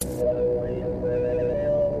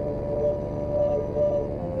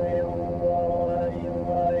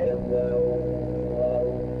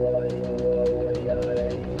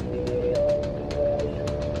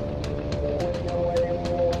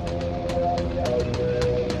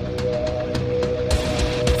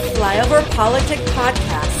Flyover Politic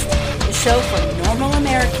Podcast, the show for normal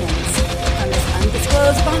Americans. From this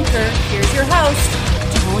undisclosed bunker, here's your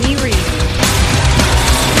host, Tony Reed.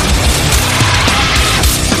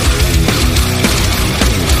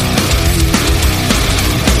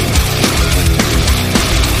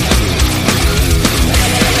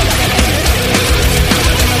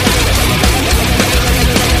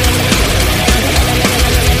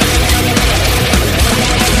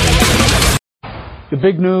 The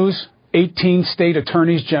big news, 18 state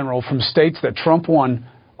attorneys general from states that Trump won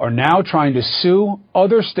are now trying to sue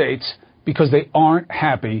other states because they aren't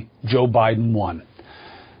happy Joe Biden won.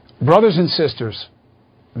 Brothers and sisters,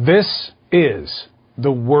 this is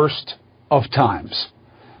the worst of times.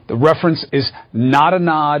 The reference is not a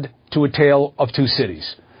nod to A Tale of Two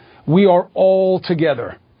Cities. We are all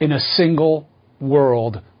together in a single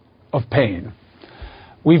world of pain.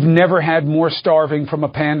 We've never had more starving from a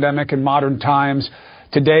pandemic in modern times.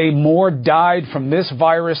 Today, more died from this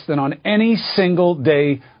virus than on any single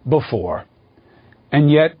day before.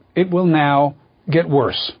 And yet, it will now get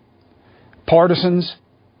worse. Partisans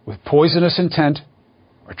with poisonous intent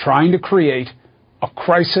are trying to create a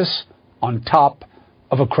crisis on top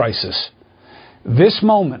of a crisis. This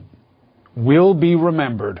moment will be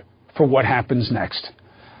remembered for what happens next.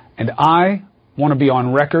 And I want to be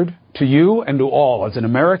on record to you and to all, as an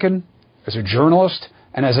American, as a journalist,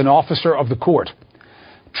 and as an officer of the court.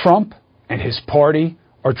 Trump and his party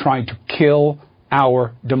are trying to kill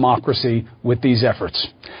our democracy with these efforts.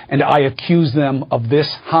 And I accuse them of this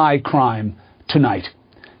high crime tonight.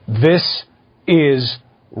 This is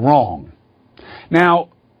wrong. Now,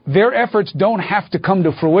 their efforts don't have to come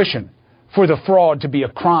to fruition for the fraud to be a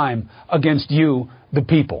crime against you, the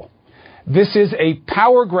people. This is a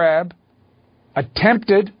power grab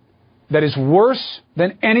attempted that is worse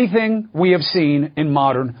than anything we have seen in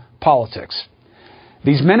modern politics.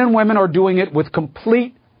 These men and women are doing it with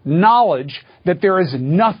complete knowledge that there is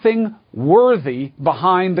nothing worthy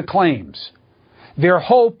behind the claims. Their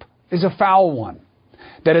hope is a foul one,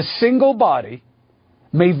 that a single body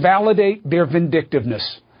may validate their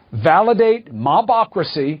vindictiveness, validate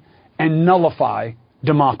mobocracy, and nullify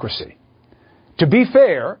democracy. To be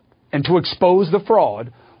fair, and to expose the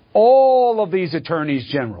fraud, all of these attorneys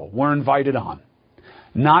general were invited on.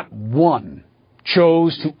 Not one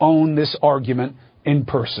chose to own this argument in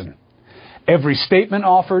person. Every statement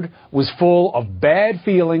offered was full of bad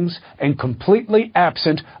feelings and completely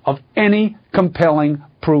absent of any compelling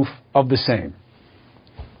proof of the same.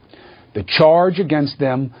 The charge against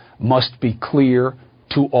them must be clear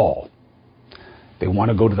to all. They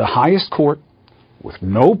want to go to the highest court with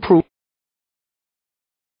no proof,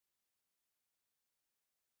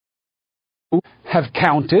 have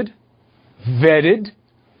counted, vetted,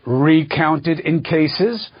 recounted in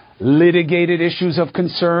cases, litigated issues of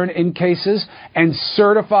concern in cases, and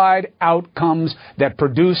certified outcomes that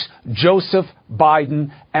produce Joseph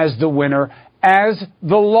Biden as the winner, as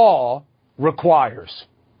the law requires.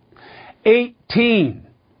 18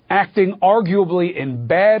 acting arguably in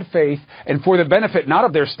bad faith and for the benefit not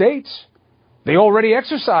of their states. They already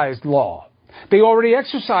exercised law. They already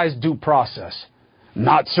exercised due process.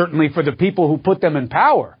 Not certainly for the people who put them in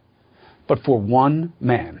power, but for one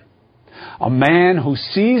man. A man who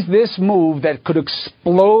sees this move that could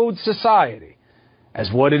explode society as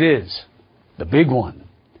what it is, the big one.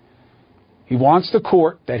 He wants the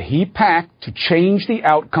court that he packed to change the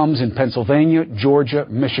outcomes in Pennsylvania, Georgia,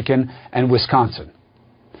 Michigan, and Wisconsin.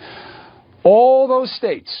 All those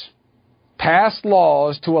states passed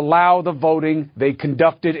laws to allow the voting they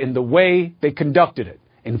conducted in the way they conducted it,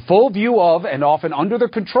 in full view of and often under the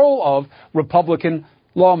control of Republican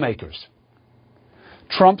lawmakers.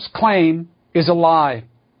 Trump's claim is a lie.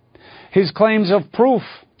 His claims of proof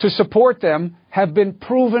to support them have been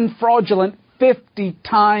proven fraudulent 50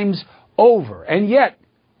 times over. And yet,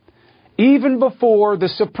 even before the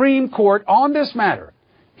Supreme Court on this matter,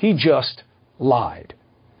 he just lied.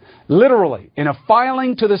 Literally, in a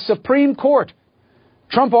filing to the Supreme Court,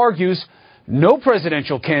 Trump argues no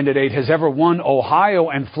presidential candidate has ever won Ohio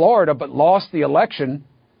and Florida but lost the election.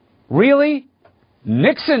 Really?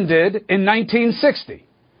 Nixon did in 1960.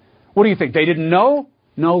 What do you think? They didn't know?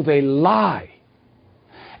 No, they lie.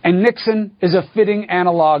 And Nixon is a fitting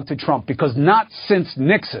analog to Trump, because not since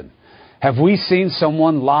Nixon have we seen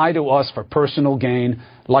someone lie to us for personal gain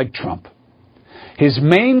like Trump. His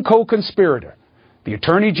main co-conspirator, the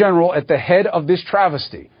Attorney General at the head of this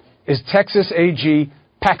travesty, is Texas AG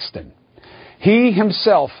Paxton. He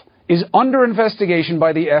himself is under investigation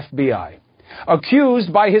by the FBI,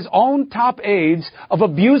 accused by his own top aides of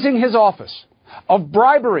abusing his office, of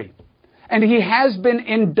bribery, and he has been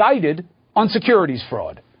indicted on securities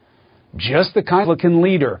fraud. Just the kind of Republican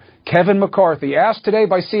leader, Kevin McCarthy, asked today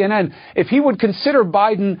by CNN if he would consider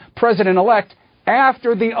Biden president-elect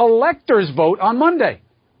after the electors vote on Monday.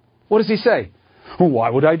 What does he say? Why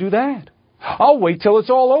would I do that? I'll wait till it's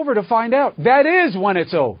all over to find out. That is when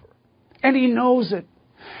it's over. And he knows it.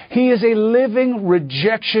 He is a living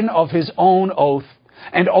rejection of his own oath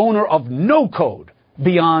and owner of no code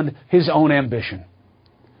beyond his own ambition.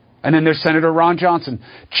 And then there's Senator Ron Johnson,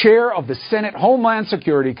 chair of the Senate Homeland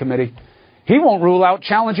Security Committee. He won't rule out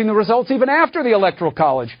challenging the results even after the Electoral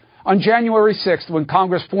College on January 6th when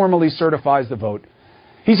Congress formally certifies the vote.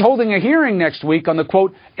 He's holding a hearing next week on the,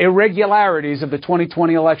 quote, irregularities of the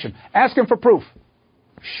 2020 election. Ask him for proof.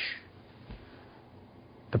 Shh.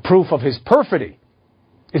 The proof of his perfidy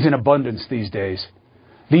is in abundance these days.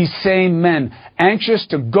 These same men, anxious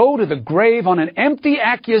to go to the grave on an empty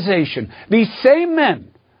accusation, these same men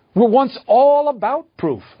were once all about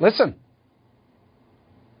proof. Listen.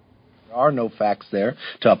 There are no facts there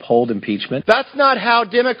to uphold impeachment. That's not how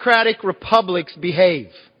democratic republics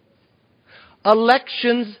behave.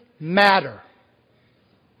 Elections matter.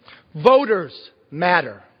 Voters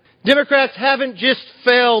matter. Democrats haven't just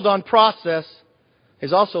failed on process,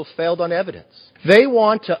 they've also failed on evidence. They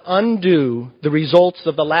want to undo the results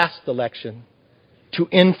of the last election to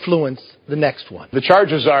influence the next one. The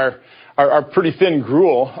charges are pretty thin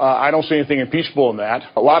gruel. I don't see anything impeachable in that.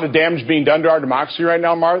 A lot of damage being done to our democracy right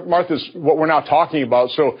now, Martha, is what we're now talking about.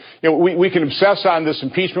 So, we can obsess on this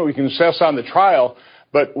impeachment, we can obsess on the trial,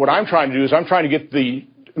 but what I'm trying to do is I'm trying to get the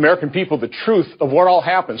American people the truth of what all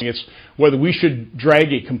happens. It's whether we should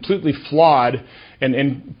drag a completely flawed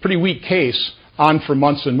and pretty weak case on for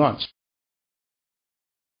months and months.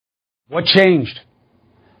 What changed?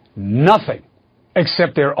 Nothing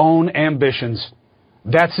except their own ambitions.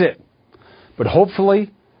 That's it. But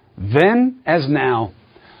hopefully, then as now,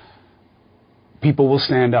 people will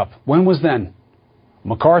stand up. When was then?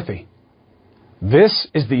 McCarthy. This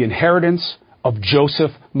is the inheritance of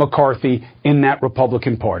Joseph McCarthy in that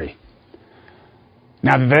Republican Party.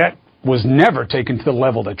 Now, that was never taken to the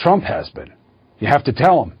level that Trump has been. You have to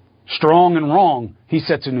tell him. Strong and wrong, he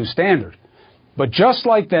sets a new standard. But just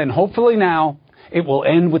like then, hopefully now, it will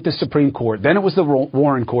end with the Supreme Court. Then it was the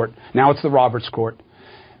Warren Court. Now it's the Roberts Court.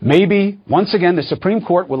 Maybe, once again, the Supreme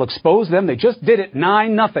Court will expose them. They just did it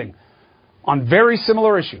 9-0 on very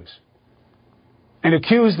similar issues. And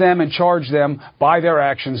accuse them and charge them by their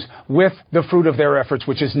actions with the fruit of their efforts,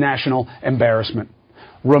 which is national embarrassment.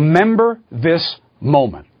 Remember this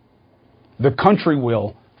moment. The country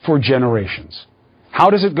will for generations. How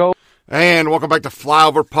does it go? And welcome back to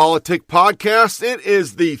Flyover Politic Podcast. It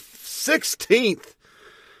is the 16th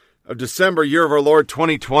of December, year of our Lord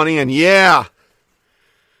 2020. And yeah,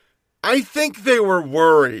 I think they were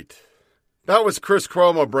worried. That was Chris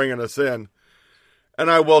Cuomo bringing us in. And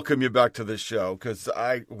I welcome you back to this show because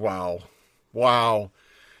wow. Going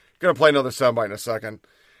to play another soundbite in a second.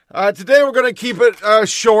 Today we're going to keep it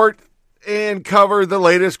short and cover the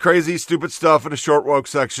latest crazy, stupid stuff in a short woke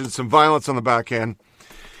section, some violence on the back end.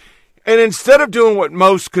 And instead of doing what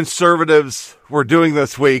most conservatives were doing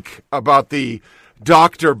this week about the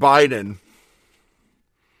Dr. Biden,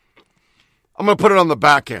 I'm going to put it on the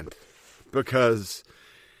back end because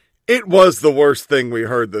it was the worst thing we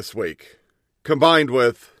heard this week, combined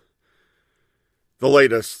with the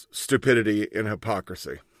latest stupidity and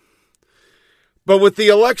hypocrisy. But with the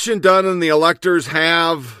election done and the electors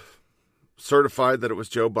have certified that it was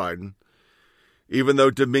Joe Biden, even though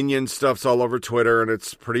Dominion stuff's all over Twitter and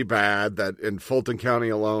it's pretty bad that in Fulton County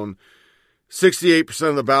alone, 68%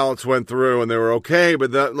 of the ballots went through and they were okay,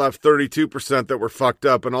 but that left 32% that were fucked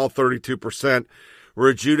up, and all 32% were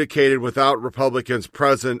adjudicated without Republicans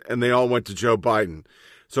present, and they all went to Joe Biden.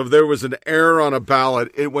 So if there was an error on a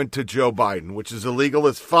ballot, it went to Joe Biden, which is illegal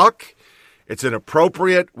as fuck. It's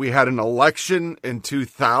inappropriate. We had an election in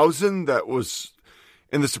 2000 that was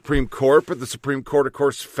in the Supreme Court, but the Supreme Court, of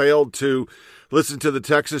course, failed to listen to the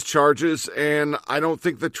Texas charges, and I don't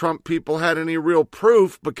think the Trump people had any real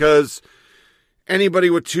proof because anybody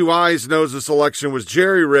with two eyes knows this election was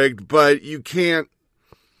jerry-rigged, but you can't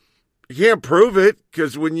prove it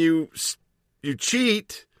because when you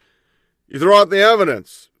cheat, you throw out the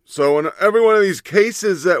evidence. So in every one of these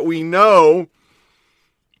cases that we know,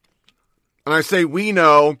 and I say we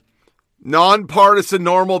know, nonpartisan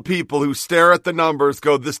normal people who stare at the numbers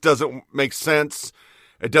go, this doesn't make sense.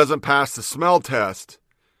 It doesn't pass the smell test.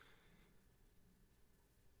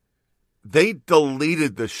 They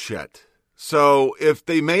deleted the shit. So if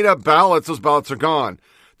they made up ballots, those ballots are gone.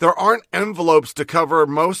 There aren't envelopes to cover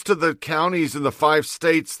most of the counties in the 5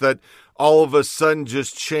 states that all of a sudden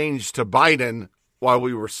just changed to Biden while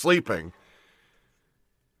we were sleeping.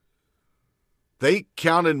 They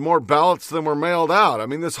counted more ballots than were mailed out. I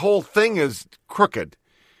mean, this whole thing is crooked,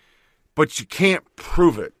 but you can't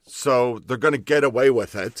prove it. So they're going to get away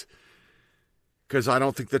with it because I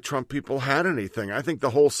don't think the Trump people had anything. I think the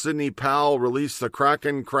whole Sidney Powell release the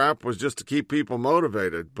Kraken crap was just to keep people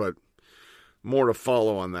motivated, but more to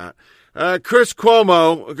follow on that. Chris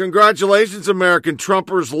Cuomo, congratulations, American.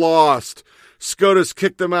 Trumpers lost. SCOTUS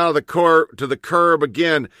kicked them out of the court to the curb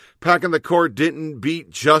again. Packing the court didn't beat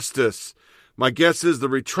justice. My guess is the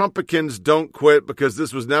Retrumpicans don't quit because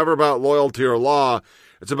this was never about loyalty or law.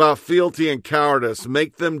 It's about fealty and cowardice.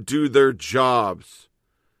 Make them do their jobs.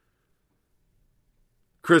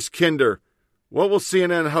 Chris Kinder, what will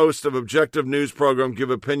CNN host of Objective News program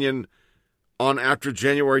give opinion on after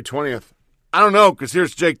January 20th? I don't know, because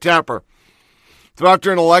here's Jake Tapper. So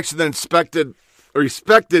after an election that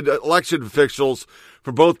respected election officials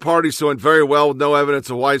for both parties who went very well with no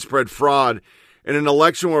evidence of widespread fraud, in an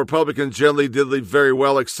election where Republicans generally did lead very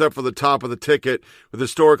well, except for the top of the ticket with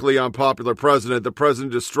historically unpopular president, the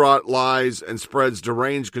president distraught lies and spreads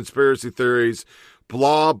deranged conspiracy theories,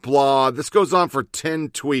 blah, blah. This goes on for 10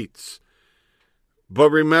 tweets. But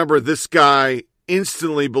remember, this guy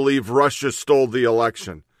instantly believed Russia stole the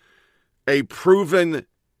election. A proven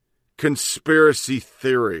conspiracy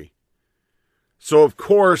theory. So, of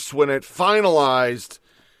course, when it finalized,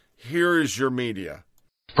 here is your media.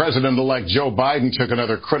 President-elect Joe Biden took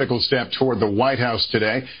another critical step toward the White House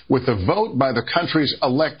today with the vote by the country's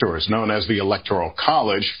electors, known as the Electoral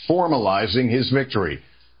College, formalizing his victory.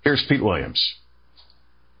 Here's Pete Williams.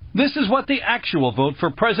 This is what the actual vote for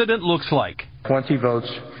president looks like. 20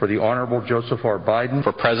 votes for the Honorable Joseph R. Biden.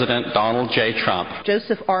 For President Donald J. Trump.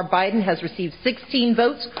 Joseph R. Biden has received 16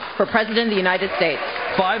 votes for President of the United States.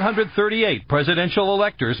 538 presidential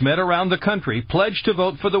electors met around the country pledged to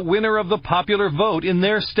vote for the winner of the popular vote in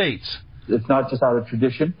their states. It's not just out of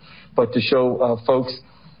tradition, but to show folks,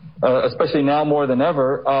 especially now more than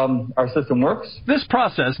ever, our system works. This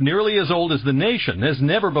process, nearly as old as the nation, has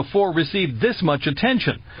never before received this much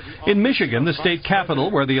attention. In Michigan, the state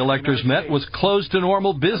capital where the electors met was closed to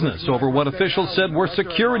normal business over what officials said were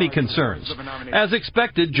security concerns. As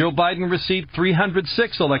expected, Joe Biden received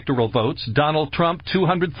 306 electoral votes, Donald Trump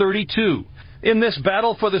 232. In this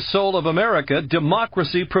battle for the soul of America,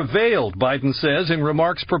 democracy prevailed, Biden says in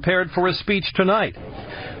remarks prepared for a speech tonight.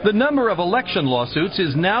 The number of election lawsuits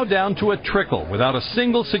is now down to a trickle without a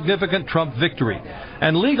single significant Trump victory.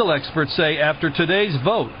 And legal experts say after today's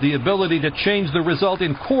vote, the ability to change the result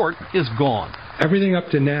in court is gone. Everything up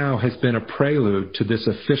to now has been a prelude to this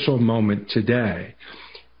official moment today.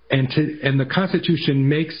 And the Constitution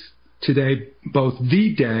makes today both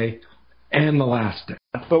the day and the last day.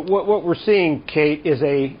 But what we're seeing, Kate, is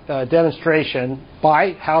a demonstration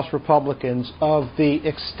by House Republicans of the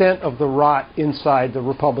extent of the rot inside the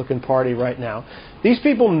Republican Party right now. These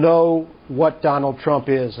people know what Donald Trump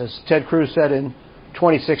is. As Ted Cruz said in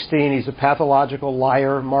 2016, he's a pathological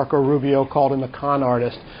liar. Marco Rubio called him a con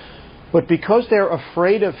artist. But because they're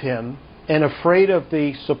afraid of him and afraid of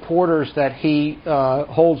the supporters that he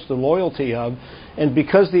holds the loyalty of, and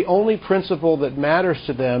because the only principle that matters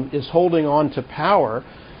to them is holding on to power,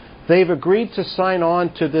 they've agreed to sign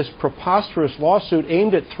on to this preposterous lawsuit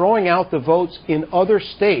aimed at throwing out the votes in other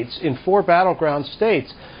states, in 4 battleground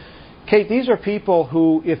states. Kate, these are people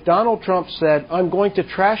who, if Donald Trump said, I'm going to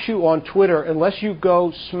trash you on Twitter unless you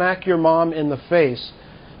go smack your mom in the face,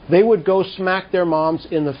 they would go smack their moms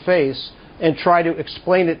in the face and try to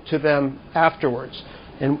explain it to them afterwards.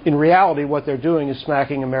 And in reality, what they're doing is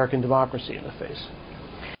smacking American democracy in the face.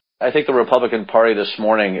 I think the Republican Party this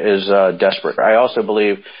morning is desperate. I also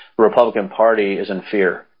believe the Republican Party is in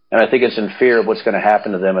fear. And I think it's in fear of what's going to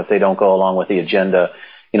happen to them if they don't go along with the agenda,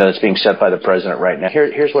 that's being set by the president right now.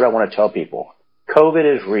 Here's what I want to tell people.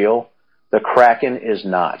 COVID is real. The Kraken is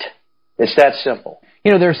not. It's that simple.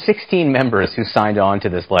 There are 16 members who signed on to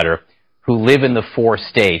this letter who live in the 4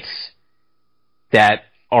 states that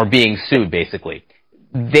are being sued, basically.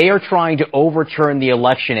 They are trying to overturn the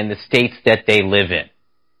election in the states that they live in.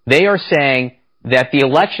 They are saying that the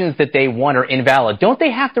elections that they won are invalid. Don't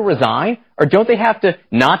they have to resign? Or don't they have to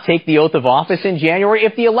not take the oath of office in January?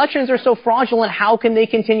 If the elections are so fraudulent, how can they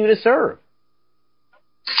continue to serve?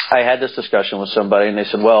 I had this discussion with somebody, and they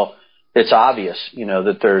said, well, it's obvious,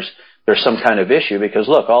 that there's some kind of issue because,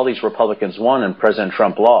 look, all these Republicans won and President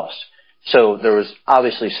Trump lost. So there was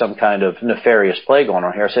obviously some kind of nefarious play going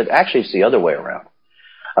on here. I said, actually, it's the other way around.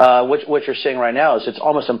 What you're seeing right now is it's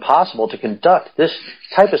almost impossible to conduct this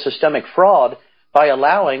type of systemic fraud by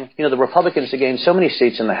allowing, the Republicans to gain so many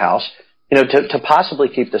seats in the House, to possibly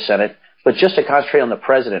keep the Senate, But just to concentrate on the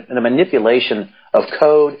president and the manipulation of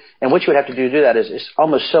code and what you would have to do that is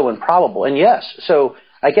almost so improbable. And yes, so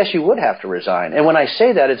I guess you would have to resign. And when I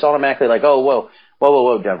say that, it's automatically like, oh,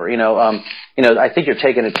 whoa, Denver. I think you're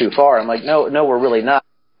taking it too far. I'm like, no, we're really not.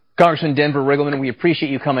 Congressman Denver Riggleman, we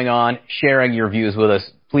appreciate you coming on, sharing your views with us.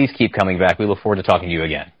 Please keep coming back. We look forward to talking to you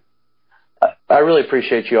again. I really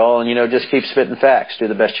appreciate you all, and, just keep spitting facts. Do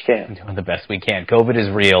the best you can. Doing the best we can. COVID is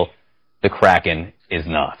real. The Kraken is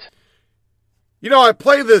not. I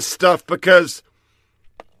play this stuff because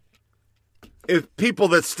if people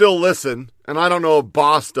that still listen, and I don't know if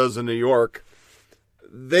Boss does in New York,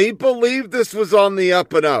 they believe this was on the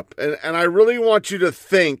up and up. And I really want you to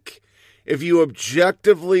think, if you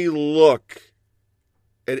objectively look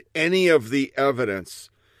at any of the evidence,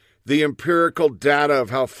 the empirical data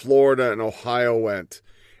of how Florida and Ohio went,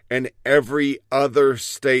 and every other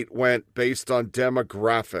state went based on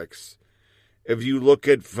demographics, if you look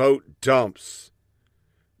at vote dumps,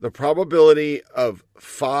 the probability of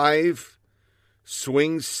 5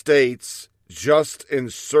 swing states just in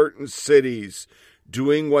certain cities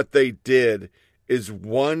doing what they did is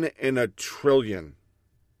 1 in a trillion.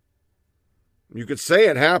 You could say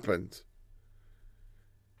it happened.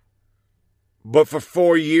 But for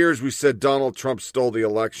 4 years, we said Donald Trump stole the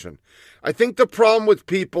election. I think the problem with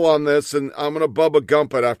people on this, and I'm going to Bubba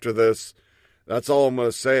Gump it after this, that's all I'm going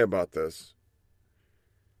to say about this,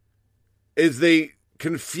 is they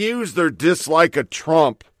confuse their dislike of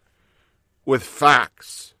Trump with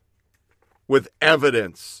facts, with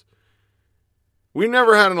evidence. We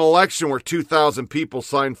never had an election where 2,000 people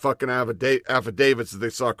signed fucking affidavits that they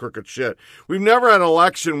saw crooked shit. We've never had an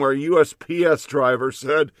election where a USPS driver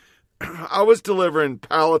said, I was delivering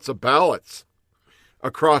pallets of ballots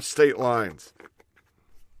across state lines.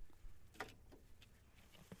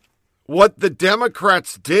 What the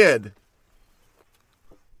Democrats did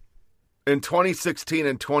in 2016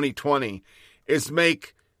 and 2020 is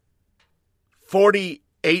make 48%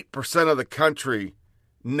 of the country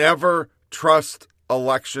never trust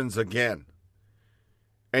elections again.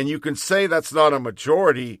 And you can say that's not a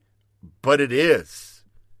majority, but it is.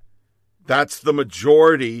 That's the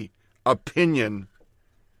majority opinion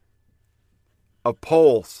of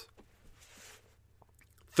polls.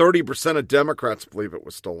 30% of Democrats believe it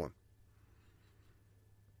was stolen.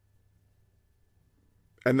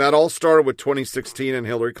 And that all started with 2016 and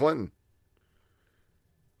Hillary Clinton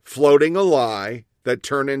floating a lie that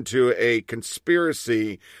turned into a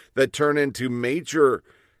conspiracy, that turned into major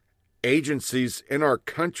agencies in our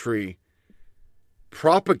country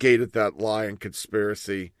propagated that lie and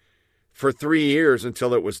conspiracy for 3 years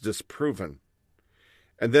until it was disproven.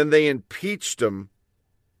 And then they impeached him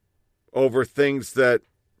over things that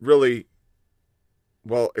really,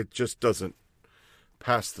 well, it just doesn't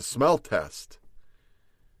pass the smell test.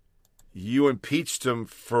 You impeached him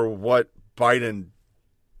for what Biden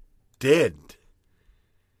did,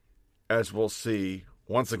 as we'll see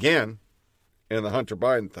once again in the Hunter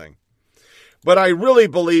Biden thing. But I really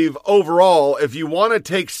believe overall, if you want to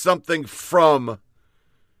take something from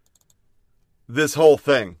this whole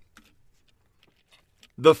thing,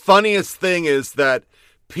 the funniest thing is that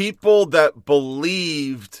people that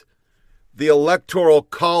believed the Electoral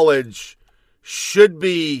College should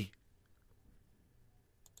be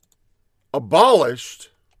abolished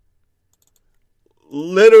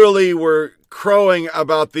literally were crowing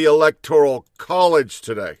about the Electoral College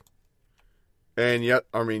today. And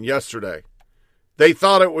yesterday. They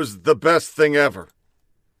thought it was the best thing ever.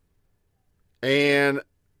 And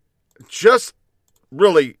just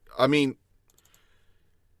really,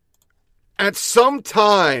 at some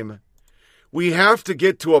time, we have to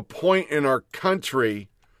get to a point in our country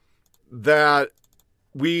that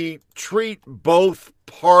we treat both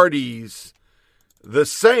parties the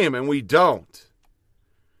same, and we don't.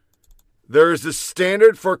 There is a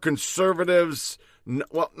standard for conservatives,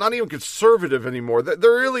 well, not even conservative anymore. There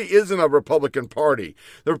really isn't a Republican Party.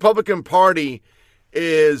 The Republican Party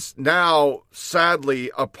is now,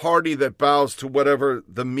 sadly, a party that bows to whatever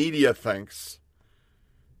the media thinks,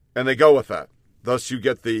 and they go with that. Thus, you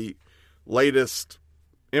get the latest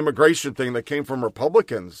immigration thing that came from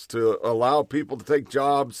Republicans to allow people to take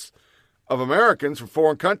jobs of Americans from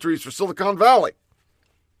foreign countries for Silicon Valley.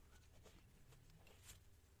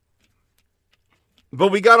 But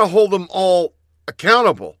we got to hold them all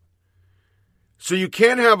accountable. So you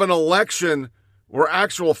can't have an election where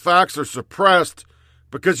actual facts are suppressed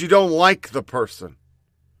because you don't like the person.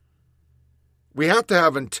 We have to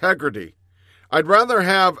have integrity. I'd rather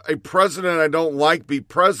have a president I don't like be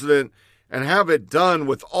president and have it done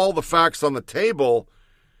with all the facts on the table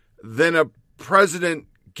than a president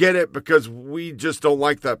get it because we just don't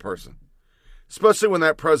like that person. especially when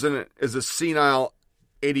that president is a senile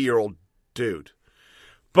 80-year-old dude.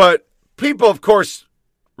 But people, of course,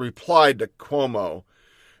 replied to Cuomo.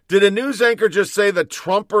 Did a news anchor just say the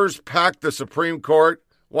Trumpers packed the Supreme Court?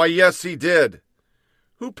 Why, yes, he did.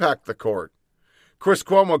 Who packed the court? Chris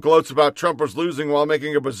Cuomo gloats about Trumpers losing while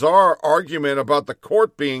making a bizarre argument about the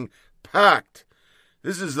court being packed.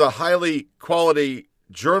 This is the highly quality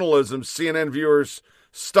journalism CNN viewers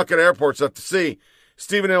stuck at airports have to see.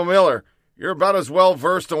 Stephen L. Miller, you're about as well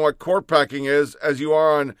versed on what court packing is as you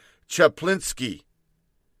are on Chaplinsky.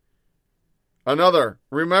 Another,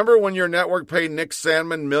 remember when your network paid Nick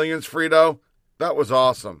Sandmann millions, Frito? That was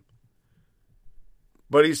awesome.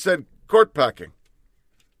 But he said court packing.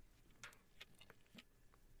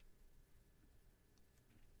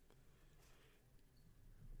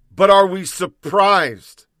 But are we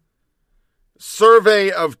surprised?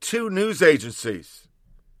 Survey of 2 news agencies.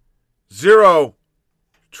 0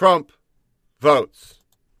 Trump votes.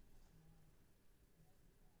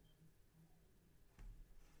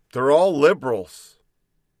 They're all liberals.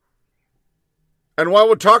 And while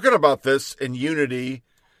we're talking about this in unity,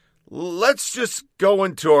 let's just go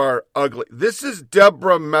into our ugly. This is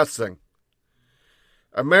Deborah Messing.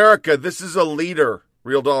 America, this is a leader,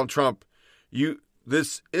 real Donald Trump.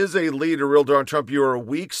 This is a leader, real Donald Trump. You are a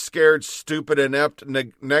weak, scared, stupid, inept,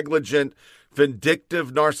 negligent,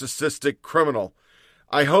 vindictive, narcissistic criminal.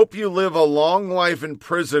 I hope you live a long life in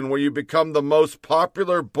prison where you become the most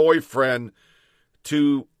popular boyfriend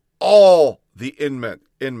to all the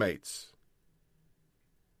inmates.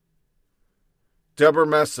 Deborah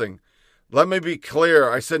Messing, let me be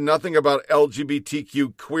clear. I said nothing about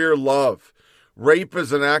LGBTQ queer love. Rape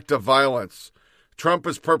is an act of violence. Trump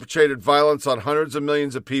has perpetrated violence on hundreds of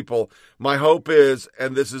millions of people. My hope is,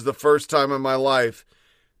 and this is the first time in my life,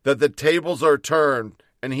 that the tables are turned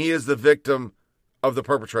and he is the victim of the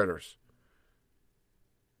perpetrators.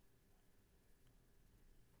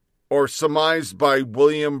 Or surmised by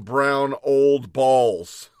William Brown Old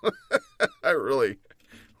Balls. I really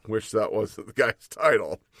wish that was the guy's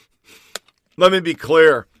title. Let me be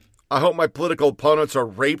clear. I hope my political opponents are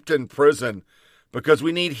raped in prison because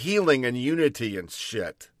we need healing and unity and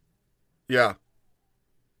shit. Yeah.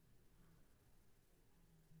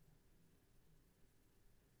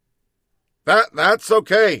 That's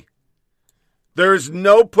okay. There is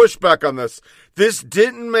no pushback on this. This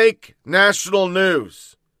didn't make national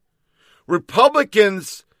news.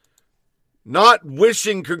 Republicans not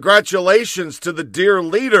wishing congratulations to the dear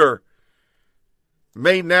leader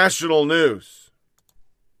made national news.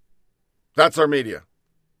 That's our media.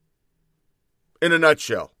 In a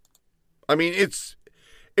nutshell. I mean, it's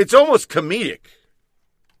almost comedic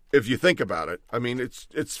if you think about it. I mean,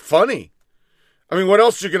 it's funny. I mean, what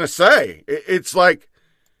else are you going to say? It's like,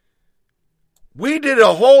 we did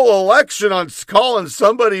a whole election on calling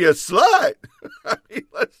somebody a slut. I mean,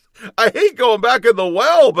 I hate going back in the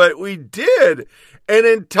well, but we did. An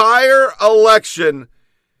entire election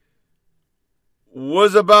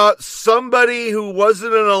was about somebody who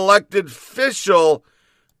wasn't an elected official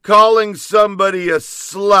calling somebody a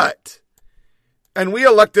slut. And we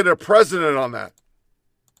elected a president on that.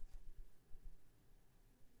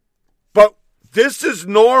 But this is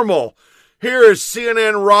normal. Here is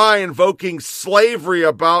CNN Rye invoking slavery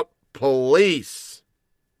about police.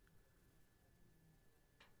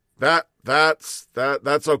 That's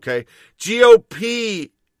okay.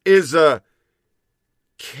 GOP is a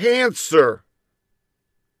cancer.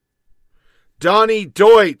 Donnie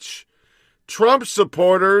Deutsch. Trump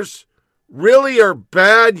supporters really are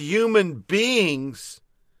bad human beings.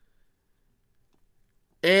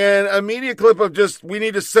 And a media clip of just, we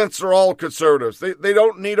need to censor all conservatives. They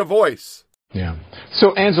don't need a voice. Yeah.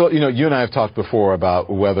 So, Angela, you and I have talked before about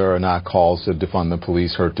whether or not calls to defund the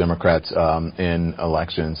police hurt Democrats in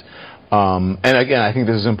elections. And again, I think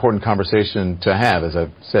this is an important conversation to have, as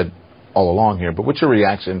I've said all along here. But what's your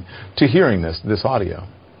reaction to hearing this audio?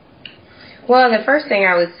 Well, the first thing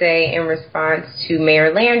I would say in response to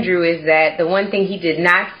Mayor Landrieu is that the one thing he did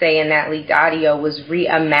not say in that leaked audio was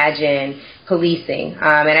reimagine policing.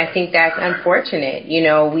 And I think that's unfortunate.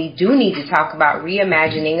 We do need to talk about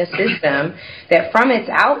reimagining a system that from its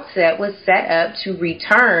outset was set up to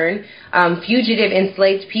return fugitive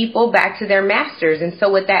enslaved people back to their masters. And so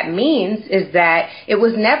what that means is that it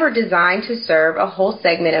was never designed to serve a whole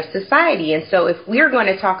segment of society. And so if we're going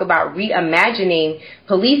to talk about reimagining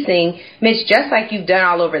policing, Mitch, just like you've done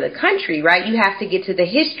all over the country, right, you have to get to the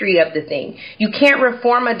history of the thing. You can't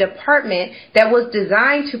reform a department that was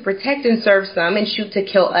designed to protect and serve some and shoot to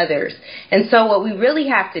kill others. And so what we really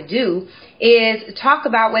have to do is talk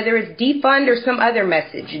about whether it's defund or some other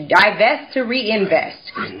message, divest to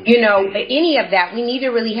reinvest. Any of that, we need to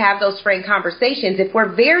really have those frank conversations. If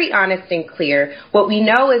we're very honest and clear, what we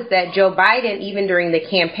know is that Joe Biden, even during the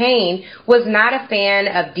campaign, was not a fan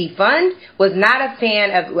of defund, was not a fan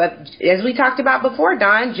of, as we talked about before,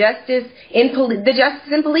 Don, the Justice in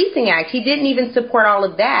Policing Act. He didn't even support all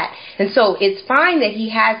of that. And so it's fine that he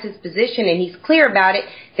has his position and he's clear about it.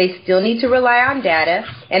 They still need to rely on data,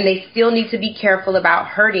 and they still need to be careful about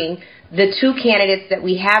hurting the two candidates that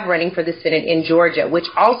we have running for the Senate in Georgia, which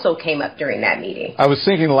also came up during that meeting. I was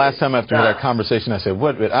thinking the last time after that conversation, I said,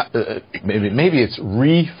 maybe it's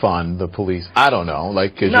refund the police. I don't know.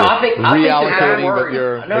 Like, cause no, you're reallocating, but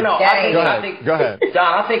you're... Go ahead.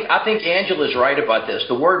 Don, I think Angela's right about this.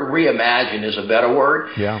 The word reimagine is a better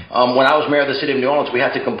word. Yeah. When I was mayor of the city of New Orleans, we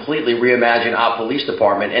had to completely reimagine our police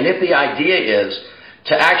department. And if the idea is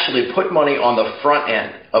to actually put money on the front end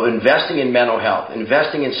of investing in mental health,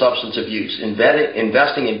 investing in substance abuse,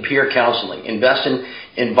 investing in peer counseling, investing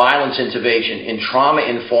in violence intervention, in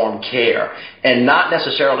trauma-informed care, and not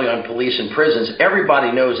necessarily on police and prisons, everybody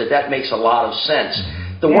knows that that makes a lot of sense.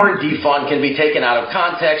 The word defund can be taken out of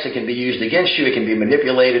context. It can be used against you. It can be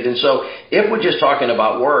manipulated. And so if we're just talking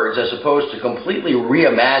about words as opposed to completely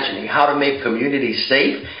reimagining how to make communities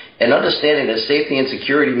safe and understanding that safety and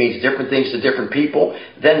security means different things to different people,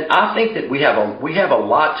 then I think that we have a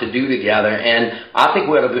lot to do together, and I think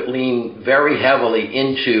we ought to lean very heavily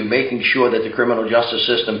into making sure that the criminal justice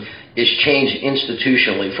system is changed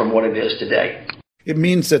institutionally from what it is today. It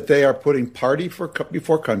means that they are putting party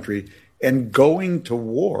before country and going to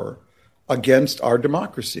war against our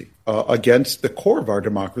democracy, against the core of our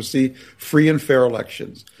democracy, free and fair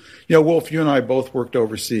elections. Wolf, you and I both worked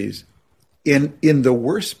overseas. In the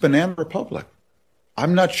worst banana republic,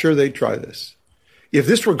 I'm not sure they'd try this. If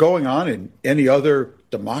this were going on in any other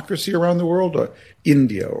democracy around the world, or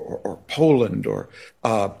India or Poland or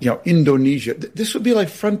Indonesia, this would be like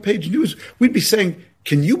front page news. We'd be saying,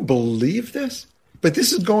 can you believe this? But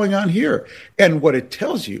this is going on here. And what it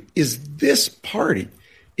tells you is this party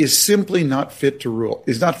is simply not fit to rule,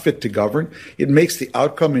 is not fit to govern. It makes the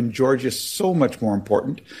outcome in Georgia so much more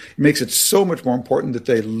important. It makes it so much more important that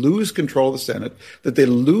they lose control of the Senate, that they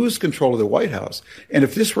lose control of the White House. And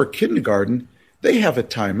if this were kindergarten, they have a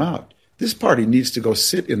timeout. This party needs to go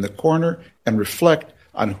sit in the corner and reflect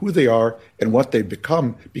on who they are and what they've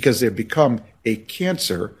become, because they've become a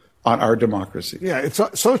cancer on our democracy. Yeah, it's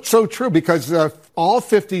so true, because all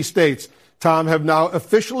 50 states, Tom, have now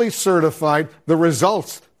officially certified the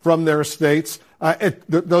results from their states.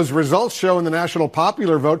 Those results show in the national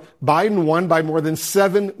popular vote, Biden won by more than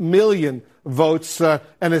 7 million votes. And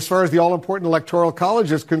as far as the all-important electoral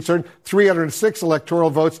college is concerned, 306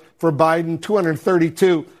 electoral votes for Biden,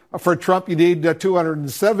 232 for Trump. You need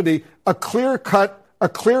 270. A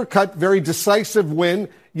clear-cut, very decisive win.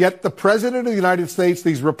 Yet the president of the United States,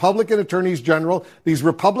 these Republican attorneys general, these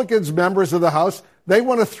Republicans members of the House, they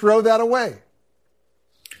want to throw that away.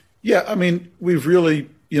 Yeah, I mean, we've really,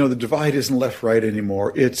 the divide isn't left-right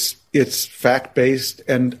anymore. It's fact-based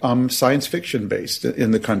and science fiction-based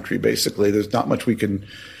in the country, basically. There's not much we can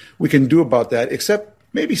do about that, except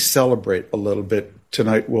maybe celebrate a little bit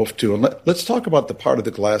tonight, Wolf, too. And let's talk about the part of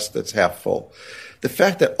the glass that's half full. The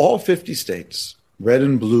fact that all 50 states, red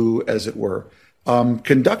and blue as it were,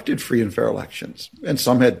 conducted free and fair elections. And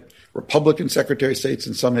some had Republican Secretary of States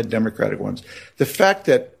and some had Democratic ones. The fact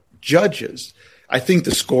that judges, I think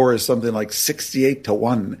the score is something like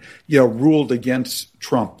 68-1, ruled against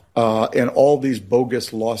Trump and all these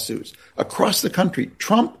bogus lawsuits across the country.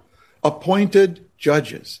 Trump appointed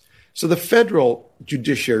judges. So the federal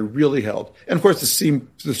judiciary really held. And of course,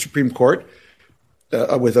 the Supreme Court,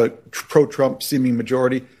 with a pro-Trump seeming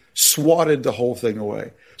majority, swatted the whole thing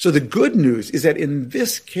away. So the good news is that in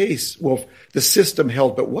this case, Wolf, the system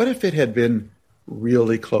held. But what if it had been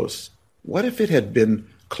really close? What if it had been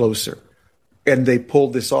closer? And they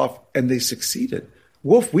pulled this off and they succeeded.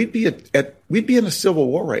 Wolf, we'd be in a civil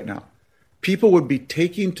war right now. People would be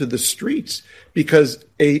taking to the streets because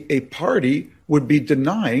a party would be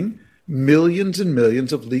denying millions and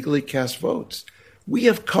millions of legally cast votes. We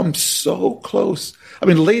have come so close. I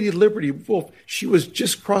mean, Lady Liberty, Wolf, she was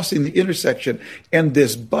just crossing the intersection, and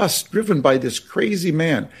this bus driven by this crazy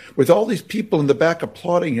man with all these people in the back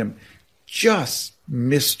applauding him just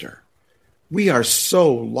missed her. We are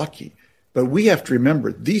so lucky. But we have to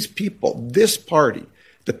remember, these people, this party,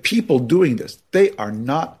 the people doing this, they are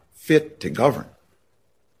not fit to govern.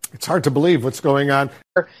 It's hard to believe what's going on.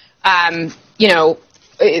 Reddit,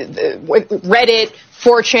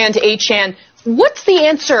 4chan to 8chan. What's the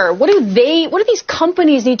answer? What do these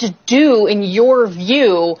companies need to do, in your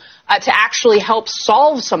view, to actually help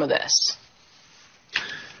solve some of this?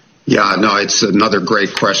 Yeah, no, it's another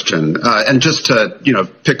great question. And just to,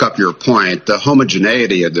 pick up your point, the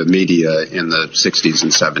homogeneity of the media in the 60s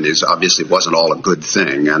and 70s obviously wasn't all a good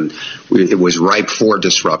thing. And it was ripe for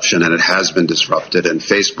disruption, and it has been disrupted. And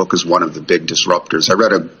Facebook is one of the big disruptors. I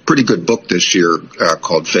read a pretty good book this year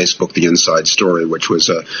called Facebook, The Inside Story, which was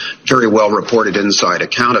a very well-reported inside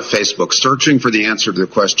account of Facebook searching for the answer to the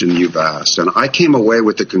question you've asked. And I came away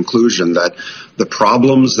with the conclusion that the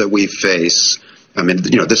problems that we face,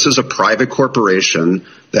 this is a private corporation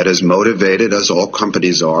that is motivated, as all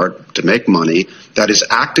companies are, to make money, that is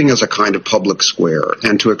acting as a kind of public square.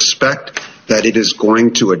 And to expect that it is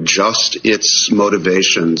going to adjust its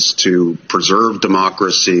motivations to preserve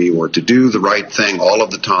democracy or to do the right thing all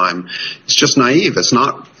of the time, it's just naive. It's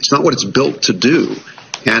not what it's built to do.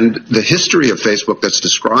 And the history of Facebook that's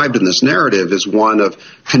described in this narrative is one of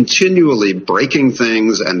continually breaking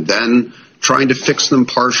things and then trying to fix them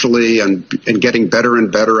partially and getting better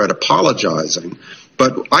and better at apologizing.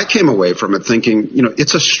 But I came away from it thinking,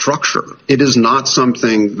 it's a structure. It is not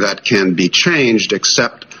something that can be changed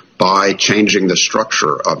except by changing the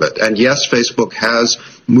structure of it. And yes, Facebook has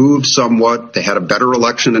moved somewhat. They had a better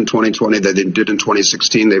election in 2020 than they did in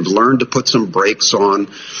 2016. They've learned to put some brakes on,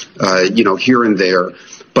 here and there.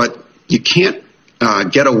 But you can't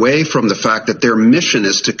get away from the fact that their mission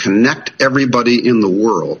is to connect everybody in the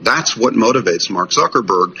world. That's what motivates Mark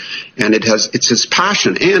Zuckerberg, and it's his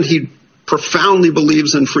passion, and he profoundly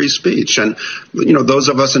believes in free speech. And, those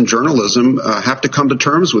of us in journalism have to come to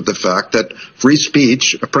terms with the fact that free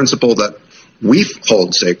speech, a principle that we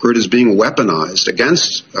hold sacred, is being weaponized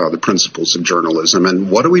against the principles of journalism.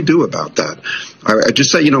 And what do we do about that? I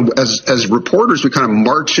just say, as reporters, we kind of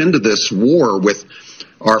march into this war with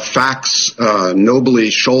our facts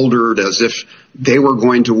nobly shouldered as if they were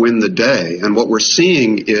going to win the day. And what we're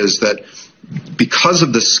seeing is that because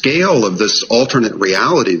of the scale of this alternate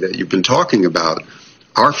reality that you've been talking about,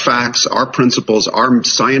 our facts, our principles, our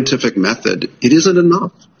scientific method, it isn't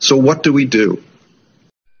enough. So what do we do?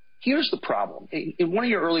 Here's the problem. In one of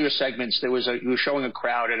your earlier segments, you were showing a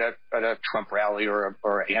crowd at a Trump rally or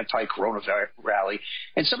an anti-coronavirus rally,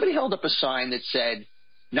 and somebody held up a sign that said,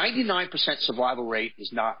 99% survival rate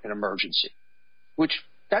is not an emergency, which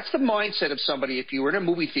that's the mindset of somebody. If you were in a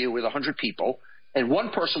movie theater with 100 people and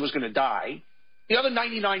one person was going to die, the other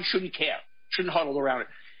 99 shouldn't care, shouldn't huddle around it.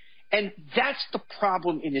 And that's the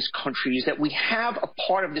problem in this country, is that we have a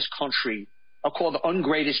part of this country I'll call the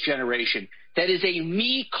ungreatest generation that is a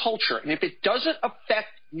me culture. And if it doesn't affect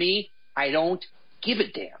me, I don't give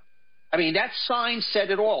a damn. I mean, that sign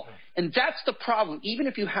said it all. And that's the problem. Even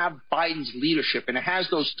if you have Biden's leadership and it has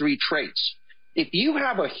those three traits, if you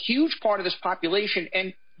have a huge part of this population,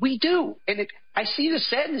 and we do, and I see the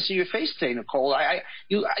sadness in your face today, Nicole.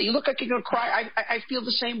 You look like you're going to cry. I feel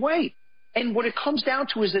the same way. And what it comes down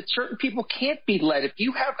to is that certain people can't be led. If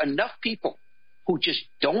you have enough people who just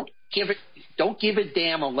don't give a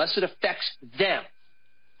damn unless it affects them,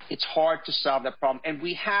 it's hard to solve that problem. And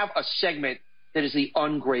we have a segment that is the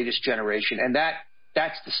ungreatest generation, and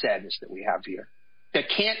that's the sadness that we have here. That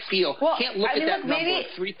can't look at that number of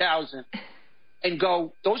 3,000 and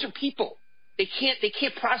go, those are people. They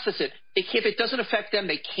can't process it. If it doesn't affect them,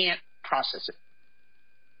 they can't process it.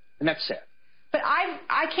 And that's sad. But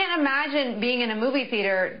I can't imagine being in a movie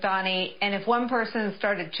theater, Donnie, and if one person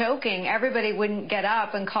started choking, everybody wouldn't get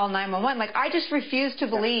up and call 911. Like, I just refuse to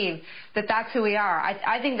believe that that's who we are.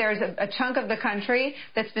 I think there's a chunk of the country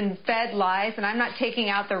that's been fed lies, and I'm not taking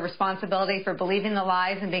out the responsibility for believing the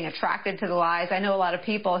lies and being attracted to the lies. I know a lot of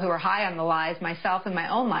people who are high on the lies, myself in my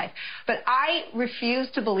own life. But I refuse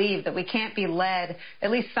to believe that we can't be led,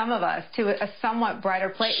 at least some of us, to a somewhat brighter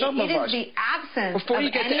place. It is the absence of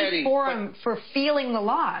any forum for feeling the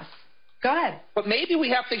loss. Go ahead. But maybe we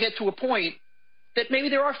have to get to a point that maybe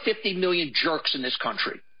there are 50 million jerks in this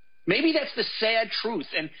country. Maybe that's the sad truth.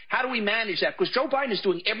 And how do we manage that? Because Joe Biden is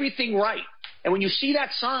doing everything right. And when you see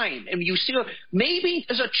that sign, and you see, maybe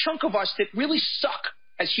there's a chunk of us that really suck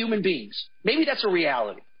as human beings. Maybe that's a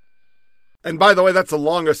reality. And by the way, that's the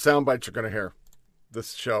longest soundbite you're going to hear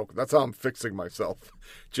this show. That's how I'm fixing myself.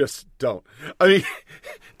 Just don't. I mean,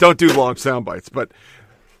 don't do long soundbites, but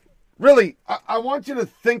really, I want you to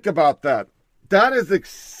think about that. That is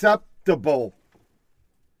acceptable.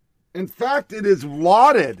 In fact, it is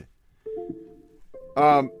lauded.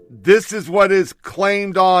 This is what is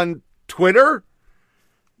claimed on Twitter.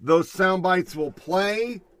 Those sound bites will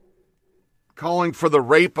play. Calling for the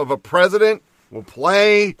rape of a president will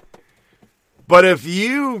play. But if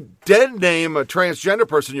you dead name a transgender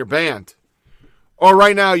person, you're banned. Or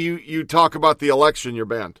right now, you talk about the election, you're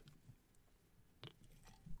banned.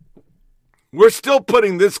 We're still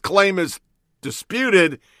putting this claim as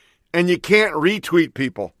disputed, and you can't retweet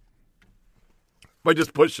people by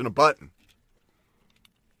just pushing a button.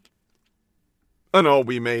 I know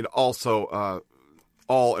we made also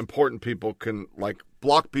all important people can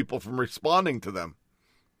block people from responding to them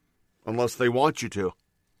unless they want you to.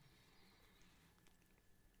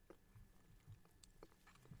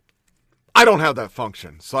 I don't have that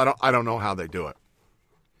function, so I don't know how they do it.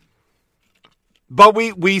 But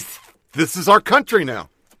this is our country now.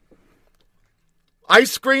 I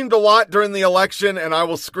screamed a lot during the election, and I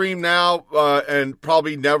will scream now and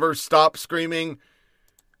probably never stop screaming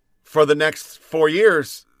for the next 4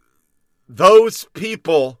 years. Those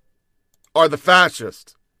people are the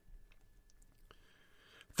fascists.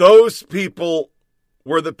 Those people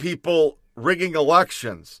were the people rigging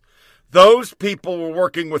elections. Those people were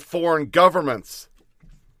working with foreign governments.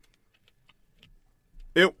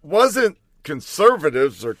 It wasn't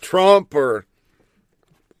conservatives or Trump or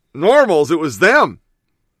normals. It was them.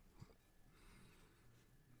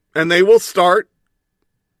 And they will start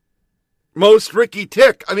most Ricky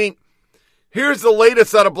Tick. I mean, here's the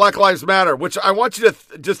latest out of Black Lives Matter, which I want you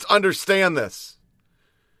to just understand this.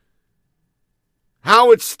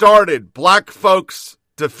 How it started. Black folks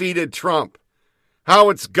defeated Trump.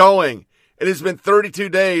 How it's going. It has been 32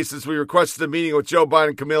 days since we requested a meeting with Joe Biden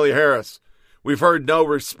and Kamala Harris. We've heard no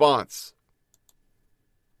response.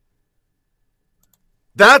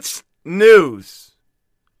 That's news.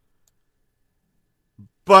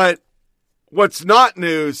 But what's not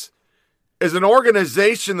news is an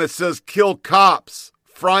organization that says kill cops,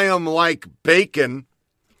 fry them like bacon,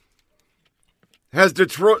 has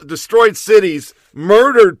destroyed cities,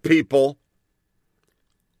 murdered people.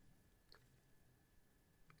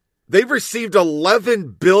 They've received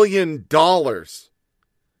 $11 billion. To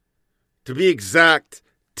be exact,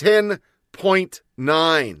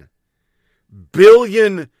 $10.9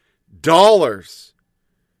 billion.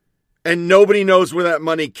 And nobody knows where that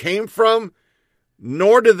money came from,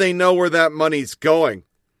 nor do they know where that money's going.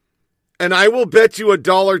 And I will bet you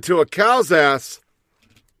 $1 to a cow's ass,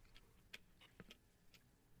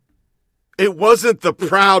 it wasn't the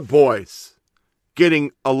Proud Boys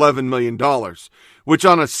getting $11 million. Which,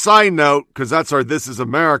 on a side note, because that's our This Is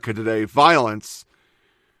America Today, violence,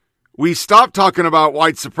 we stopped talking about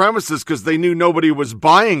white supremacists because they knew nobody was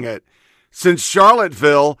buying it. Since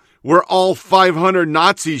Charlottesville, where all 500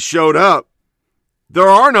 Nazis showed up, there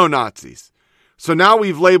are no Nazis. So now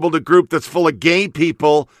we've labeled a group that's full of gay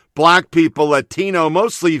people, black people, Latino,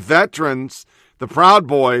 mostly veterans, the Proud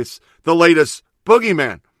Boys, the latest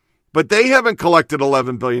boogeyman. But they haven't collected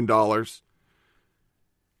 $11 billion.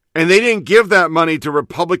 And they didn't give that money to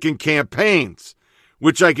Republican campaigns,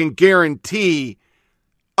 which I can guarantee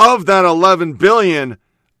of that $11 billion,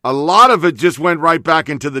 a lot of it just went right back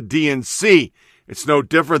into the DNC. It's no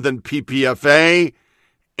different than PPFA,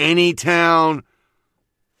 Anytown,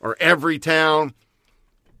 or Everytown.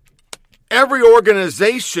 Every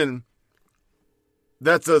organization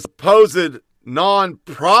that's a supposed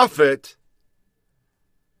non-profit,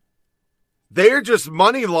 they're just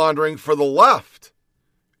money laundering for the left.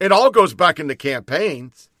 It all goes back into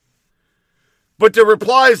campaigns. But the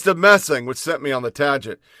replies to messing, which sent me on the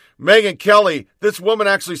tangent. Megyn Kelly, this woman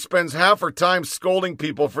actually spends half her time scolding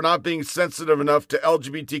people for not being sensitive enough to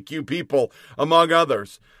LGBTQ people, among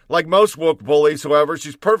others. Like most woke bullies, however,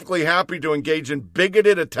 she's perfectly happy to engage in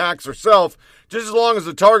bigoted attacks herself, just as long as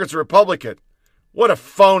the target's a Republican. What a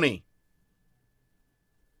phony.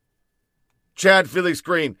 Chad Felix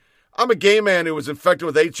Green, I'm a gay man who was infected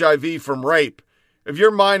with HIV from rape. If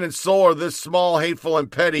your mind and soul are this small, hateful,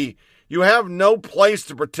 and petty, you have no place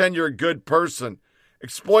to pretend you're a good person.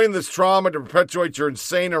 Exploiting this trauma to perpetuate your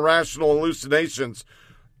insane, irrational hallucinations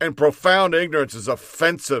and profound ignorance is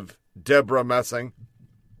offensive, Deborah Messing.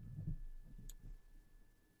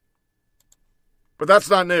 But that's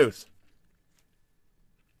not news.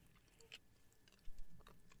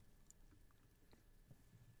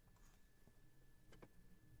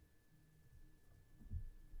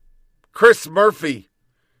 Chris Murphy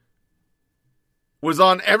was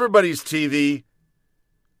on everybody's TV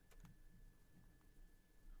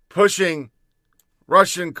pushing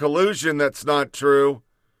Russian collusion that's not true.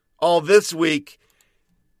 All this week,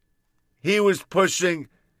 he was pushing,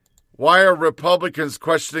 why are Republicans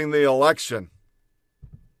questioning the election?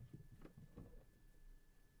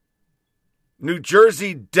 New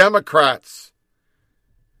Jersey Democrats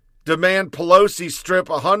demand Pelosi strip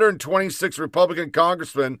 126 Republican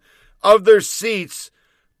congressmen of their seats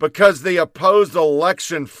because they opposed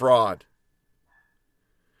election fraud.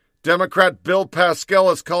 Democrat Bill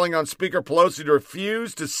Pascal is calling on Speaker Pelosi to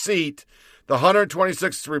refuse to seat the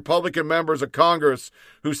 126 Republican members of Congress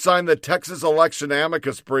who signed the Texas election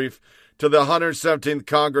amicus brief to the 117th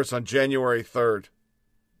Congress on January 3rd.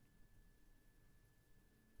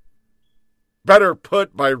 Better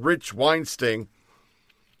put by Rich Weinstein.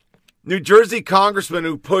 New Jersey congressman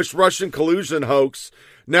who pushed Russian collusion hoax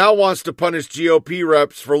now wants to punish GOP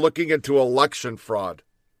reps for looking into election fraud.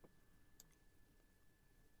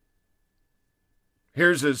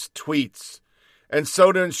 Here's his tweets. And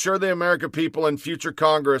so to ensure the American people and future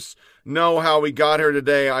Congress know how we got here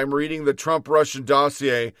today, I'm reading the Trump-Russian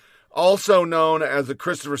dossier, also known as the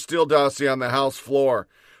Christopher Steele dossier on the House floor.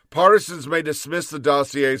 Partisans may dismiss the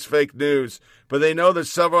dossier as fake news, but they know that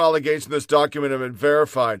several allegations in this document have been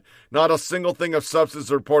verified. Not a single thing of substance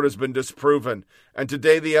in the report has been disproven. And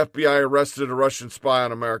today the FBI arrested a Russian spy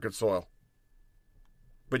on American soil.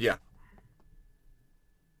 But yeah.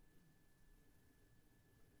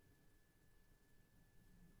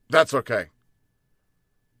 That's okay.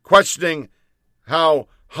 Questioning how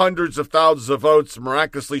hundreds of thousands of votes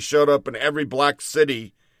miraculously showed up in every black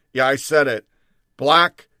city. Yeah, I said it.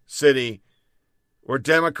 Black city where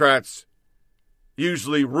Democrats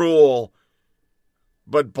usually rule,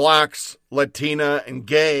 but blacks, Latina, and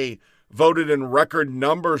gay voted in record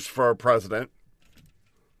numbers for our president.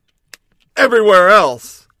 Everywhere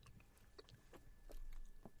else.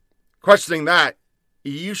 Questioning that,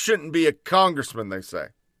 you shouldn't be a congressman, they say.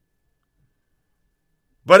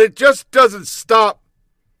 But it just doesn't stop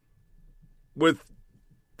with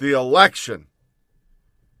the election.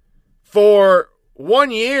 For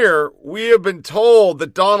 1 year, we have been told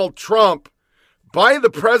that Donald Trump, by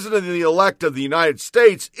the president-elect of the United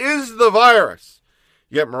States, is the virus.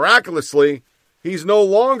 Yet miraculously, he's no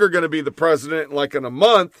longer going to be the president in a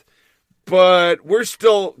month, but we're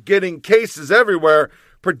still getting cases everywhere,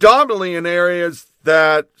 predominantly in areas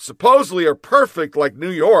that supposedly are perfect, like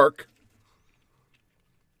New York,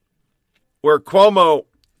 where Cuomo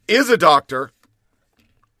is a doctor,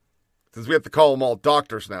 since we have to call them all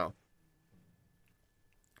doctors now.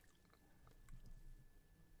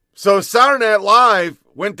 So Saturday Night Live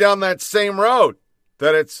went down that same road,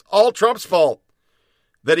 that it's all Trump's fault,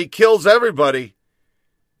 that he kills everybody,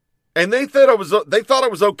 and they thought it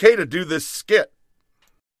was okay to do this skit.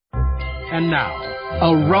 And now,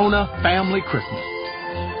 a Rona family Christmas.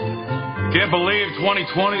 Can't believe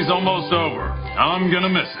 2020's almost over. I'm going to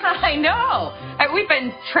miss it. I know. We've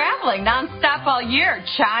been traveling nonstop all year.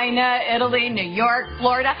 China, Italy, New York,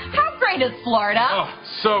 Florida. How great is Florida? Oh,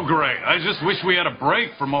 so great. I just wish we had a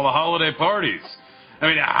break from all the holiday parties. I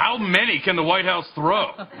mean, how many can the White House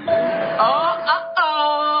throw?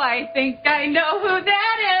 I think I know who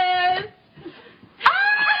that is.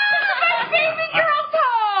 My baby girl's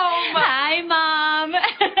home. Hi, Mom.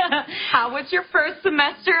 How was your first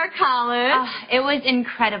semester at college? It was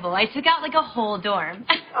incredible. I took out a whole dorm.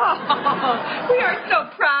 We are so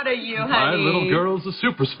proud of you, honey. My little girl's a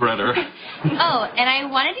super spreader. Oh, and I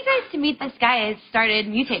wanted you guys to meet this guy I started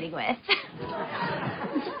mutating with.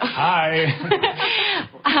 Hi.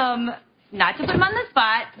 Not to put him on the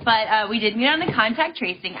spot, but we did meet on the contact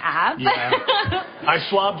tracing app. Yeah. I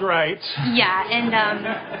swabbed right. Yeah,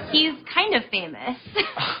 and he's kind of famous.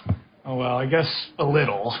 Oh, well, I guess a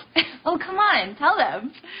little. Oh, come on, tell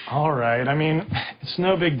them. All right. I mean, it's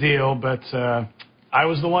no big deal, but I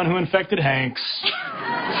was the one who infected Hanks.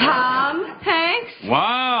 Tom Hanks?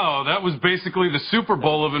 Wow, that was basically the Super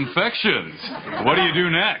Bowl of infections. What do you do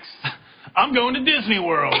next? I'm going to Disney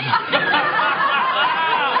World.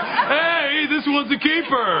 Hey, this one's a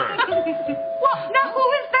keeper. Well, now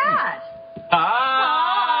who is that?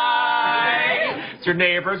 Hi. It's your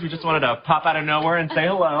neighbors. We just wanted to pop out of nowhere and say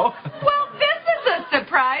hello. Well, this is a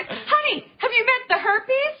surprise. Honey, have you met the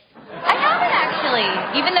herpes? I haven't actually,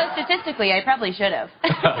 even though statistically I probably should have.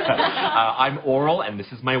 I'm Oral, and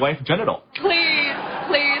this is my wife, Genital. Please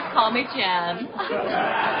call me Jen.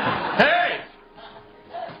 Hey!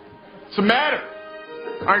 What's the matter?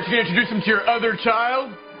 Aren't you going to introduce him to your other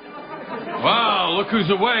child? Wow, look who's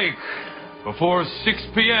awake. Before 6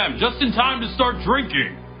 p.m., just in time to start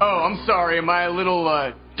drinking. Oh, I'm sorry. Am I a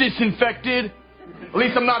little disinfected? At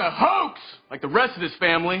least I'm not a hoax like the rest of this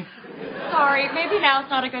family. Sorry, maybe now's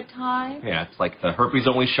not a good time. Yeah, it's like the herpes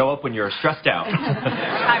only show up when you're stressed out.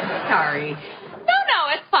 I'm sorry. No,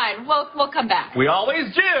 it's fine. We'll come back. We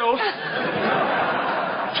always do.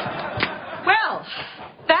 Well,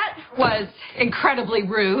 that was incredibly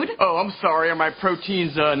rude. Oh, I'm sorry. Are my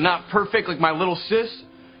proteins not perfect like my little sis?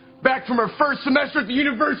 Back from her first semester at the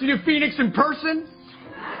University of Phoenix in person?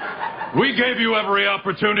 We gave you every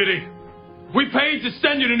opportunity. We paid to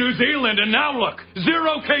send you to New Zealand, and now look,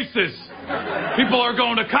 0 cases. People are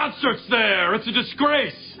going to concerts there. It's a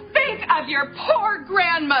disgrace. Think of your poor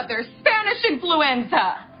grandmother, Spanish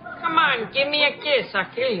influenza. Come on, give me a kiss. I'll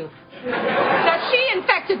kill you. Now, she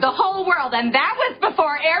infected the whole world, and that was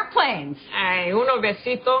before airplanes. Ay, uno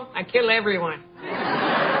besito. I kill everyone.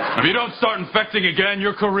 If you don't start infecting again,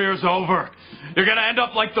 your career's over. You're going to end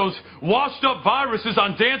up like those washed-up viruses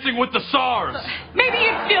on Dancing with the Stars. Maybe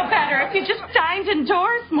you'd feel better if you just dined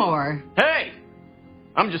indoors more. Hey,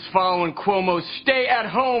 I'm just following Cuomo's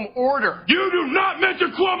stay-at-home order. You do not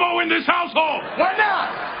mention Cuomo in this household. Why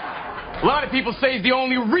not? A lot of people say he's the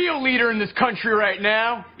only real leader in this country right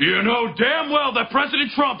now. You know damn well that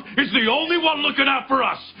President Trump is the only one looking out for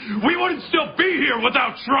us. We wouldn't still be here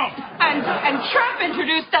without Trump. And Trump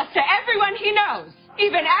introduced us to everyone he knows,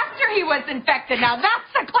 even after he was infected. Now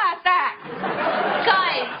that's a class act.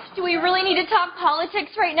 Guys, do we really need to talk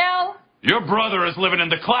politics right now? Your brother is living in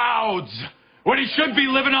the clouds when he should be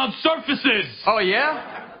living on surfaces. Oh,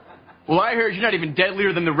 yeah? Well, I heard you're not even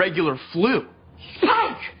deadlier than the regular flu.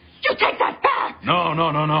 Spike! You take that back!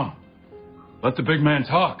 No. Let the big man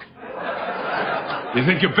talk. You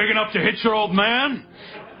think you're big enough to hit your old man?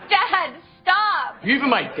 Dad, stop! You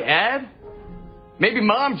even my dad? Maybe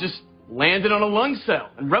Mom just landed on a lung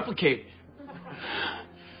cell and replicated.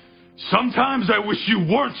 Sometimes I wish you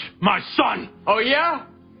weren't my son. Oh, yeah?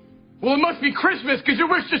 Well, it must be Christmas because your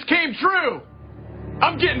wish just came true.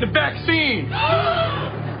 I'm getting the vaccine.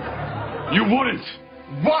 You wouldn't.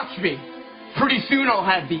 Watch me. Pretty soon I'll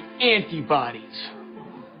have the antibodies.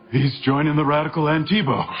 He's joining the radical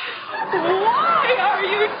Antibo. Why are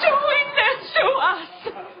you doing this to us?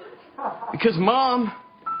 Because, Mom,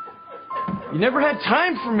 you never had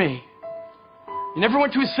time for me. You never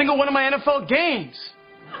went to a single one of my NFL games.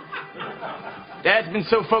 Dad's been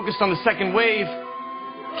so focused on the second wave,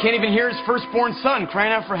 can't even hear his firstborn son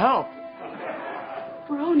crying out for help.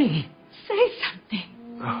 Brony, say something.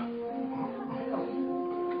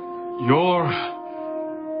 You're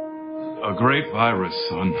a great virus,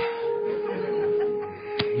 son.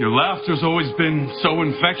 Your laughter's always been so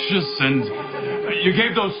infectious, and you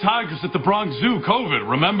gave those tigers at the Bronx Zoo COVID,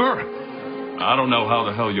 remember? I don't know how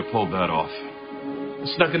the hell you pulled that off.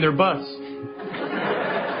 Stuck in their butts.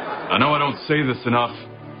 I know I don't say this enough,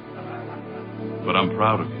 but I'm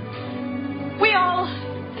proud of you.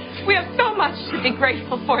 We have so much to be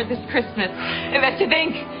grateful for this Christmas. And to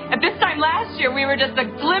think, at this time last year, we were just a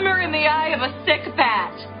glimmer in the eye of a sick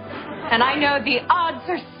bat. And I know the odds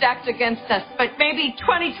are stacked against us, but maybe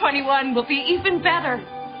 2021 will be even better.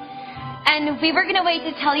 And we were going to wait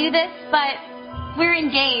to tell you this, but we're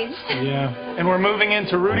engaged. Yeah, and we're moving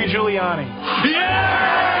into Rudy Giuliani.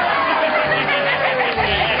 Yeah!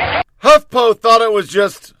 HuffPo thought it was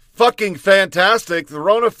just fucking fantastic. The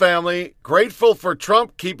Rona family, grateful for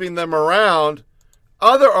Trump keeping them around.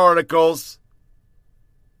 Other articles,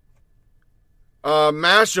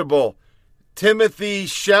 Mashable. Timothy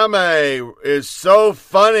Chalamet is so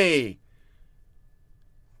funny.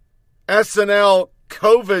 SNL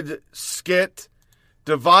COVID skit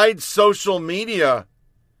divides social media.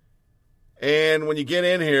 And when you get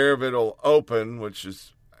in here, it'll open,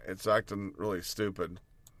 it's acting really stupid.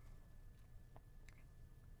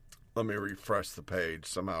 Let me refresh the page.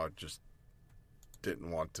 Somehow it just didn't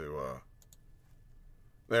want to.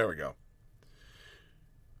 There we go.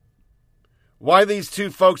 Why these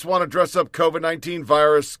two folks want to dress up COVID-19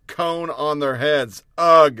 virus cone on their heads.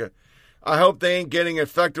 Ugh. I hope they ain't getting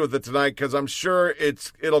infected with it tonight because I'm sure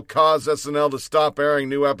it'll cause SNL to stop airing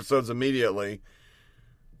new episodes immediately.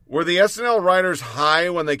 Were the SNL writers high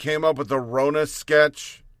when they came up with the Rona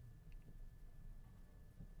sketch?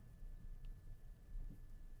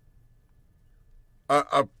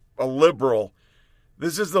 A liberal.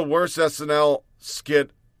 This is the worst SNL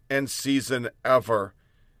skit and season ever.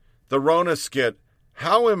 The Rona skit.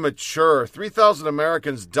 How immature. 3,000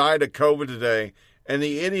 Americans died of COVID today, and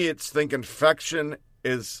the idiots think infection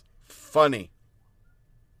is funny.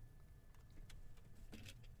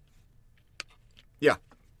 Yeah,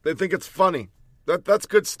 they think it's funny. That's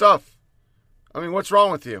good stuff. I mean, what's wrong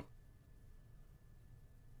with you?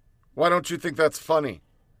 Why don't you think that's funny?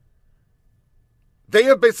 They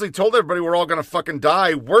have basically told everybody we're all going to fucking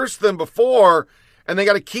die worse than before, and they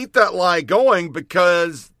got to keep that lie going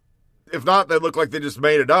because if not, they look like they just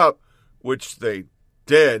made it up, which they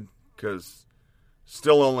did because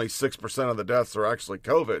still only 6% of the deaths are actually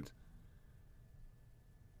COVID.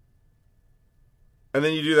 And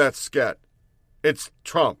then you do that skit. It's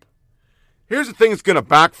Trump. Here's the thing that's going to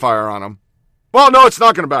backfire on him. Well, no, it's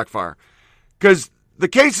not going to backfire because the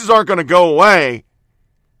cases aren't going to go away.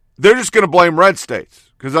 They're just going to blame red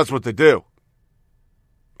states because that's what they do.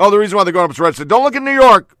 Oh, the reason why they're going up is red state. Don't look at New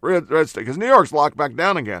York, red state, because New York's locked back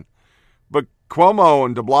down again. But Cuomo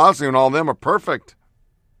and de Blasio and all of them are perfect.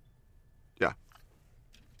 Yeah.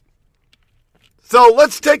 So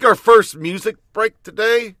let's take our first music break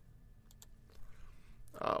today.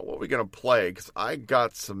 What are we going to play? Because I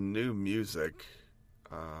got some new music.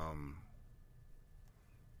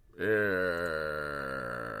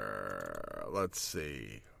 Let's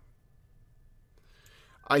see.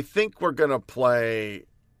 I think we're going to play...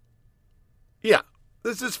 Yeah,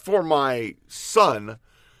 this is for my son.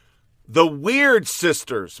 The Weird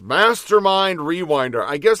Sisters, Mastermind Rewinder.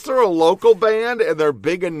 I guess they're a local band, and they're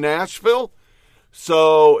big in Nashville.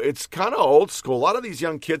 So it's kind of old school. A lot of these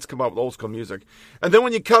young kids come up with old school music. And then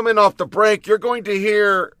when you come in off the break, you're going to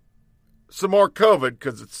hear some more COVID,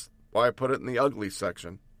 because it's why I put it in the ugly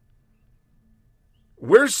section.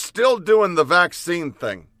 We're still doing the vaccine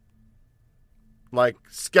thing. Like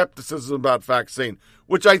skepticism about vaccine,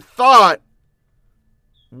 which I thought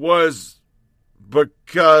was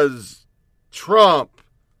because Trump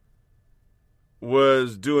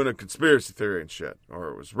was doing a conspiracy theory and shit, or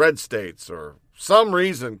it was red states, or some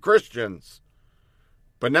reason, Christians.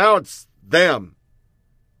 But now it's them.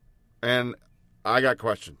 And I got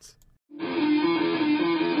questions.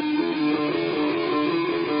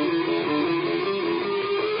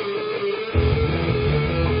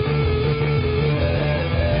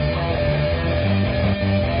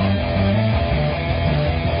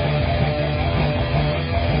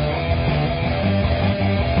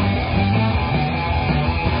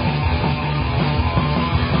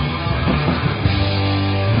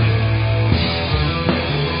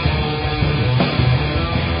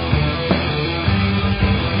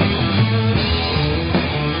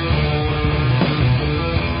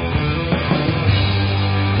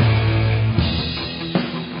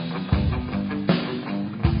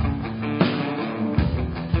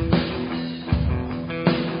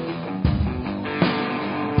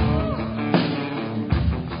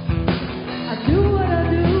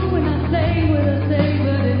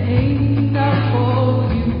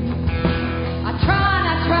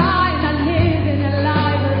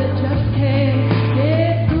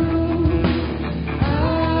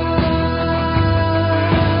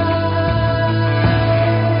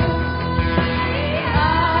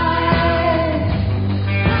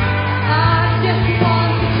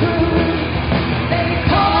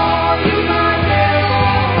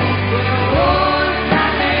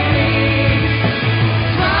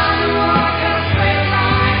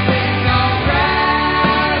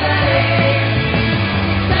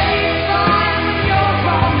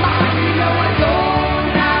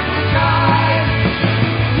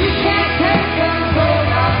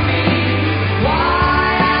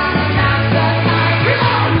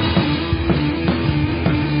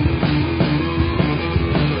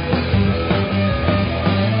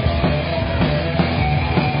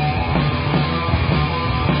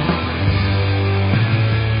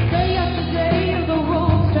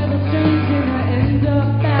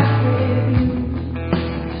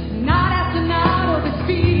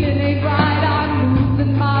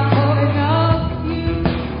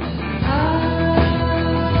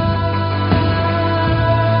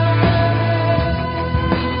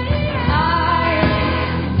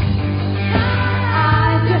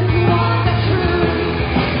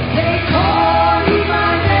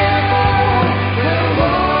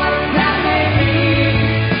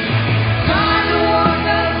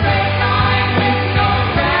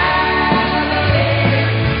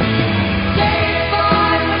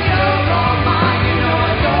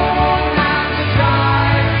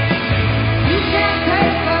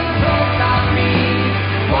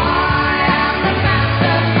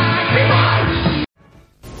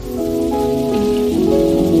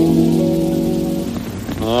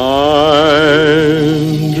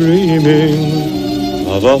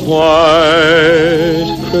 of a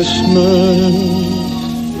white Christmas,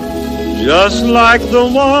 just like the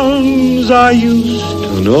ones I used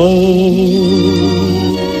to know.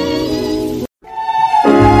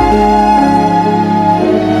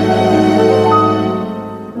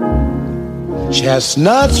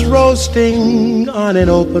 Chestnuts roasting on an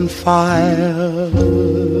open fire,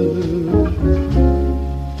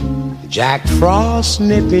 Jack Frost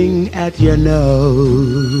nipping at your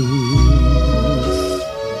nose,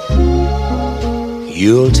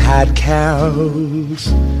 Yuletide carols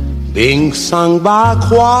being sung by a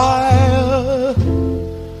choir,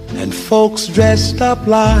 and folks dressed up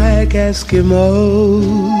like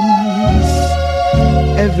Eskimos.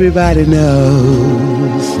 Everybody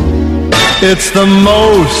knows it's the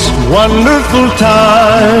most wonderful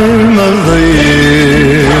time of the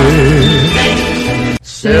year.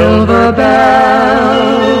 Silver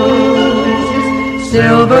bells,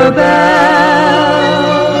 silver bells.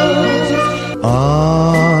 I'm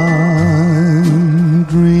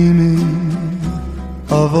dreaming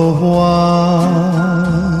of a white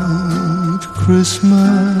Christmas,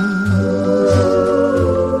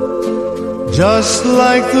 just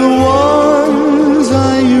like the ones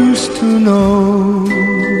I used to know.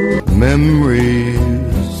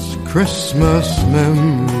 Memories, Christmas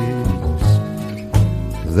memories,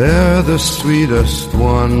 they're the sweetest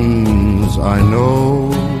ones I know.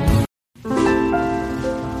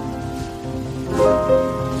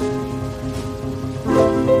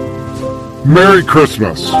 Merry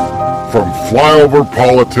Christmas from Flyover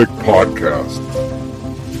Politic Podcast.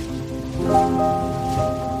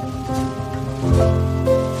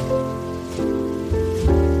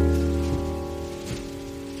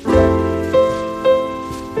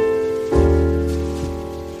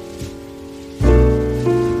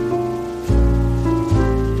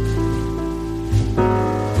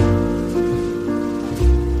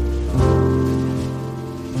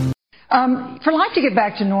 For life to get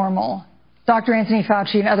back to normal, Dr. Anthony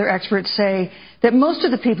Fauci and other experts say that most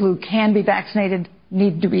of the people who can be vaccinated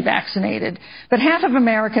need to be vaccinated. But half of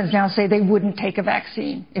Americans now say they wouldn't take a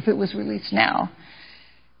vaccine if it was released now.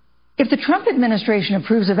 If the Trump administration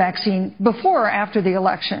approves a vaccine before or after the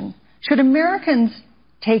election, should Americans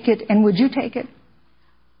take it, and would you take it?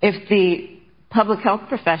 If the public health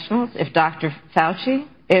professionals, if Dr. Fauci,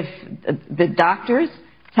 if the doctors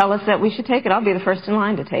tell us that we should take it, I'll be the first in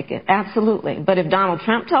line to take it. Absolutely. But if Donald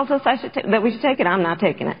Trump tells us that we should take it, I'm not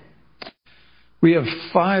taking it. We have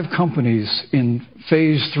 5 companies in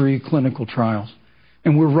phase 3 clinical trials,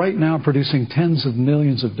 and we're right now producing tens of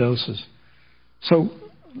millions of doses. So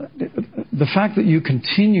the fact that you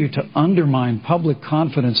continue to undermine public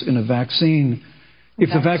confidence in a vaccine, if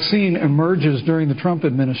the vaccine emerges during the Trump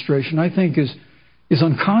administration, I think is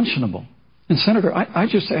unconscionable. And Senator, I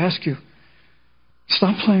just ask you,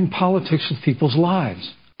 stop playing politics with people's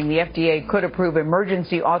lives. The FDA could approve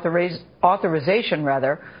emergency authorization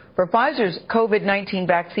for Pfizer's COVID-19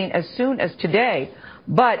 vaccine as soon as today,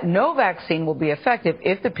 but no vaccine will be effective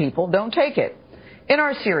if the people don't take it. In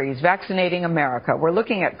our series, Vaccinating America, we're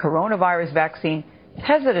looking at coronavirus vaccine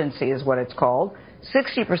hesitancy is what it's called.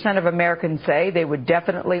 60% of Americans say they would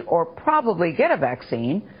definitely or probably get a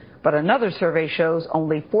vaccine, but another survey shows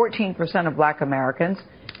only 14% of Black Americans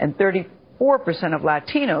and 34% of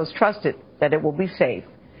Latinos trust that it will be safe.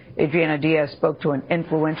 Adriana Diaz spoke to an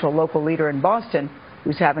influential local leader in Boston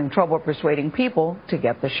who's having trouble persuading people to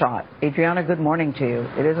get the shot. Adriana, good morning to you.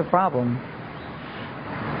 It is a problem.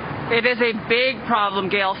 It is a big problem,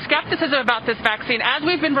 Gail. Skepticism about this vaccine, as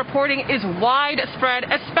we've been reporting, is widespread,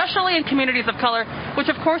 especially in communities of color, which,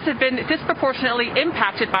 of course, have been disproportionately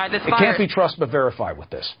impacted by this virus. It can't be trust but verify with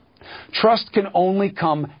this. Trust can only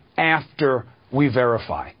come after we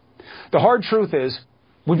verify. The hard truth is,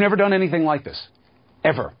 we've never done anything like this,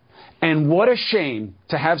 ever. And what a shame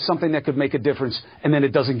to have something that could make a difference and then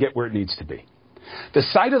it doesn't get where it needs to be. The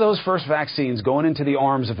sight of those first vaccines going into the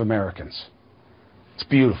arms of Americans, it's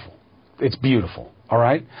beautiful. It's beautiful, all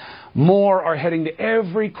right? More are heading to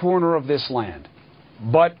every corner of this land.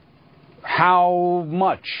 But how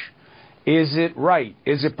much? Is it right?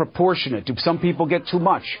 Is it proportionate? Do some people get too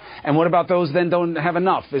much? And what about those then don't have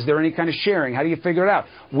enough? Is there any kind of sharing? How do you figure it out?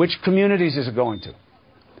 Which communities is it going to?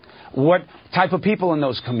 What type of people in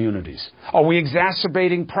those communities? Are we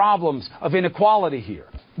exacerbating problems of inequality here?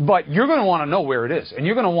 But you're going to want to know where it is, and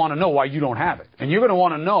you're going to want to know why you don't have it. And you're going to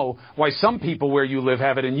want to know why some people where you live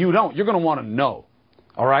have it and you don't. You're going to want to know,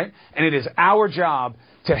 all right? And it is our job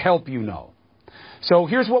to help you know. So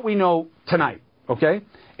here's what we know tonight, okay?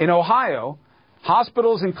 In Ohio,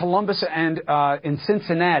 hospitals in Columbus and in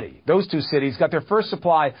Cincinnati, those 2 cities, got their first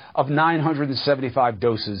supply of 975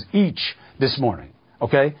 doses each this morning,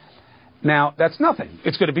 okay? Now, that's nothing.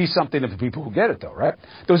 It's going to be something to the people who get it, though, right?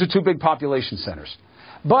 Those are 2 big population centers.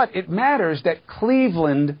 But it matters that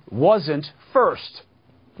Cleveland wasn't first.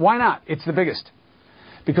 Why not? It's the biggest.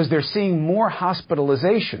 Because they're seeing more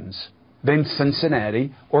hospitalizations than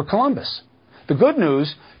Cincinnati or Columbus. The good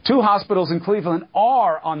news, 2 hospitals in Cleveland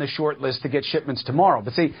are on the short list to get shipments tomorrow.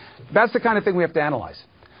 But see, that's the kind of thing we have to analyze.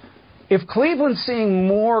 If Cleveland's seeing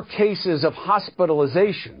more cases of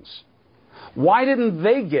hospitalizations, why didn't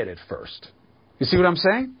they get it first? You see what I'm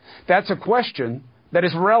saying? That's a question that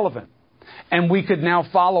is relevant. And we could now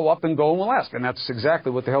follow up and go and we'll ask. And that's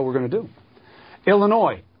exactly what the hell we're going to do.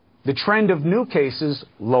 Illinois, the trend of new cases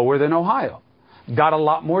lower than Ohio. Got a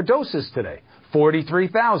lot more doses today.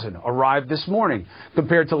 43,000 arrived this morning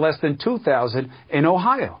compared to less than 2,000 in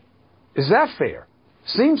Ohio. Is that fair?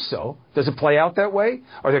 Seems so. Does it play out that way?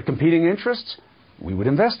 Are there competing interests? We would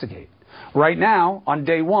investigate. Right now, on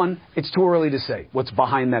day one, it's too early to say what's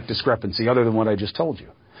behind that discrepancy other than what I just told you.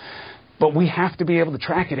 But we have to be able to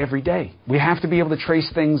track it every day. We have to be able to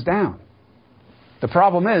trace things down. The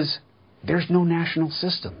problem is, there's no national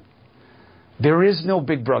system. There is no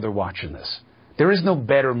big brother watching this. There is no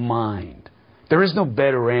better mind. There is no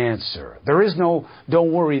better answer. There is no,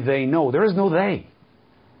 don't worry, they know. There is no they.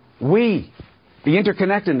 We, the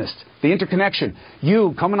interconnectedness, the interconnection,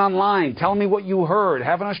 you coming online, telling me what you heard,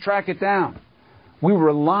 having us track it down. We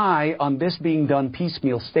rely on this being done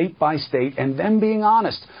piecemeal, state by state, and them being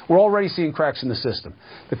honest. We're already seeing cracks in the system.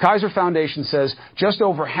 The Kaiser Foundation says just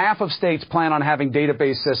over half of states plan on having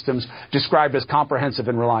database systems described as comprehensive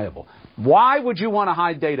and reliable. Why would you want to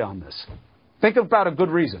hide data on this? Think about a good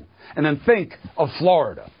reason. And then think of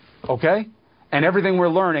Florida, okay? And everything we're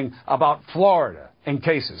learning about Florida in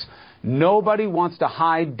cases. Nobody wants to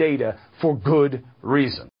hide data for good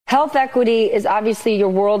reason. Health equity is obviously your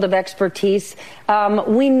world of expertise.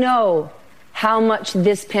 We know how much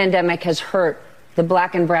this pandemic has hurt the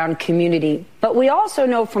black and brown community. But we also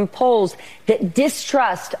know from polls that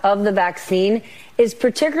distrust of the vaccine is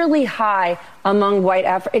particularly high among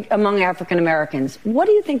among African Americans. What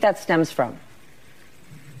do you think that stems from?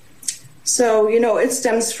 So, it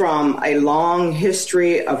stems from a long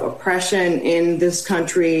history of oppression in this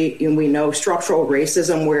country. And we know structural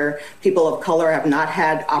racism, where people of color have not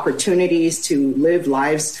had opportunities to live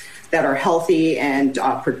lives that are healthy and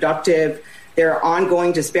productive. There are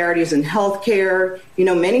ongoing disparities in healthcare.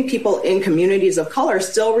 Many people in communities of color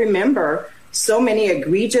still remember so many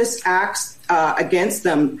egregious acts against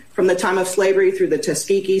them from the time of slavery through the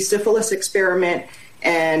Tuskegee syphilis experiment,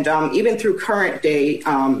 and even through current day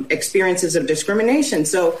experiences of discrimination.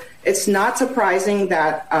 So it's not surprising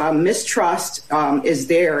that mistrust is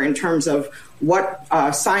there in terms of what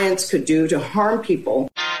science could do to harm people.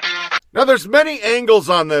 Now, there's many angles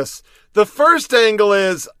on this. The first angle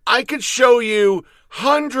is I could show you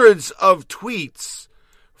hundreds of tweets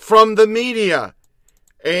from the media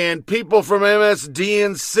and people from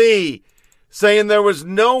MSDNC saying there was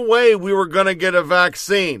no way we were going to get a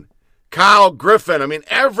vaccine. Kyle Griffin,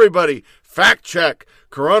 everybody, fact check.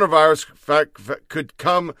 Coronavirus could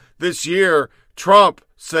come this year. Trump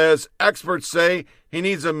says, experts say he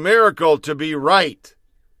needs a miracle to be right.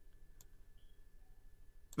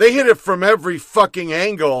 They hit it from every fucking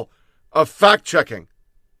angle of fact checking.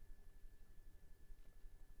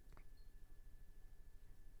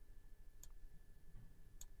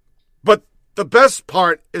 But the best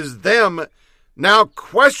part is them now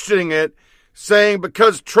questioning it, saying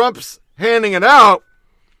because Trump's handing it out,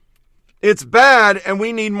 it's bad and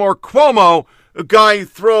we need more Cuomo, a guy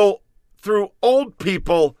who threw old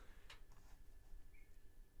people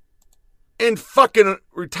in fucking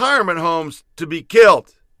retirement homes to be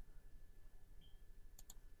killed.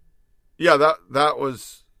 Yeah, that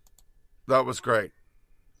was great.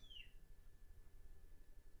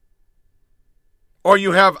 Or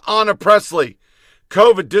you have Anna Presley.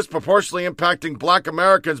 COVID disproportionately impacting black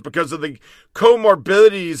Americans because of the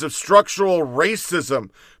comorbidities of structural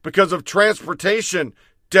racism, because of transportation,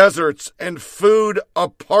 deserts, and food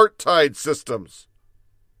apartheid systems.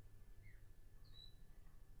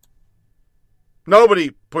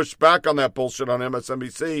 Nobody pushed back on that bullshit on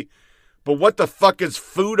MSNBC, but what the fuck is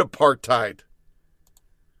food apartheid?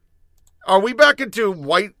 Are we back into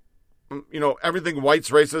white, everything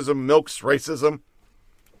white's racism, milk's racism?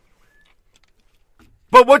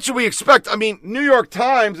 But what should we expect? New York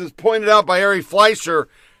Times, as pointed out by Ari Fleischer,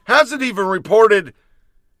 hasn't even reported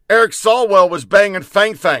Eric Swalwell was banging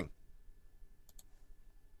Fang Fang.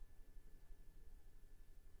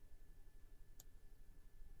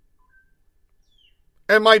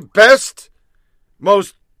 And my best,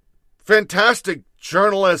 most fantastic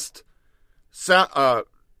journalist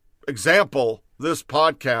example this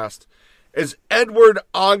podcast is Edward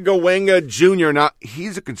Ongowenga Jr. Now,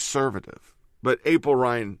 he's a conservative, but April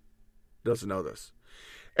Ryan doesn't know this.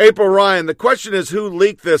 April Ryan, the question is who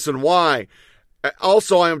leaked this and why.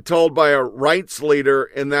 Also, I am told by a rights leader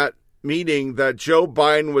in that meeting that Joe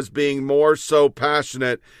Biden was being more so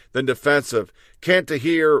passionate than defensive. Can't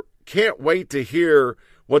wait to hear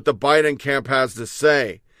what the Biden camp has to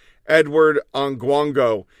say. Edward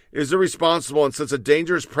Ongwongo is irresponsible and sets a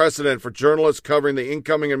dangerous precedent for journalists covering the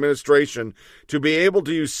incoming administration to be able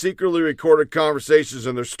to use secretly recorded conversations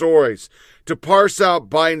in their stories. To parse out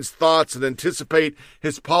Biden's thoughts and anticipate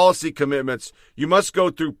his policy commitments, you must go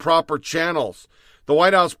through proper channels. the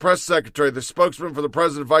White House press secretary, the spokesman for the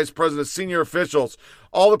president, vice president, senior officials.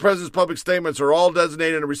 All the president's public statements are all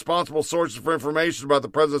designated and responsible sources for information about the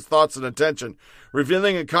president's thoughts and intention.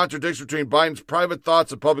 Revealing a contradiction between Biden's private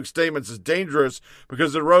thoughts and public statements is dangerous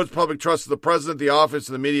because it erodes public trust in the president, the office,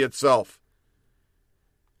 and the media itself.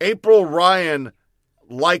 April Ryan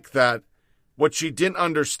liked that. What she didn't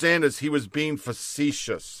understand is he was being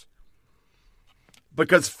facetious.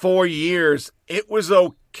 Because 4 years, it was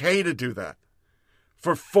okay to do that.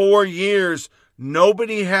 For 4 years,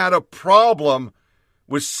 nobody had a problem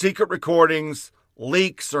with secret recordings,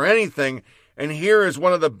 leaks, or anything. And here is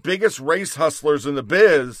one of the biggest race hustlers in the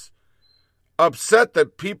biz upset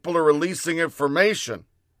that people are releasing information.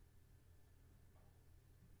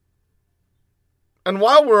 And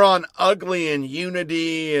while we're on ugly and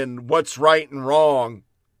unity and what's right and wrong,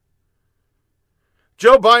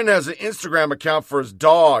 Joe Biden has an Instagram account for his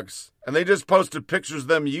dogs, and they just posted pictures of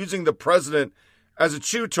them using the president as a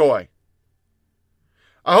chew toy.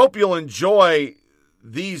 I hope you'll enjoy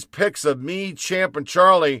these pics of me, Champ, and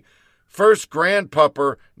Charlie. First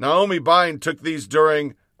grandpupper, Naomi Biden, took these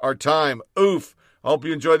during our time. Oof. I hope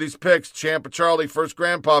you enjoy these pics. Champ and Charlie, first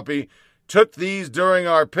grandpuppy, took these during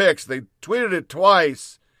our pics. They tweeted it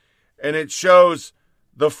twice, and it shows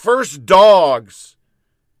the first dogs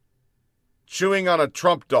chewing on a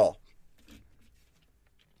Trump doll.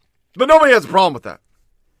 But nobody has a problem with that.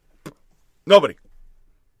 Nobody.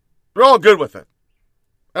 They're all good with it.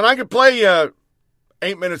 And I could play a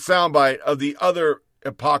 8-minute soundbite of the other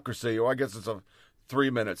hypocrisy, or I guess it's a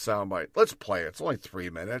 3-minute soundbite. Let's play it. It's only 3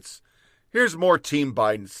 minutes. Here's more Team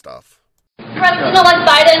Biden stuff. President-elect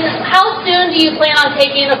Biden, how soon do you plan on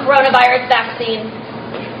taking the coronavirus vaccine?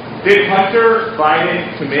 Did Hunter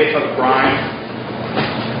Biden commit a crime?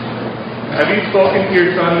 Have you spoken to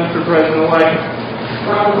your son, Mr. President-elect?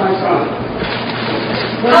 Not my son.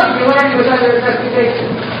 When you learned he was under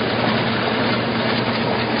investigation.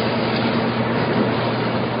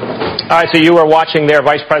 All right, so you were watching there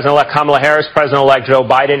Vice President-elect Kamala Harris, President-elect Joe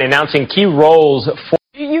Biden announcing key roles for...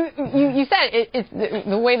 You said it's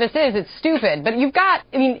the way this is, it's stupid. But you've got,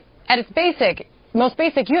 I mean, at its most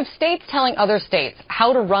basic, you have states telling other states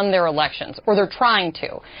how to run their elections, or they're trying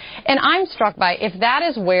to. And I'm struck by, if that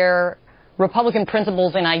is where Republican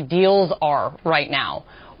principles and ideals are right now,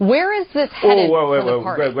 where is this headed for the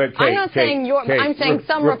party? Wait, I'm not saying I'm saying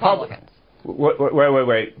some Republicans.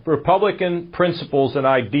 Wait. Republican principles and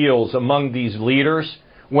ideals among these leaders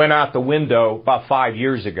went out the window about 5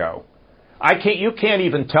 years ago. You can't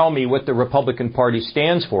even tell me what the Republican Party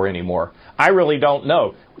stands for anymore. I really don't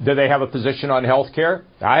know. Do they have a position on health care?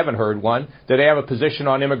 I haven't heard one. Do they have a position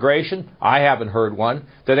on immigration? I haven't heard one.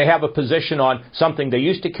 Do they have a position on something they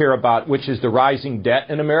used to care about, which is the rising debt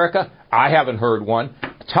in America? I haven't heard one.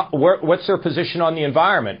 What's their position on the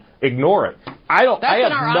environment? Ignore it. I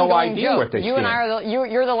have no idea what they stand. You and I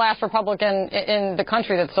you're the last Republican in the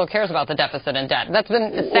country that still cares about the deficit and debt. That's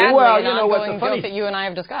been sadly an ongoing joke that you and I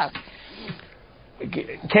have discussed.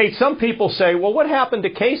 Kate, some people say, well, what happened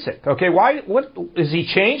to Kasich? Okay, what has he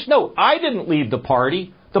changed? No, I didn't leave the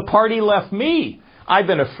party. The party left me. I've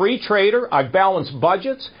been a free trader. I've balanced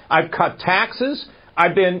budgets. I've cut taxes.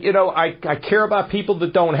 I've been, I care about people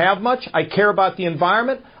that don't have much. I care about the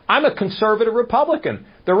environment. I'm a conservative Republican.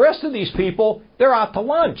 The rest of these people, they're out to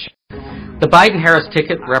lunch. The Biden-Harris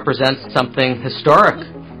ticket represents something historic.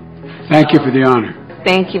 Thank you for the honor.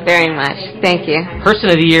 Thank you very much. Thank you.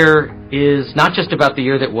 Person of the Year is not just about the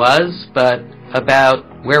year that was, but about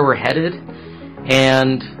where we're headed.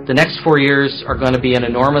 And the next 4 years are going to be an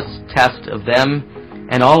enormous test of them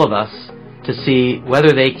and all of us to see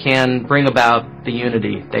whether they can bring about the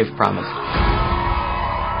unity they've promised.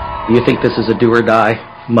 Do you think this is a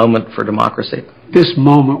do-or-die moment for democracy? This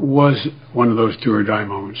moment was one of those do-or-die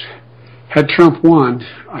moments. Had Trump won,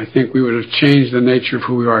 I think we would have changed the nature of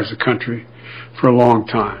who we are as a country for a long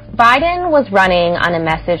time. Biden was running on a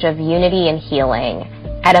message of unity and healing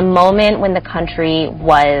at a moment when the country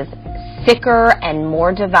was sicker and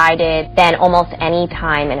more divided than almost any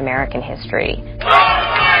time in American history.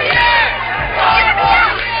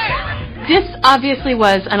 This obviously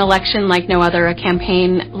was an election like no other, a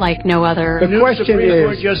campaign like no other. The question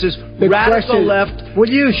is, Justice, radical left. Will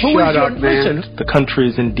you shut up, man? The country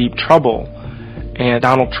is in deep trouble, and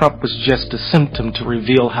Donald Trump was just a symptom to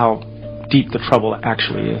reveal how deep the trouble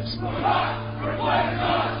actually is.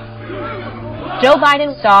 Joe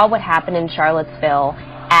Biden saw what happened in Charlottesville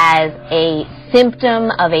as a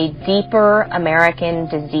symptom of a deeper American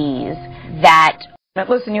disease that... Now,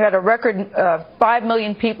 listen, you had a record 5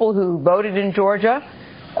 million people who voted in Georgia,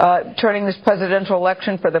 turning this presidential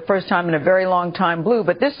election for the first time in a very long time blue.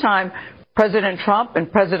 But this time, President Trump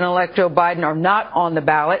and President-elect Joe Biden are not on the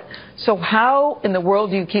ballot. So how in the world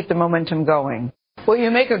do you keep the momentum going? Well, you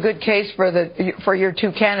make a good case for your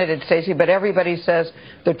two candidates, Stacey, but everybody says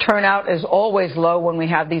the turnout is always low when we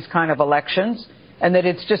have these kind of elections, and that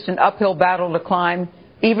it's just an uphill battle to climb,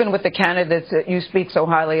 even with the candidates that you speak so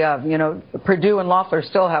highly of. You know, Perdue and Loeffler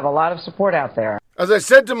still have a lot of support out there. As I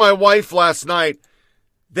said to my wife last night,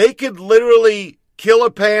 they could literally kill a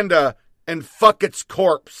panda and fuck its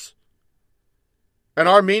corpse. And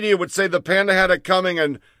our media would say the panda had it coming,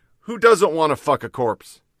 and who doesn't want to fuck a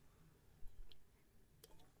corpse?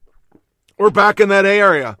 We're back in that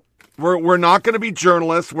area. We're not going to be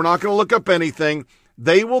journalists. We're not going to look up anything.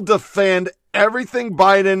 They will defend everything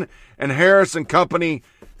Biden and Harris and company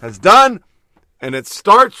has done, and it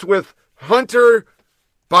starts with Hunter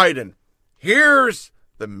Biden. Here's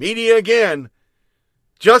the media again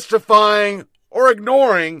justifying or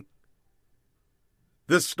ignoring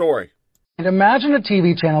this story. And imagine a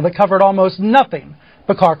TV channel that covered almost nothing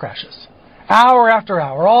but car crashes. Hour after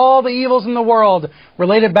hour, all the evils in the world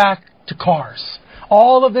related back to cars.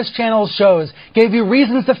 All of this channel's shows gave you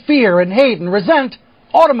reasons to fear and hate and resent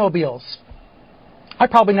automobiles. I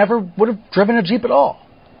probably never would have driven a Jeep at all.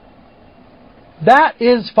 That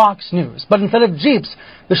is Fox News. But instead of Jeeps,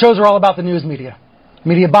 the shows are all about the news media.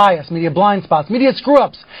 Media bias, media blind spots, media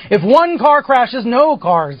screw-ups. If one car crashes, no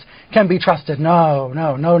cars can be trusted. No,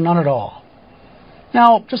 none at all.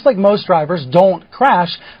 Now, just like most drivers don't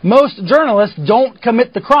crash, most journalists don't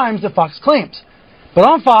commit the crimes that Fox claims. But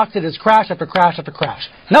on Fox, it is crash after crash after crash.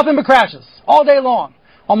 Nothing but crashes, all day long.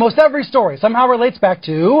 Almost every story somehow relates back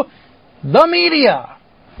to the media.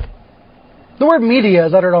 The word media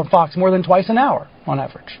is uttered on Fox more than twice an hour, on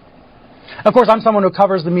average. Of course, I'm someone who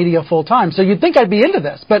covers the media full time, so you'd think I'd be into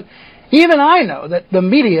this, but even I know that the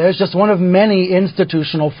media is just one of many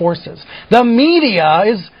institutional forces. The media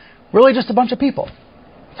is really just a bunch of people.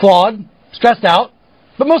 Flawed, stressed out,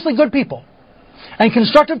 but mostly good people. And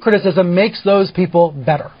constructive criticism makes those people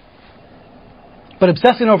better. But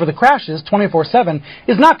obsessing over the crashes 24/7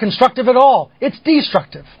 is not constructive at all. It's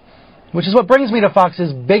destructive. Which is what brings me to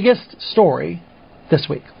Fox's biggest story this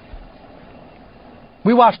week.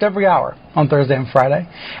 We watched every hour on Thursday and Friday,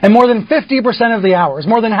 and more than 50% of the hours,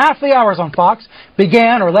 more than half the hours on Fox,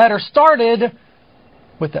 began or led or started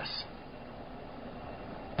with this.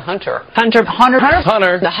 Hunter.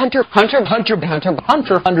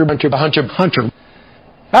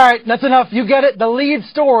 All right, that's enough. You get it. The lead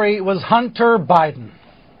story was Hunter Biden,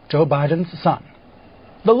 Joe Biden's son.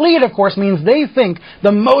 The lead, of course, means they think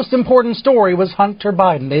the most important story was Hunter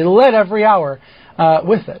Biden. They led every hour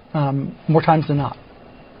with it, more times than not.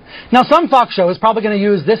 Now, some Fox show is probably going to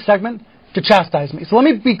use this segment to chastise me. So let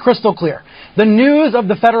me be crystal clear. The news of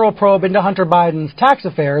the federal probe into Hunter Biden's tax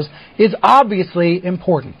affairs is obviously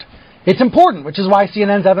important. It's important, which is why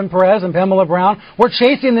CNN's Evan Perez and Pamela Brown were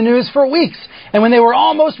chasing the news for weeks. And when they were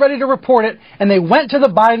almost ready to report it, and they went to the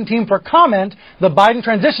Biden team for comment, the Biden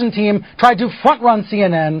transition team tried to front-run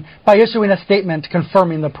CNN by issuing a statement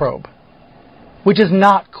confirming the probe, which is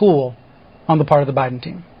not cool on the part of the Biden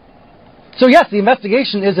team. So yes, the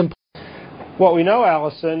investigation is important. What we know,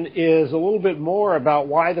 Allison, is a little bit more about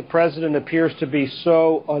why the president appears to be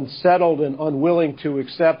so unsettled and unwilling to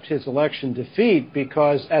accept his election defeat,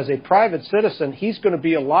 because as a private citizen, he's going to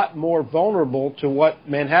be a lot more vulnerable to what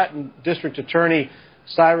Manhattan District Attorney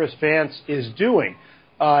Cyrus Vance is doing.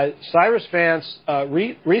 Cyrus Vance,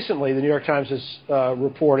 recently, the New York Times is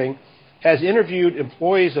reporting, has interviewed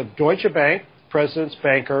employees of Deutsche Bank, president's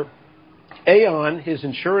banker, Aon, his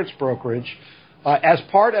insurance brokerage, as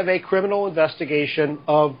part of a criminal investigation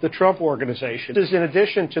of the Trump Organization. This is in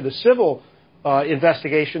addition to the civil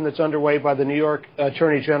investigation that's underway by the New York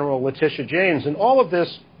Attorney General Letitia James. And all of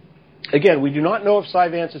this, again, we do not know if Cy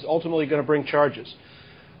Vance is ultimately going to bring charges.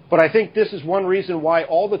 But I think this is one reason why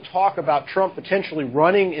all the talk about Trump potentially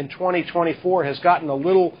running in 2024 has gotten a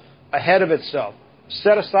little ahead of itself.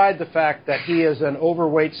 Set aside the fact that he is an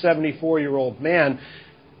overweight 74-year-old man,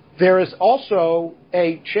 there is also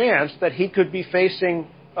a chance that he could be facing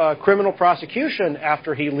criminal prosecution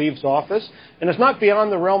after he leaves office, and it's not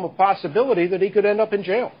beyond the realm of possibility that he could end up in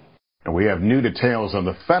jail. We have new details on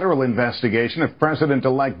the federal investigation of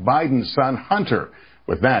President-elect Biden's son, Hunter.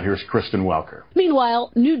 With that, here's Kristen Welker.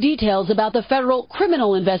 Meanwhile, new details about the federal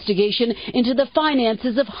criminal investigation into the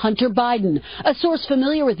finances of Hunter Biden. A source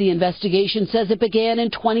familiar with the investigation says it began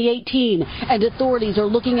in 2018, and authorities are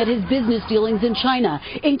looking at his business dealings in China,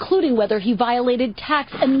 including whether he violated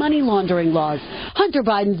tax and money laundering laws. Hunter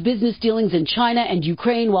Biden's business dealings in China and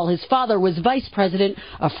Ukraine while his father was vice president,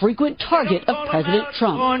 a frequent target of President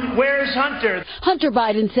Trump. Where's Hunter? Hunter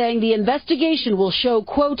Biden saying the investigation will show,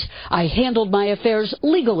 quote, I handled my affairs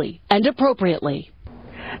legally and appropriately.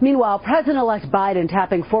 Meanwhile, President-elect Biden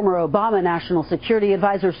tapping former Obama National Security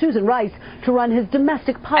Advisor Susan Rice to run his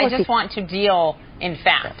domestic policy. I just want to deal in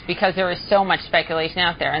fact, because there is so much speculation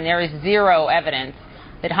out there, and there is zero evidence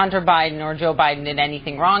that Hunter Biden or Joe Biden did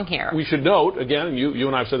anything wrong here. We should note, again, and you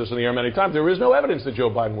and I have said this in the air many times, there is no evidence that Joe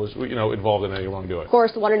Biden was, involved in any wrongdoing. Of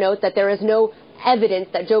course, want to note that there is no evidence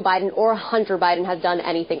that Joe Biden or Hunter Biden has done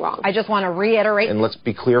anything wrong. I just want to reiterate. And let's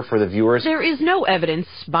be clear for the viewers. There is no evidence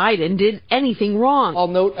Biden did anything wrong. I'll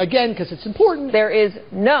note again, because it's important. There is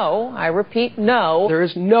no, I repeat, no. There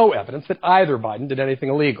is no evidence that either Biden did anything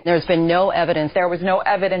illegal. There's been no evidence. There was no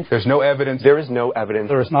evidence. There's no evidence. There is no evidence.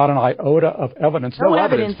 There is not an iota of evidence. No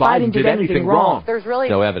evidence Biden did anything wrong. There's really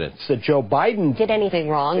no evidence that Joe Biden did anything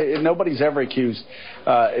wrong. Nobody's ever accused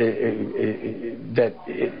there's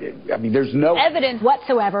no evidence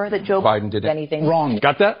whatsoever that Joe Biden did anything wrong.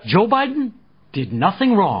 Got that? Joe Biden did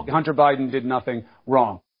nothing wrong. Hunter Biden did nothing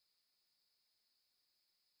wrong.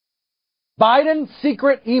 Biden's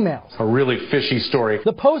secret emails. A really fishy story.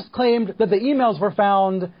 The Post claimed that the emails were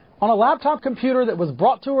found on a laptop computer that was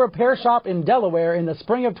brought to a repair shop in Delaware in the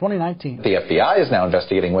spring of 2019. The FBI is now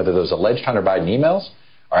investigating whether those alleged Hunter Biden emails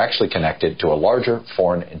are actually connected to a larger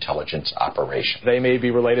foreign intelligence operation. They may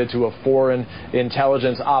be related to a foreign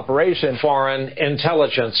intelligence operation. Foreign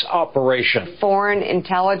intelligence operation. Foreign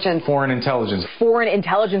intelligence. Foreign intelligence. Foreign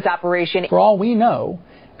intelligence operation. For all we know,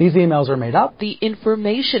 these emails are made up. The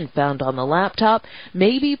information found on the laptop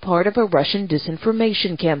may be part of a Russian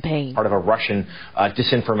disinformation campaign. Part of a Russian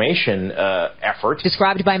disinformation effort.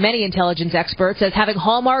 Described by many intelligence experts as having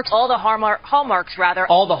hallmarks. All the hallmarks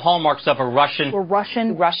of a Russian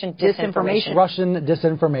disinformation. Russian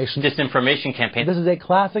disinformation campaign. This is a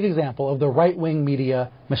classic example of the right-wing media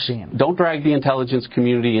machine. Don't drag the intelligence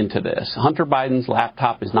community into this. Hunter Biden's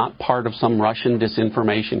laptop is not part of some Russian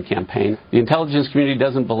disinformation campaign. The intelligence community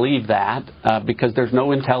doesn't believe that because there's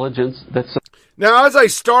no intelligence that's... Now, as I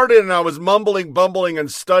started and I was mumbling, bumbling, and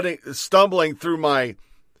stumbling through my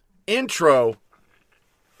intro,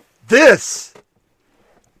 this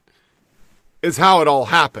is how it all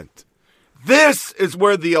happened. This is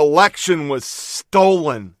where the election was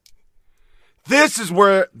stolen. This is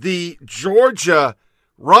where the Georgia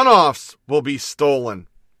runoffs will be stolen.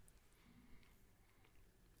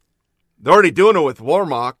 They're already doing it with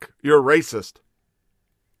Warmock. You're a racist.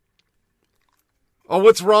 Oh,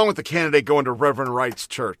 what's wrong with the candidate going to Reverend Wright's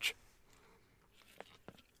church?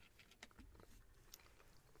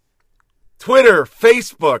 Twitter,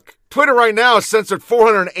 Facebook. Twitter right now has censored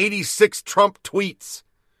 486 Trump tweets.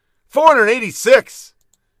 486.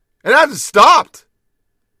 It hasn't stopped.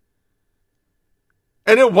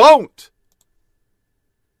 And it won't.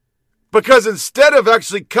 Because instead of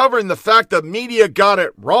actually covering the fact that media got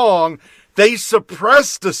it wrong, they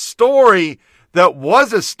suppressed a story that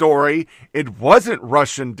was a story. It wasn't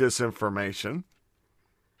Russian disinformation.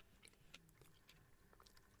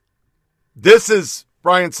 This is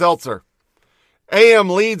Brian Seltzer. AM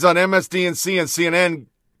leads on MSDNC and CNN,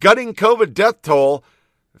 gutting COVID death toll,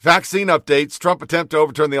 vaccine updates, Trump attempt to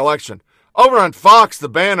overturn the election. Over on Fox, the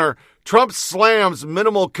banner, Trump slams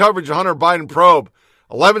minimal coverage of Hunter Biden probe.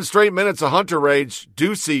 11 straight minutes of Hunter rage.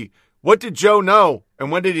 Ducey, what did Joe know,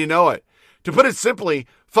 and when did he know it? To put it simply,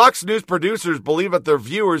 Fox News producers believe that their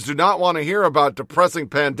viewers do not want to hear about depressing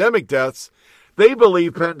pandemic deaths. They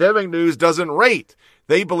believe pandemic news doesn't rate.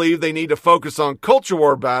 They believe they need to focus on culture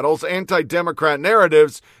war battles, anti-Democrat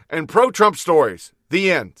narratives, and pro-Trump stories.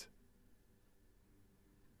 The end.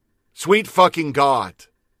 Sweet fucking God.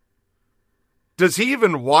 Does he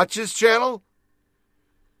even watch his channel?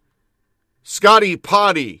 Scotty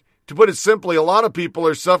Potty. To put it simply, a lot of people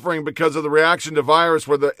are suffering because of the reaction to virus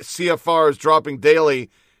where the CFR is dropping daily.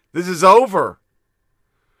 This is over.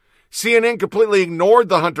 CNN completely ignored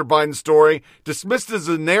the Hunter Biden story, dismissed it as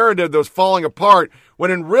a narrative that was falling apart,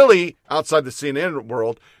 when in really, outside the CNN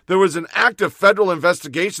world, there was an active federal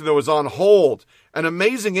investigation that was on hold, an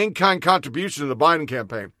amazing in-kind contribution to the Biden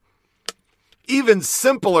campaign. Even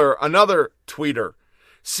simpler, another tweeter.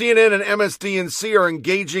 CNN and MSDNC are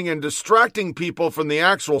engaging in distracting people from the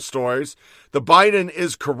actual stories. The Biden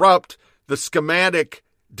is corrupt, the schematic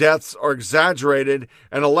deaths are exaggerated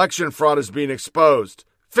and election fraud is being exposed.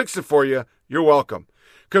 Fix it for you. You're welcome.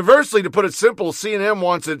 Conversely, to put it simple, CNN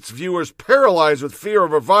wants its viewers paralyzed with fear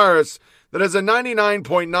of a virus that has a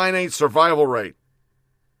 99.98 survival rate.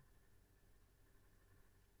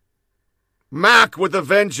 Mac with a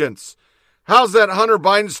vengeance. How's that Hunter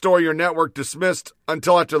Biden story your network dismissed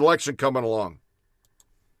until after the election coming along?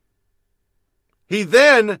 He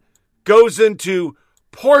then goes into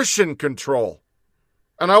portion control.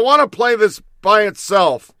 And I want to play this by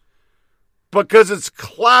itself because it's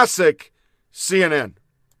classic CNN.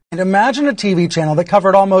 And imagine a TV channel that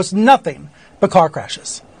covered almost nothing but car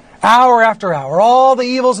crashes. Hour after hour, all the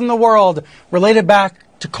evils in the world related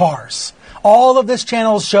back to cars. All of this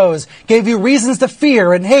channel's shows gave you reasons to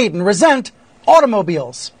fear and hate and resent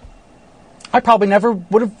automobiles. I probably never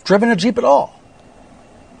would have driven a Jeep at all.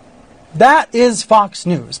 That is Fox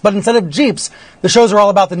News. But instead of Jeeps, the shows are all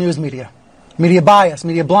about the news media. Media bias,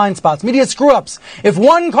 media blind spots, media screw-ups. If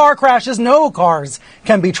one car crashes, no cars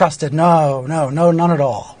can be trusted. No, none at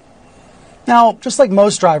all. Now, just like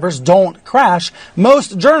most drivers don't crash,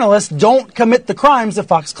 most journalists don't commit the crimes that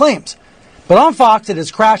Fox claims. But on Fox, it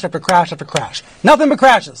is crash after crash after crash. Nothing but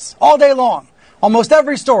crashes, all day long. Almost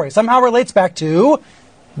every story somehow relates back to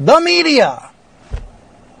the media.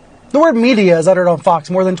 The word media is uttered on Fox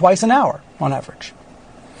more than twice an hour, on average.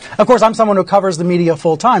 Of course, I'm someone who covers the media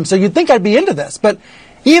full time, so you'd think I'd be into this, but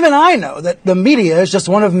even I know that the media is just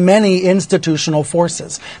one of many institutional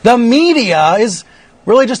forces. The media is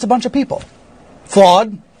really just a bunch of people.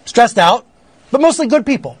 Flawed, stressed out, but mostly good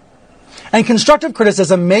people. And constructive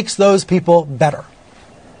criticism makes those people better.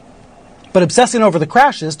 But obsessing over the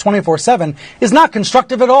crashes 24/7 is not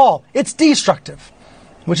constructive at all. It's destructive.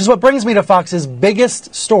 Which is what brings me to Fox's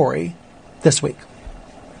biggest story this week.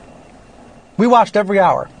 We watched every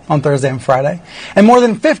hour on Thursday and Friday, and more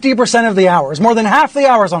than 50% of the hours, more than half the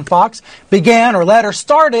hours on Fox, began or led or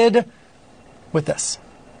started with this.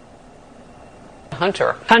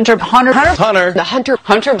 Hunter.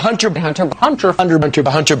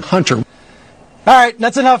 All right,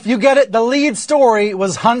 that's enough. You get it. The lead story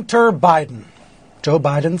was Hunter Biden, Joe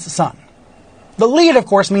Biden's son. The lead, of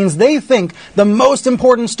course, means they think the most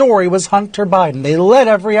important story was Hunter Biden. They led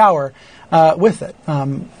every hour with it,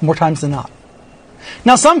 more times than not.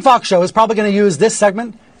 Now, some Fox show is probably going to use this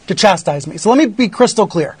segment to chastise me. So let me be crystal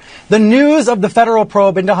clear. The news of the federal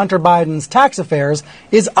probe into Hunter Biden's tax affairs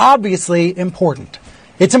is obviously important.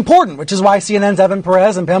 It's important, which is why CNN's Evan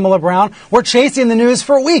Perez and Pamela Brown were chasing the news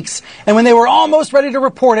for weeks. And when they were almost ready to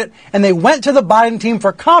report it, and they went to the Biden team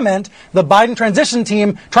for comment, the Biden transition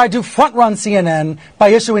team tried to front-run CNN by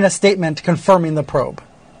issuing a statement confirming the probe,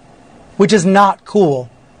 which is not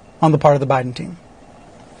cool on the part of the Biden team.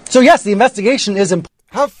 So yes, the investigation is important.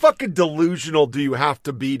 How fucking delusional do you have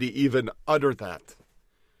to be to even utter that?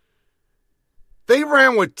 They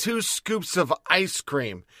ran with 2 scoops of ice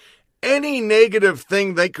cream. Any negative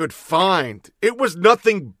thing they could find. It was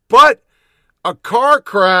nothing but a car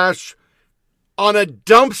crash on a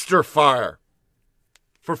dumpster fire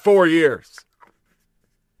for 4 years.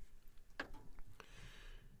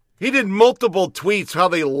 He did multiple tweets, how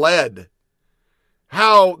they led,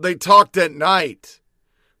 how they talked at night.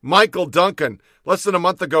 Michael Duncan, less than a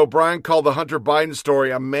month ago, Brian called the Hunter Biden story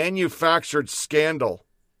a manufactured scandal.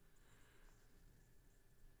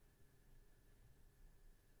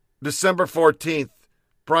 December 14th,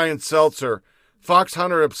 Brian Seltzer. Fox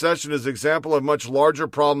Hunter obsession is an example of a much larger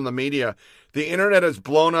problem in the media. The internet has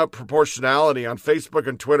blown up proportionality. On Facebook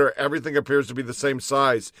and Twitter, everything appears to be the same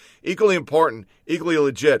size. Equally important, equally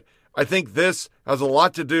legit. I think this has a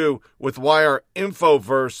lot to do with why our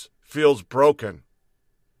infoverse feels broken.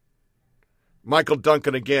 Michael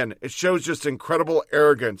Duncan again. It shows just incredible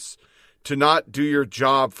arrogance to not do your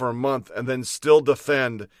job for a month and then still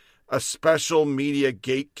defend a special media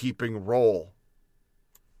gatekeeping role.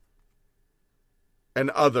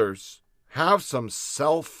 And others, have some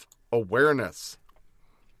self-awareness.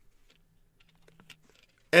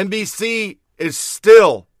 NBC is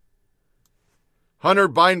still. Hunter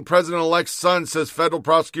Biden, president-elect's son, says federal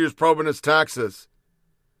prosecutors probing his taxes.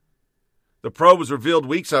 The probe was revealed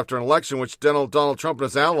weeks after an election in which Donald Trump and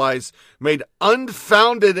his allies made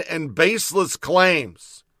unfounded and baseless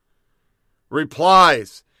claims.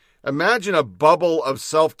 Replies. Imagine a bubble of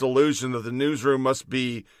self-delusion that the newsroom must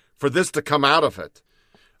be for this to come out of it.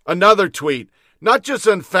 Another tweet. Not just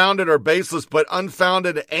unfounded or baseless, but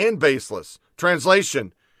unfounded and baseless.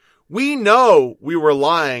 Translation. We know we were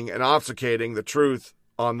lying and obfuscating the truth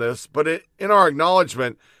on this, but in our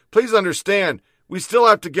acknowledgement, please understand, we still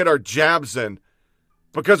have to get our jabs in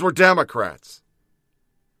because we're Democrats.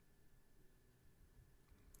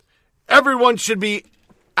 Everyone should be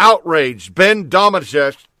outraged. Ben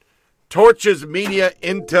Domenech torches media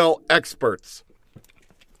intel experts.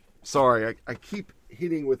 Sorry, I keep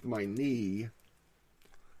hitting with my knee.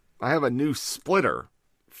 I have a new splitter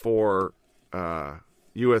for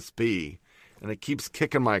USB, and it keeps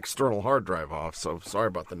kicking my external hard drive off, so sorry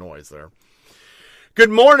about the noise there. Good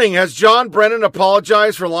morning. Has John Brennan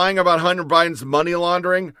apologized for lying about Hunter Biden's money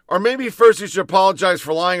laundering? Or maybe first he should apologize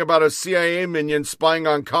for lying about a CIA minion spying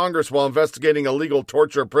on Congress while investigating illegal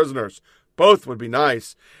torture of prisoners. Both would be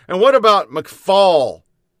nice. And what about McFaul?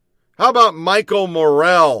 How about Michael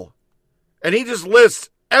Morell? And he just lists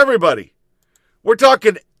everybody. We're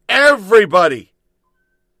talking everybody.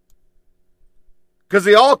 Because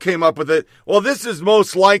they all came up with it. Well, this is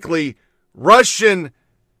most likely Russian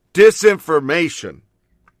disinformation.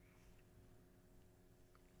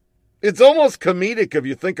 It's almost comedic if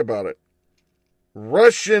you think about it.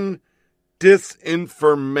 Russian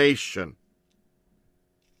disinformation.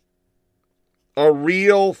 A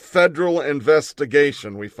real federal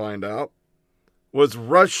investigation, we find out, was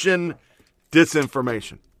Russian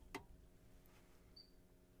disinformation.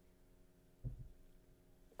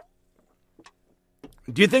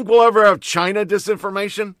 Do you think we'll ever have China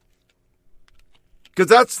disinformation? Because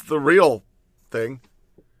that's the real thing.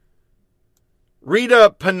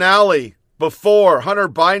 Rita Pinelli, before Hunter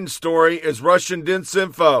Biden story is Russian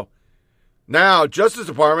disinfo. Now, Justice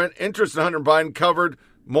Department interest in Hunter Biden covered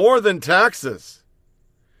more than taxes.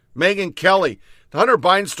 Megyn Kelly, the Hunter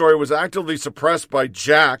Biden story was actively suppressed by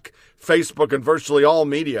Jack, Facebook, and virtually all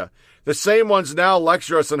media. The same ones now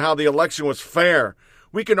lecture us on how the election was fair.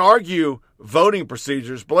 We can argue voting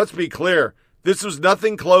procedures, but let's be clear. This was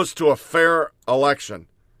nothing close to a fair election.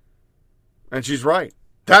 And she's right.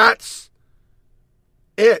 That's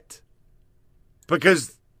it.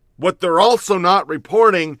 Because what they're also not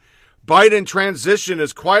reporting, Biden transition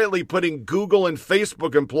is quietly putting Google and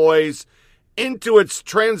Facebook employees into its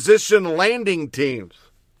transition landing teams.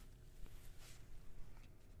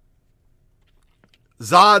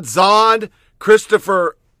 Zod,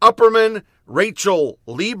 Christopher Upperman, Rachel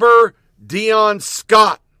Lieber, Dion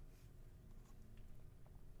Scott.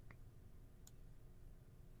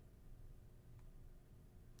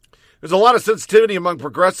 There's a lot of sensitivity among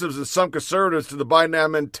progressives and some conservatives to the Biden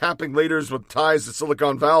admin tapping leaders with ties to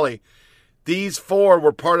Silicon Valley. These four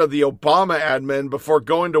were part of the Obama admin before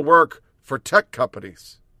going to work for tech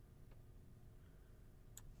companies.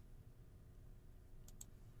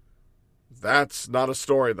 That's not a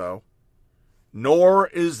story, though. Nor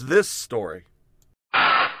is this story.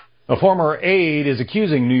 A former aide is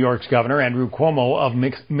accusing New York's Governor Andrew Cuomo of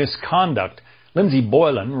misconduct. Lindsay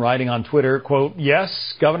Boylan, writing on Twitter, quote,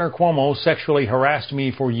 "Yes, Governor Cuomo sexually harassed me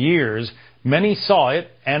for years. Many saw it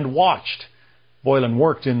and watched." Boylan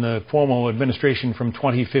worked in the Cuomo administration from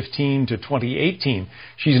 2015 to 2018.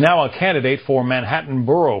 She's now a candidate for Manhattan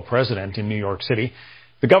Borough President in New York City.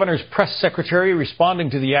 The governor's press secretary responding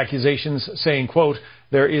to the accusations saying, quote,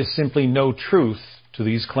 "There is simply no truth to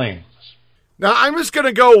these claims." Now, I'm just going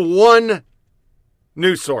to go one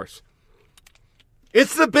news source.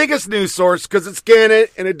 It's the biggest news source because it's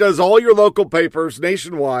Gannett and it does all your local papers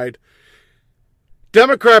nationwide.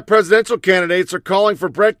 Democrat presidential candidates are calling for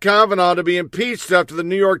Brett Kavanaugh to be impeached after the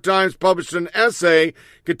New York Times published an essay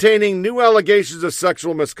containing new allegations of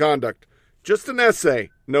sexual misconduct. Just an essay,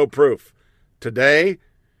 no proof. Today,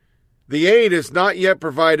 the aide has not yet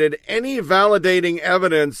provided any validating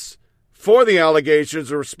evidence for the allegations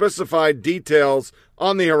or specified details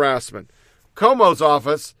on the harassment. Cuomo's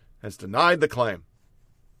office has denied the claim.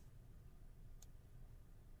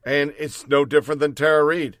 And it's no different than Tara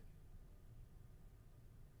Reade.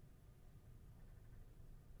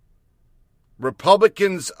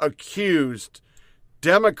 Republicans accused,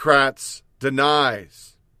 Democrats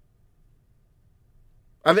denies.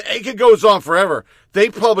 I mean, it goes on forever. They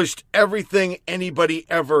published everything anybody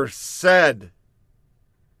ever said.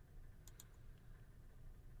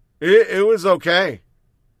 It was okay.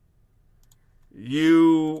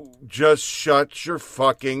 You just shut your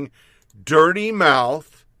fucking dirty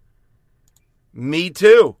mouth. Me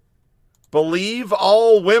too. Believe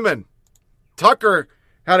all women. Tucker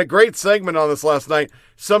had a great segment on this last night.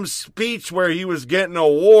 Some speech where he was getting an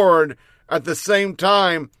award at the same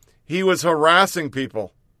time he was harassing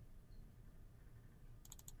people.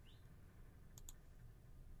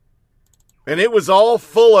 And it was all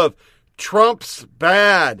full of Trump's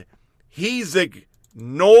bad. He's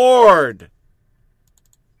ignored.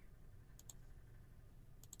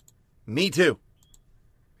 Me too.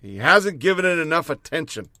 He hasn't given it enough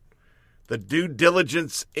attention. The due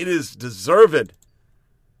diligence it is deserved.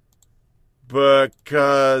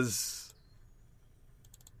 Because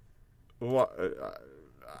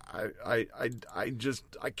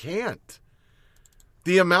I can't.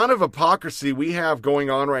 The amount of hypocrisy we have going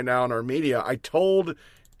on right now in our media, I told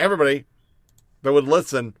everybody that would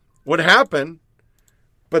listen would happen,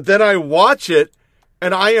 but then I watch it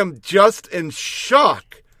and I am just in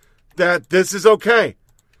shock that this is okay.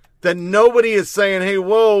 That nobody is saying, hey,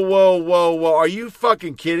 whoa, are you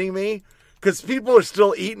fucking kidding me? Because people are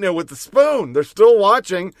still eating it with the spoon. They're still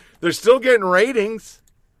watching. They're still getting ratings.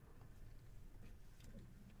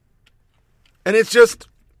 And it's just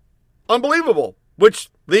unbelievable, which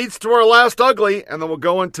leads to our last ugly, and then we'll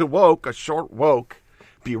go into woke, a short woke,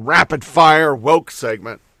 be rapid fire woke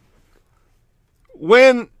segment.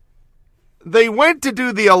 When they went to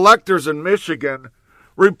do the electors in Michigan,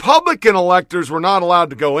 Republican electors were not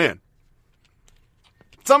allowed to go in.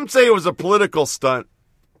 Some say it was a political stunt.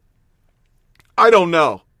 I don't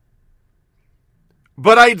know.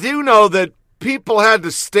 But I do know that people had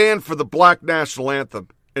to stand for the Black National Anthem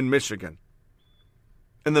in Michigan.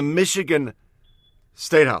 In the Michigan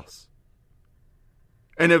State House.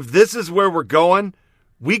 And if this is where we're going,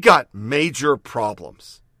 we got major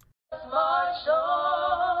problems. March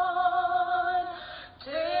on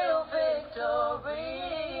till victory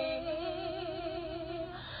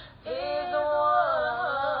is won.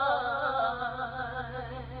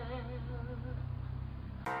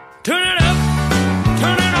 Turn it up,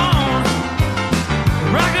 turn it on,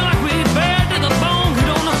 rockin' like we bad to the bone, get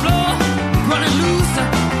on the floor, running loose,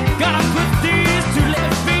 gotta put these two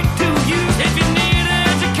left feet to use. If you need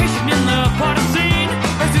an education in the party scene,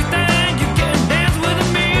 if you think you can dance with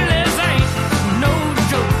me, this ain't no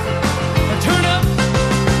joke. Turn up,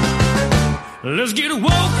 let's get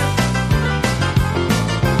woke.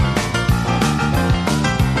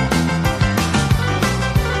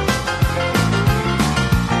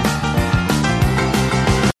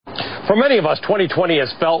 For many of us, 2020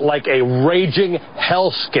 has felt like a raging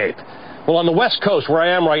hellscape. Well, on the West Coast, where I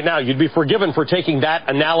am right now, you'd be forgiven for taking that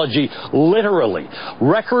analogy literally.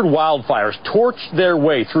 Record wildfires torched their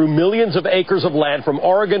way through millions of acres of land from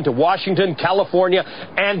Oregon to Washington, California,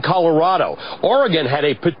 and Colorado. Oregon had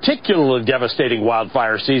a particularly devastating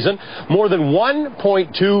wildfire season. More than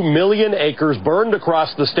 1.2 million acres burned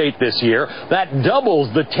across the state this year. That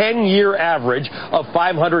doubles the 10-year average of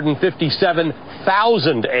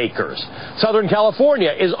 557,000 acres. Southern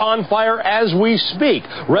California is on fire as we speak.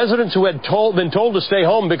 Residents who had been told to stay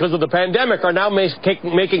home because of the pandemic are now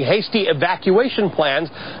making hasty evacuation plans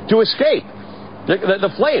to escape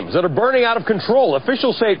the flames that are burning out of control.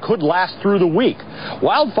 Officials say it could last through the week.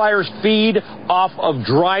 Wildfires feed off of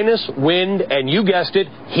dryness, wind, and you guessed it,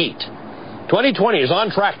 heat. 2020 is on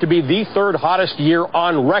track to be the third hottest year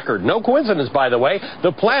on record. No coincidence, by the way.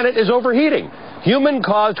 The planet is overheating.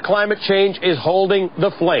 Human-caused climate change is holding the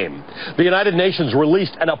flame. The United Nations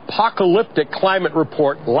released an apocalyptic climate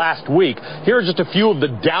report last week. Here are just a few of the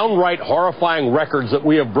downright horrifying records that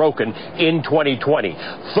we have broken in 2020.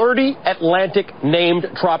 30 Atlantic-named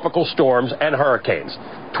tropical storms and hurricanes.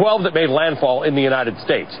 12 that made landfall in the United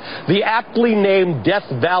States. The aptly named Death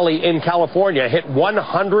Valley in California hit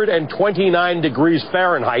 129 degrees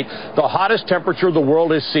Fahrenheit, the hottest temperature the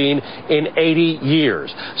world has seen in 80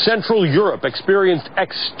 years. Central Europe experienced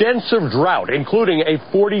extensive drought, including a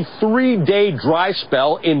 43-day dry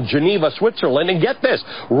spell in Geneva, Switzerland. And get this,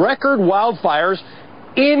 record wildfires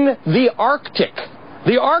in the Arctic.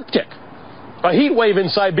 The Arctic. A heat wave in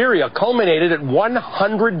Siberia culminated at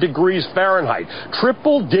 100 degrees Fahrenheit.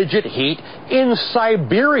 Triple-digit heat in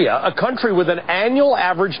Siberia, a country with an annual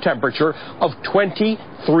average temperature of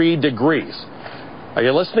 23 degrees. Are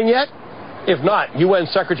you listening yet? If not, UN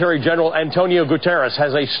Secretary General Antonio Guterres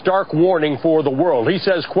has a stark warning for the world. He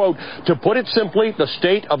says, quote, to put it simply, the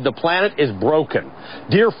state of the planet is broken.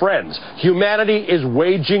 Dear friends, humanity is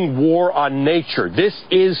waging war on nature. This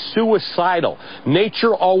is suicidal.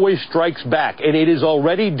 Nature always strikes back, and it is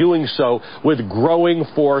already doing so with growing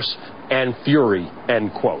force and fury,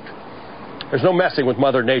 end quote. There's no messing with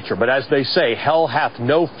Mother Nature, but as they say, hell hath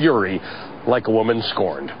no fury like a woman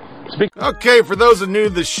scorned. Okay, for those who are new to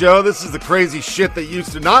the show, this is the crazy shit that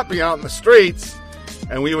used to not be out in the streets.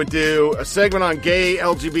 And we would do a segment on gay,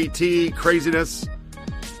 LGBT craziness,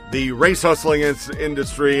 the race hustling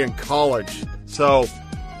industry, and college. So,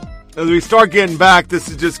 as we start getting back, this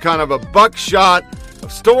is just kind of a buckshot of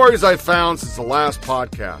stories I found since the last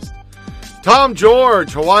podcast. Tom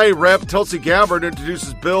George, Hawaii Rep. Tulsi Gabbard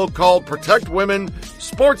introduces bill called Protect Women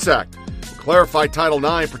Sports Act. Clarify Title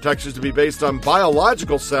IX protections to be based on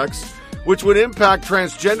biological sex, which would impact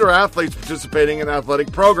transgender athletes participating in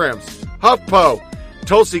athletic programs. HuffPo,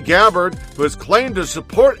 Tulsi Gabbard, who has claimed to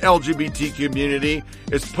support LGBT community,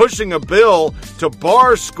 is pushing a bill to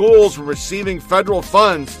bar schools from receiving federal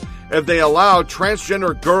funds if they allow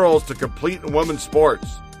transgender girls to compete in women's sports.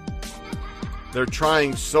 They're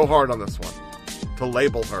trying so hard on this one to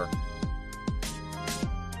label her.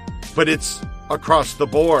 But it's across the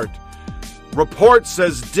board. Report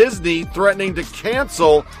says Disney threatening to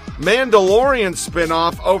cancel Mandalorian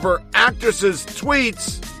spinoff over actress's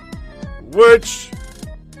tweets, which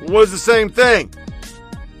was the same thing.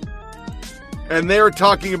 And they were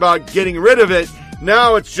talking about getting rid of it.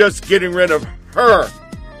 Now it's just getting rid of her.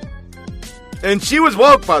 And she was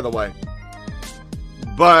woke, by the way.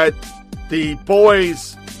 But the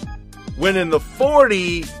boys went in the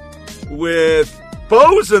 40 with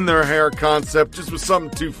bows in their hair concept just was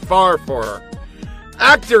something too far for her.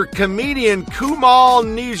 Actor-comedian Kumail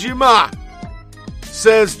Nanjiani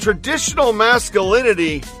says traditional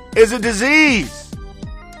masculinity is a disease.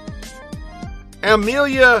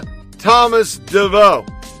 Amelia Thomas DeVoe.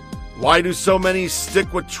 Why do so many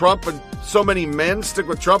stick with Trump and so many men stick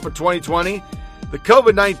with Trump in 2020? The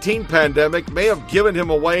COVID-19 pandemic may have given him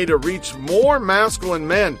a way to reach more masculine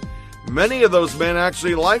men. Many of those men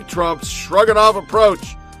actually like Trump's shrug-it-off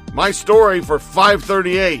approach. My story for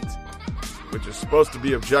 538, which is supposed to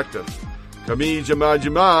be objective. Kumail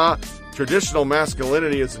Nanjiani, traditional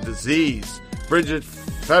masculinity is a disease. Bridget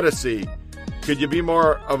Fetisi, could you be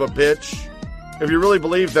more of a bitch? If you really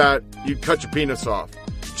believe that, you'd cut your penis off.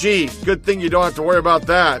 Gee, good thing you don't have to worry about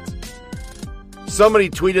that. Somebody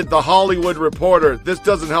tweeted The Hollywood Reporter, this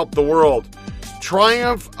doesn't help the world.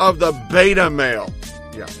 Triumph of the beta male.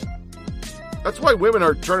 Yeah. That's why women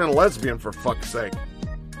are turning lesbian, for fuck's sake.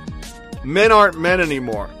 Men aren't men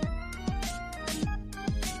anymore.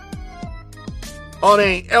 On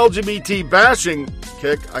a LGBT bashing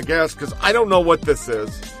kick, I guess, because I don't know what this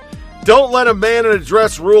is. Don't let a man in a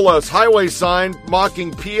dress rule us. Highway sign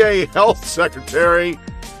mocking PA health secretary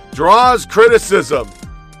draws criticism.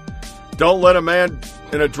 Don't let a man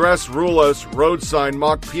in a dress rule us. Road sign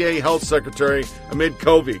mock PA health secretary amid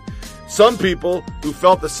COVID. Some people who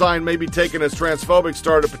felt the sign may be taken as transphobic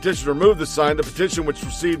started a petition to remove the sign. The petition, which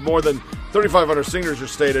received more than 3,500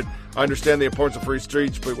 signatures, stated, I understand the importance of free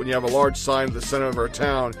speech, but when you have a large sign at the center of our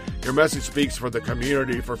town, your message speaks for the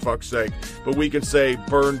community, for fuck's sake. But we can say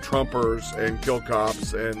burn Trumpers and kill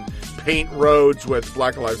cops and paint roads with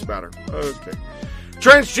Black Lives Matter. Okay.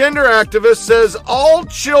 Transgender activist says all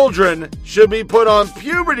children should be put on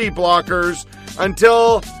puberty blockers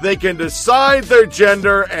until they can decide their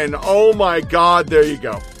gender, and oh my God, there you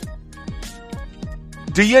go.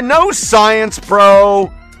 Do you know science,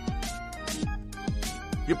 bro?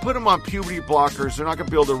 You put them on puberty blockers, they're not going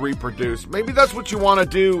to be able to reproduce. Maybe that's what you want to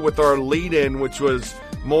do with our lead-in, which was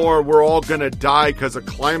more we're all going to die because of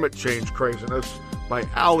climate change craziness by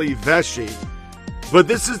Ali Veshy. But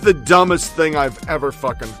this is the dumbest thing I've ever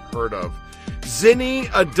fucking heard of. Zinni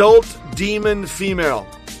adult demon female.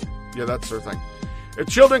 Yeah, that's her thing. If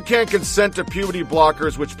children can't consent to puberty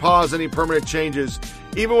blockers, which pause any permanent changes,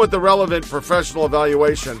 even with the relevant professional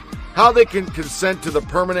evaluation, how they can consent to the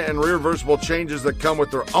permanent and irreversible changes that come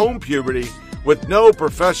with their own puberty with no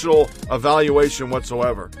professional evaluation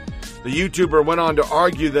whatsoever. The YouTuber went on to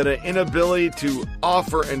argue that an inability to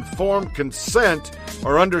offer informed consent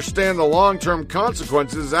or understand the long-term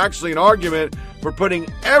consequences is actually an argument for putting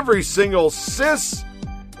every single cis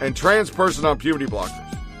and trans person on puberty blockers.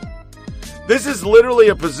 This is literally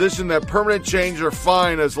a position that permanent change are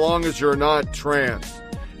fine as long as you're not trans.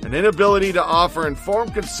 An inability to offer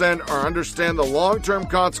informed consent or understand the long-term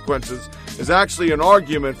consequences is actually an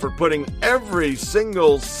argument for putting every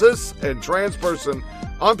single cis and trans person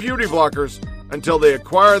on puberty blockers until they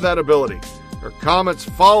acquire that ability. Her comments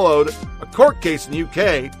followed a court case in the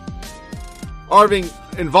UK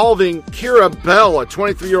involving Kira Bell, a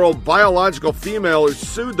 23-year-old biological female who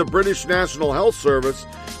sued the British National Health Service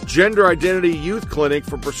Gender Identity Youth Clinic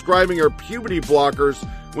for prescribing her puberty blockers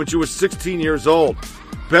when she was 16 years old.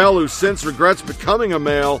 Bell, who since regrets becoming a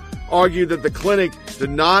male, argued that the clinic did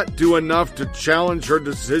not do enough to challenge her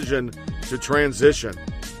decision to transition.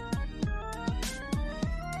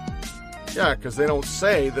 Yeah, because they don't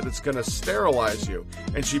say that it's going to sterilize you.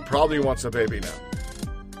 And she probably wants a baby now.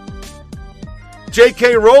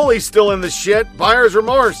 J.K. Rowling's still in the shit. Buyer's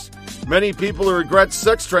remorse. Many people who regret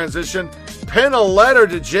sex transition pen a letter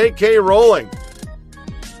to J.K. Rowling.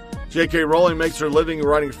 J.K. Rowling makes her living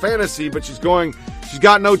writing fantasy, but she's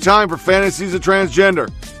got no time for fantasies of transgender.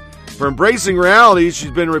 For embracing reality,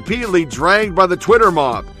 she's been repeatedly dragged by the Twitter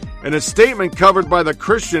mob. In a statement covered by the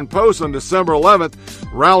Christian Post on December 11th,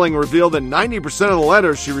 Rowling revealed that 90% of the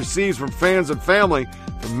letters she receives from fans and family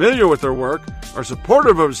familiar with her work are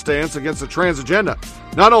supportive of his stance against the trans agenda.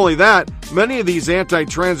 Not only that, many of these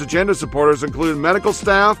anti-trans agenda supporters include medical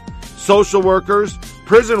staff, social workers,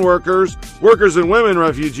 prison workers, workers and women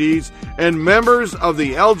refugees, and members of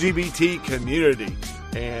the LGBT community.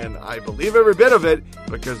 And I believe every bit of it,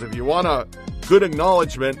 because if you want a good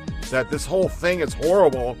acknowledgement that this whole thing is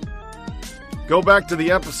horrible, go back to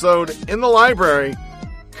the episode in the library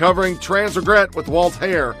covering trans regret with Walt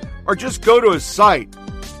Hare, or just go to his site.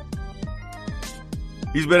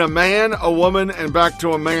 He's been a man, a woman, and back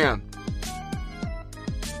to a man.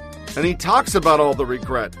 And he talks about all the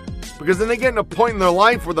regret. Because then they get in a point in their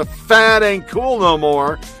life where the fat ain't cool no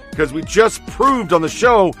more. Because we just proved on the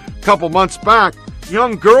show a couple months back,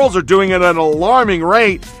 young girls are doing it at an alarming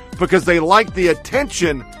rate because they like the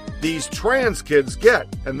attention these trans kids get.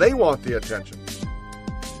 And they want the attention.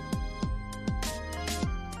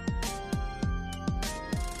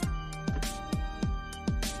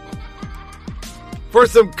 For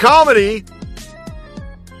some comedy,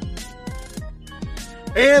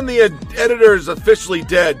 and the editor is officially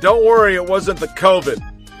dead. Don't worry, it wasn't the COVID.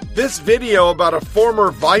 This video about a former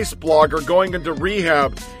Vice blogger going into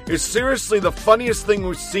rehab is seriously the funniest thing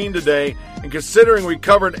we've seen today, and considering we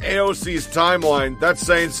covered AOC's timeline, that's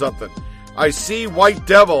saying something. I see White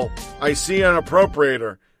Devil. I see an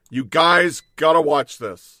appropriator. You guys gotta watch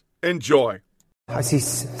this. Enjoy. I see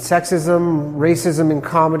sexism, racism in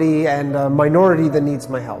comedy, and a minority that needs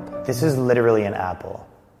my help. This is literally an apple.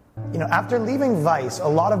 You know, after leaving Vice, a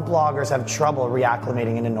lot of bloggers have trouble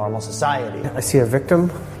reacclimating into normal society. I see a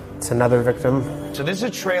victim. It's another victim. So this is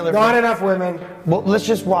a trailer. Not enough women. Well, let's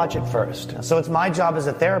just watch it first. So it's my job as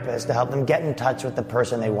a therapist to help them get in touch with the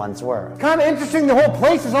person they once were. Kind of interesting the whole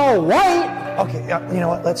place is all white. Okay, you know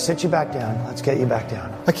what? Let's sit you back down. Let's get you back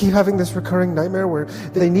down. I keep having this recurring nightmare where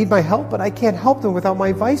they need my help, but I can't help them without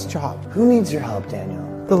my Vice job. Who needs your help, Daniel?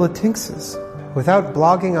 The Latinkses. Without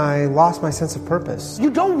blogging, I lost my sense of purpose.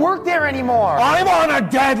 You don't work there anymore. I'm on a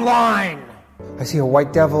deadline. I see a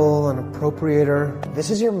white devil, an appropriator. This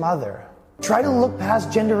is your mother. Try to look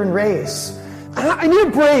past gender and race. I need a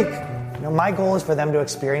break. You know, my goal is for them to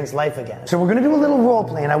experience life again. So we're going to do a little role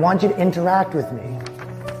play, and I want you to interact with me.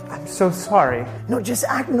 I'm so sorry. No, just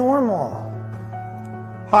act normal.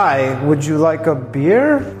 Hi, would you like a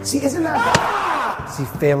beer? See, isn't that... See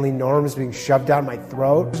family norms being shoved down my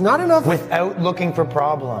throat. There's not enough... Without looking for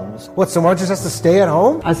problems. What, someone just has to stay at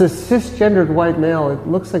home? As a cisgendered white male, it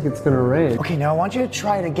looks like it's going to rain. Okay, now I want you to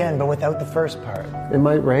try it again, but without the first part. It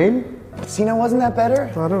might rain? See, now wasn't that better?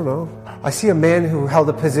 I don't know. I see a man who held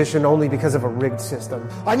a position only because of a rigged system.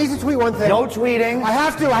 I need to tweet one thing. No tweeting. I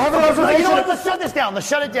have to. I have an observation. You know what? Let's shut this down. Let's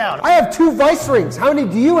shut it down. I have 2 Vice rings. How many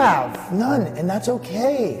do you have? None, and that's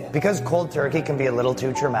okay. Because cold turkey can be a little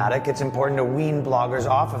too traumatic, it's important to wean bloggers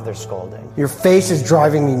off of their scolding. Your face is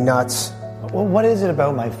driving me nuts. Well, what is it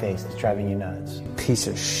about my face that's driving you nuts? Piece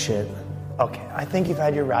of shit. Okay, I think you've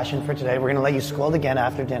had your ration for today. We're going to let you scold again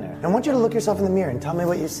after dinner. I want you to look yourself in the mirror and tell me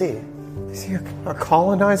what you see. Is he a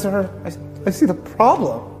colonizer? I see the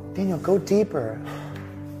problem. Daniel, go deeper.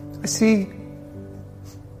 I see...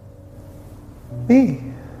 me.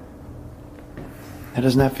 Now,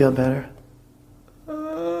 doesn't that feel better?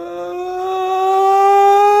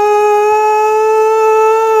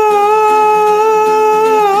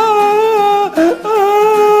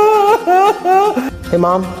 Hey,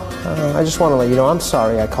 Mom. I just want to let you know I'm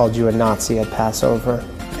sorry I called you a Nazi at Passover.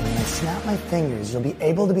 And when I snap my fingers, you'll be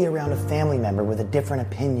able to be around a family member with a different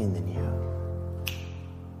opinion than you.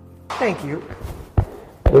 Thank you.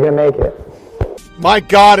 You're gonna make it. My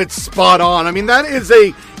God, it's spot on. I mean, that is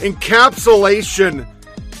a encapsulation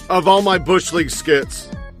of all my Bush League skits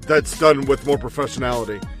that's done with more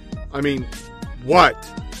professionality. I mean, what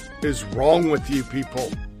is wrong with you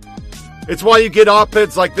people? It's why you get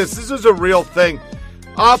op-eds like this. This is a real thing.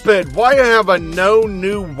 Op-ed, why have a no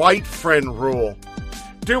new white friend rule?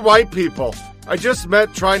 Dear white people, I just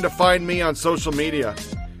met trying to find me on social media.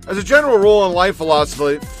 As a general rule in life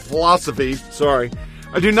philosophy,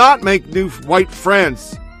 I do not make new white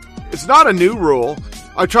friends. It's not a new rule.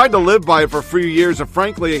 I tried to live by it for a few years, and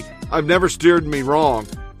frankly, I've never steered me wrong.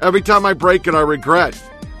 Every time I break it, I regret.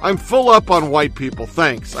 I'm full up on white people,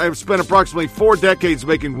 thanks. I have spent approximately 4 decades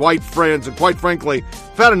making white friends, and quite frankly,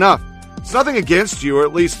 I've had enough. It's nothing against you, or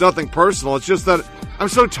at least nothing personal. It's just that I'm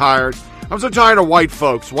so tired. I'm so tired of white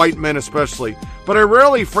folks, white men especially. But I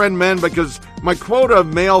rarely friend men because my quota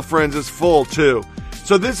of male friends is full too.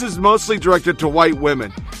 So this is mostly directed to white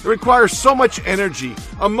women. It requires so much energy,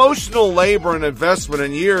 emotional labor, and investment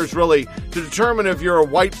in years, really, to determine if you're a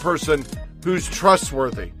white person who's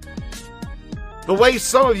trustworthy. The way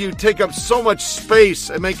some of you take up so much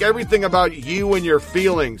space and make everything about you and your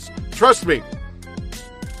feelings. Trust me,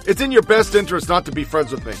 It's in your best interest not to be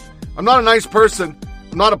friends with me. I'm not a nice person.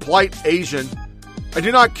 I'm not a polite Asian. I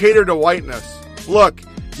do not cater to whiteness. Look,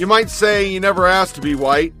 you might say you never asked to be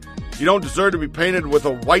white. You don't deserve to be painted with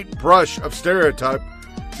a white brush of stereotype.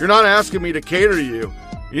 You're not asking me to cater to you.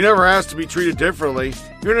 You never asked to be treated differently.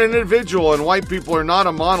 You're an individual, and white people are not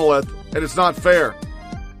a monolith, and it's not fair.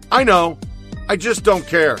 I know. I just don't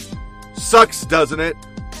care. Sucks, doesn't it?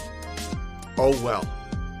 Oh well.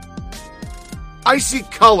 I see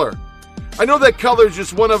color. I know that color is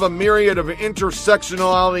just one of a myriad of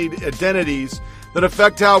intersectionality identities that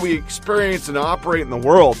affect how we experience and operate in the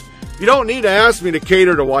world. You don't need to ask me to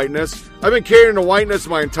cater to whiteness. I've been catering to whiteness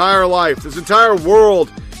my entire life. This entire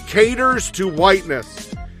world caters to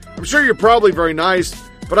whiteness. I'm sure you're probably very nice,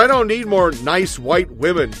 but I don't need more nice white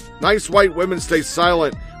women. Nice white women stay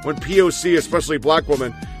silent when POC, especially black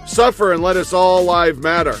women, suffer and let us all lives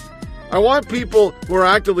matter. I want people who are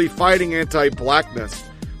actively fighting anti-blackness.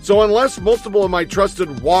 So unless multiple of my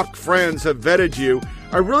trusted walk friends have vetted you,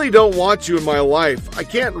 I really don't want you in my life. I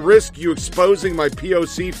can't risk you exposing my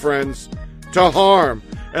POC friends to harm.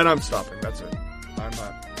 And I'm stopping. That's it. I'm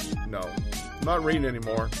not reading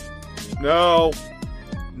anymore. No.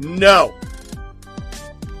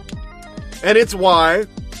 And it's why,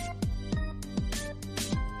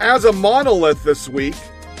 as a monolith this week,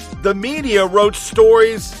 the media wrote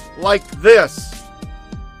stories like this.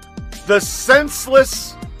 The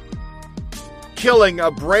senseless killing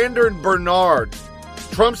of Brandon Bernard.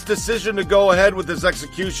 Trump's decision to go ahead with his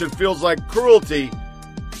execution feels like cruelty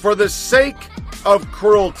for the sake of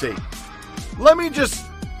cruelty. Let me just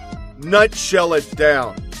nutshell it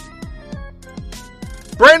down.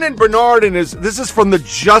 Brandon Bernard this is from the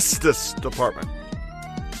Justice Department.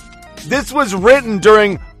 This was written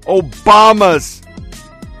during Obama's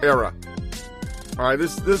era. All right,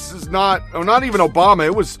 this is not even Obama.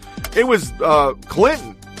 It was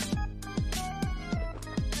Clinton.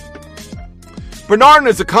 Bernard and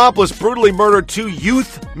his accomplice brutally murdered 2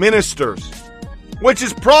 youth ministers, which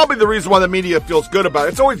is probably the reason why the media feels good about it.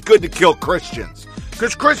 It's always good to kill Christians,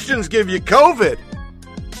 because Christians give you COVID.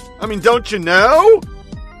 I mean, don't you know?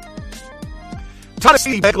 Todd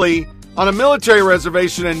Begley on a military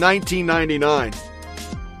reservation in 1999.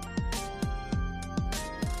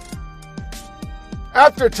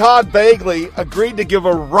 After Todd Begley agreed to give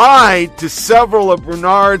a ride to several of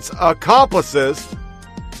Bernard's accomplices,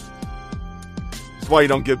 that's why you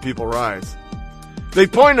don't give people rides. They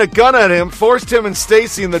pointed a gun at him, forced him and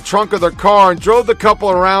Stacy in the trunk of their car, and drove the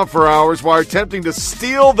couple around for hours while attempting to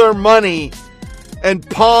steal their money and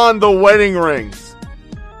pawn the wedding rings.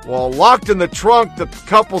 While locked in the trunk, the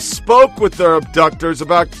couple spoke with their abductors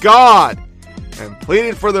about God and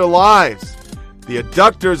pleaded for their lives. The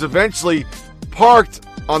abductors eventually parked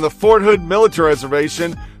on the Fort Hood military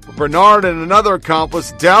reservation, where Bernard and another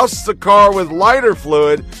accomplice doused the car with lighter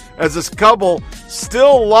fluid as this couple,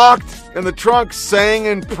 still locked in the trunk, sang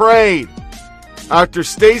and prayed. After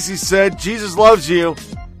Stacy said, "Jesus loves you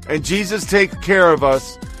and Jesus takes care of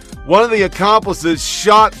us," one of the accomplices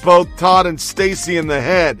shot both Todd and Stacy in the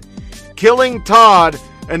head, killing Todd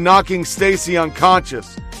and knocking Stacy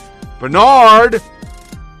unconscious. Bernard,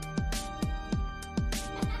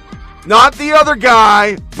 not the other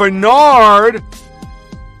guy, Bernard,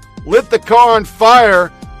 lit the car on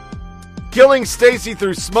fire, killing Stacy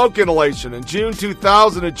through smoke inhalation. In June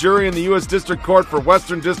 2000, a jury in the U.S. District Court for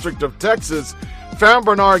Western District of Texas found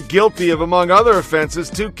Bernard guilty of, among other offenses,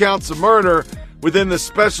 2 counts of murder within the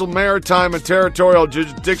special maritime and territorial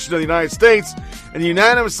jurisdiction of the United States, and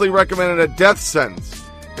unanimously recommended a death sentence.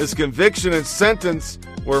 His conviction and sentence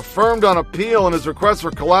were affirmed on appeal, and his request for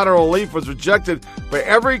collateral relief was rejected by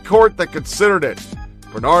every court that considered it.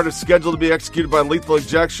 Bernard is scheduled to be executed by lethal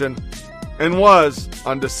injection and was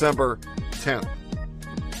on December 10th.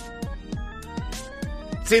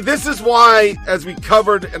 See, this is why, as we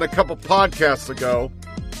covered in a couple podcasts ago,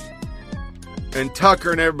 and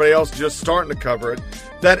Tucker and everybody else just starting to cover it,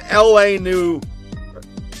 that LA new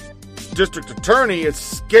district attorney is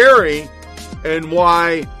scary, and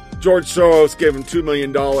why George Soros gave him $2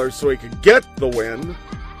 million so he could get the win.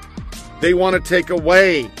 They want to take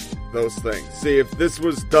away those things. See, if this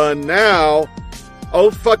was done now, oh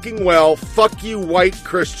fucking well, fuck you white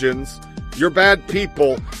Christians, you're bad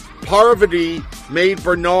people. Parvati made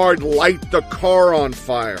Bernard light the car on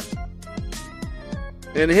fire.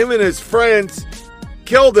 And him and his friends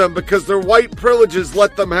killed him because their white privileges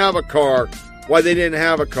let them have a car while they didn't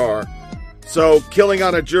have a car. So killing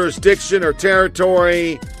on a jurisdiction or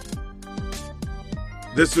territory,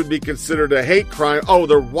 this would be considered a hate crime. Oh,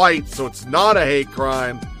 they're white, so it's not a hate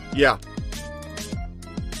crime. Yeah.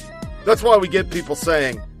 That's why we get people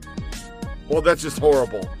saying, Well, that's just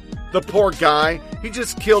horrible. The poor guy, he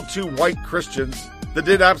just killed 2 white Christians that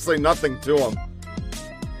did absolutely nothing to him.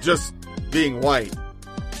 Just being white.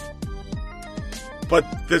 But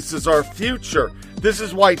this is our future. This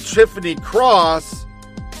is why Tiffany Cross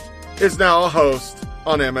is now a host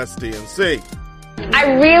on MSDNC.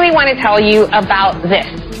 I really want to tell you about this.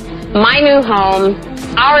 My new home,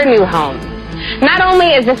 our new home. Not only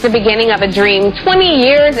is this the beginning of a dream 20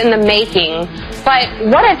 years in the making, but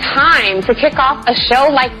what a time to kick off a show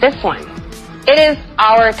like this one. It is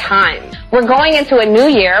our time. We're going into a new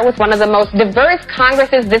year with one of the most diverse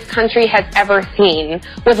Congresses this country has ever seen,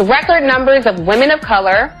 with record numbers of women of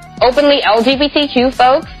color, openly LGBTQ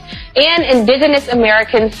folks, and Indigenous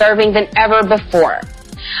Americans serving than ever before.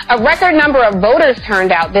 A record number of voters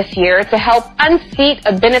turned out this year to help unseat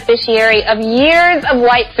a beneficiary of years of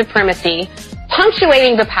white supremacy,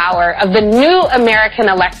 punctuating the power of the new American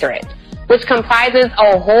electorate, which comprises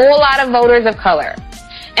a whole lot of voters of color.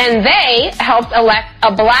 And they helped elect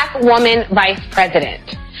a black woman vice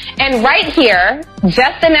president. And right here,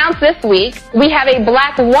 just announced this week, we have a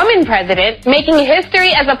black woman president making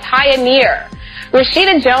history as a pioneer.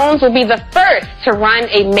 Rashida Jones will be the first to run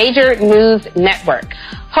a major news network,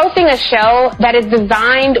 hosting a show that is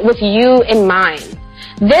designed with you in mind.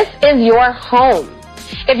 This is your home.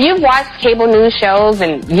 If you've watched cable news shows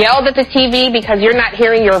and yelled at the TV because you're not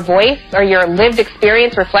hearing your voice or your lived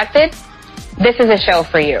experience reflected, this is a show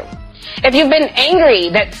for you. If you've been angry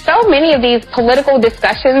that so many of these political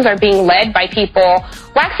discussions are being led by people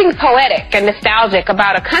waxing poetic and nostalgic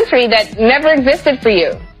about a country that never existed for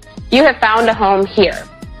you, you have found a home here.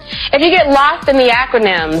 If you get lost in the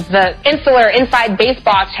acronyms, the insular inside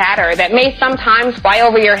baseball chatter that may sometimes fly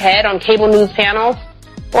over your head on cable news panels,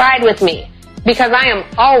 ride with me, because I am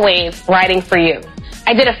always riding for you.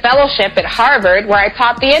 I did a fellowship at Harvard where I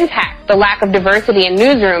taught the impact the lack of diversity in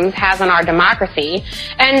newsrooms has on our democracy.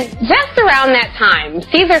 And just around that time,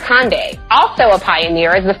 Cesar Conde, also a pioneer,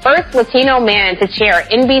 as the first Latino man to chair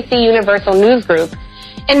NBC Universal News Group,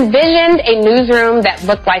 envisioned a newsroom that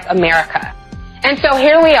looked like America. And so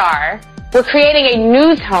here we are. We're creating a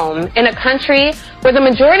news home in a country where the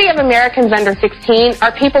majority of Americans under 16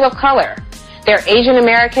 are people of color. They're Asian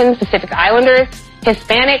Americans, Pacific Islanders,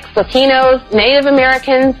 Hispanics, Latinos, Native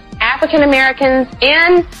Americans, African Americans,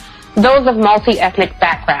 and those of multi-ethnic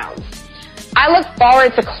backgrounds. I look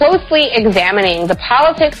forward to closely examining the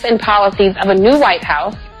politics and policies of a new White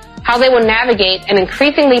House, how they will navigate an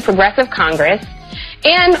increasingly progressive Congress,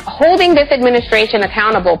 and holding this administration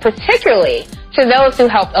accountable, particularly to those who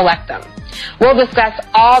helped elect them. We'll discuss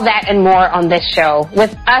all that and more on this show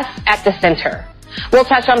with us at the center. We'll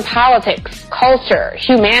touch on politics, culture,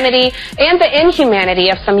 humanity, and the inhumanity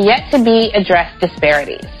of some yet-to-be-addressed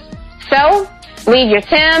disparities. So, leave your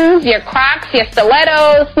Timbs, your Crocs, your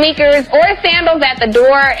stilettos, sneakers, or sandals at the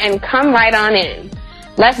door and come right on in.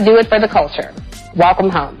 Let's do it for the culture. Welcome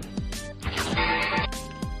home.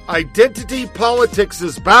 Identity politics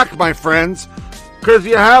is back, my friends, because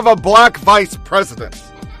you have a black vice president.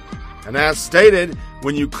 And as stated,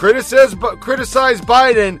 when you criticize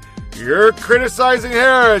Biden, you're criticizing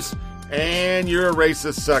Harris, and you're a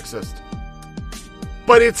racist sexist.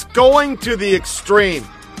 But it's going to the extreme.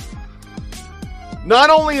 Not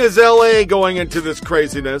only is LA going into this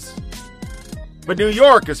craziness, but New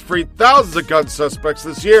York has freed thousands of gun suspects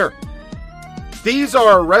this year. These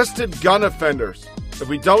are arrested gun offenders. If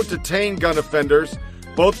we don't detain gun offenders,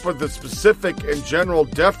 both for the specific and general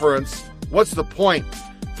deference, what's the point?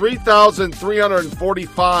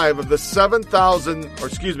 3,345 of the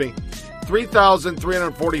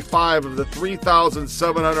 3,345 of the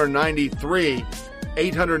 3,793,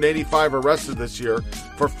 885 arrested this year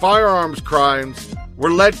for firearms crimes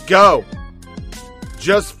were let go.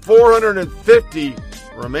 Just 450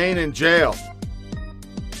 remain in jail.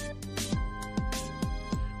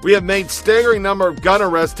 We have made staggering number of gun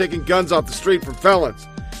arrests taking guns off the street from felons.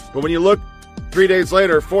 But when you look 3 days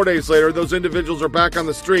later, 4 days later, those individuals are back on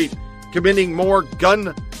the street committing more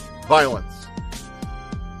gun violence.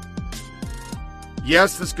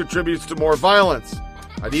 Yes, this contributes to more violence.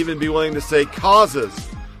 I'd even be willing to say causes.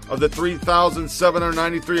 Of the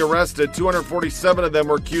 3,793 arrested, 247 of them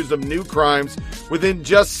were accused of new crimes within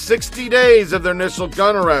just 60 days of their initial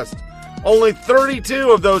gun arrest. Only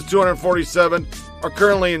 32 of those 247 are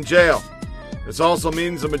currently in jail. This also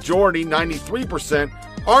means the majority, 93%,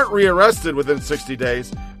 aren't rearrested within 60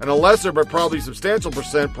 days, and a lesser but probably substantial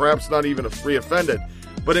percent perhaps not even reoffended.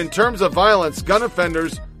 But in terms of violence, gun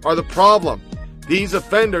offenders are the problem. These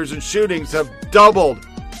offenders and shootings have doubled.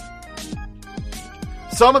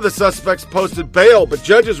 Some of the suspects posted bail, but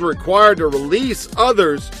judges were required to release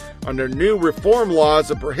others under new reform laws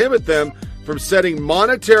that prohibit them from setting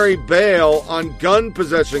monetary bail on gun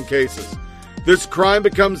possession cases. This crime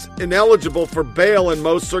becomes ineligible for bail in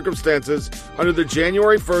most circumstances under the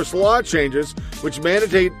January 1st law changes, which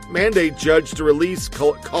mandate judge to release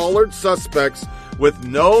collared suspects with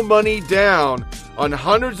no money down on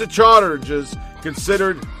hundreds of charges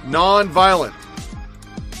considered non-violent.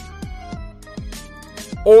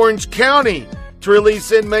 Orange County to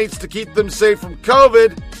release inmates to keep them safe from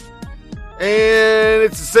COVID, and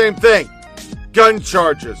it's the same thing. Gun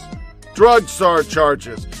charges, drug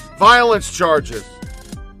charges, violence charges.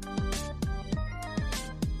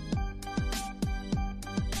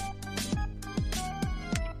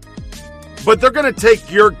 But they're going to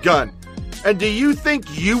take your gun. And do you think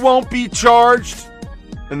you won't be charged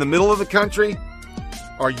in the middle of the country?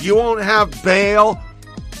 Or you won't have bail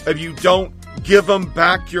if you don't give them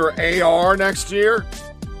back your AR next year?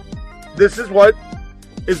 This is what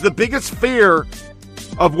is the biggest fear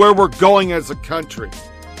of where we're going as a country.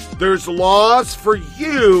 There's laws for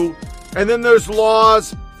you, and then there's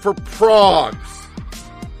laws for progs.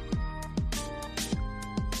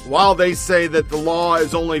 While they say that the law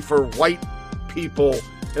is only for white people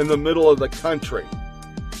in the middle of the country.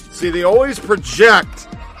 See, they always project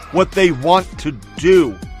what they want to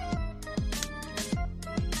do.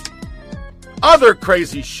 Other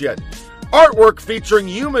crazy shit. Artwork featuring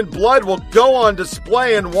human blood will go on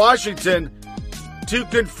display in Washington to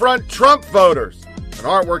confront Trump voters. An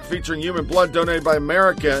artwork featuring human blood donated by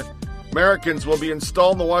Americans will be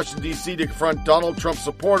installed in the Washington, D.C. to confront Donald Trump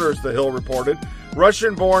supporters, The Hill reported.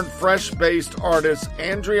 Russian-born, fresh-based artist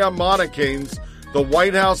Andrea Monikins, the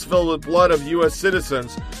White House filled with blood of U.S.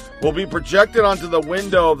 citizens, will be projected onto the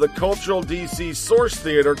window of the Cultural D.C. Source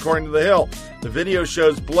Theater, according to The Hill. The video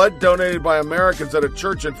shows blood donated by Americans at a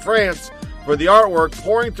church in France for the artwork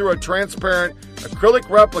pouring through a transparent acrylic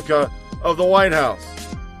replica of the White House.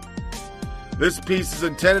 This piece is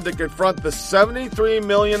intended to confront the 73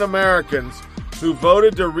 million Americans who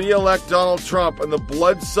voted to re-elect Donald Trump and the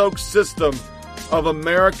blood-soaked system of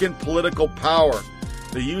American political power.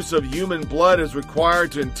 The use of human blood is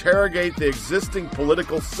required to interrogate the existing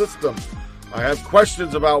political system. I have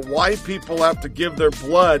questions about why people have to give their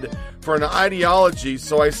blood for an ideology,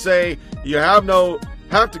 so I say you have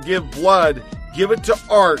to give blood, give it to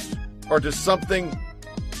art or to something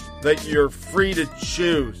that you're free to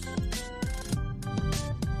choose.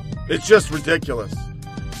 It's just ridiculous.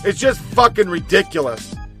 It's just fucking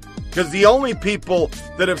ridiculous. Because the only people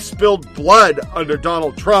that have spilled blood under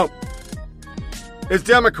Donald Trump is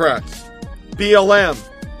Democrats, BLM,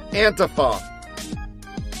 Antifa.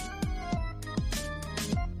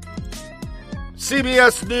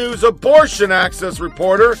 CBS News abortion access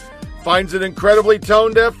reporter finds it incredibly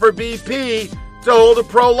tone-deaf for BP to hold a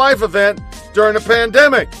pro-life event during a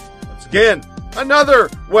pandemic. Once again, another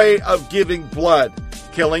way of giving blood,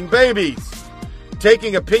 killing babies.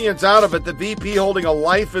 Taking opinions out of it, the VP holding a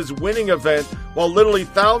Life is Winning event while literally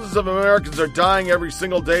thousands of Americans are dying every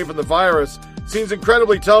single day from the virus seems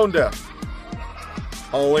incredibly tone-deaf.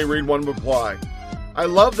 I'll only read one reply. I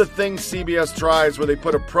love the things CBS tries where they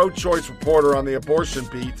put a pro-choice reporter on the abortion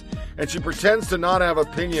beat and she pretends to not have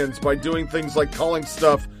opinions by doing things like calling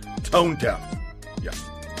stuff tone-deaf. Yeah,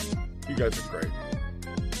 you guys are great.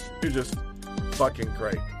 You're just fucking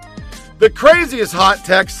great. The craziest hot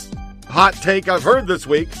take I've heard this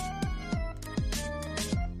week.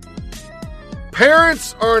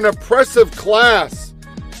 Parents are an oppressive class,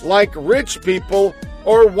 like rich people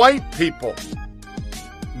or white people.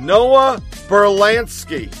 Noah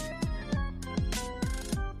Berlansky.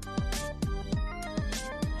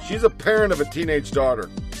 She's a parent of a teenage daughter.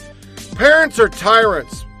 Parents are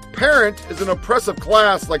tyrants. Parent is an oppressive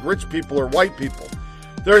class like rich people or white people.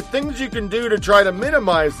 There are things you can do to try to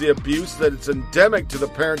minimize the abuse that it's endemic to the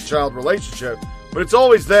parent-child relationship, but it's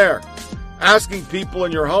always there. Asking people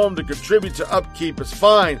in your home to contribute to upkeep is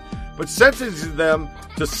fine, but sentencing them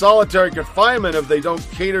to solitary confinement if they don't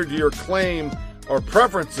cater to your claim or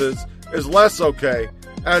preferences is less okay,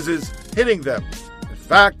 as is hitting them. The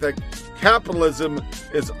fact that capitalism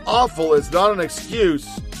is awful is not an excuse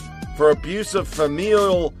for abusive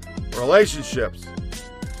familial relationships.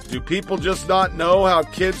 Do people just not know how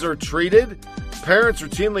kids are treated? Parents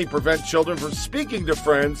routinely prevent children from speaking to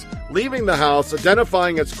friends, leaving the house,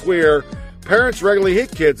 identifying as queer. Parents regularly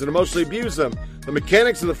hit kids and emotionally abuse them. The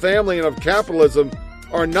mechanics of the family and of capitalism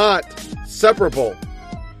are not separable.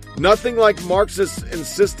 Nothing like Marxists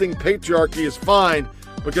insisting patriarchy is fine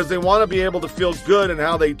because they want to be able to feel good in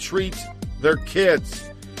how they treat their kids.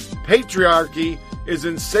 Patriarchy is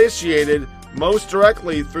insatiated most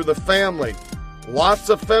directly through the family. Lots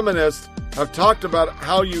of feminists have talked about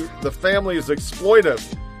how the family is exploitive.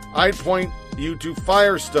 I'd point you to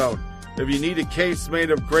Firestone if you need a case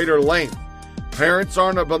made of greater length. Parents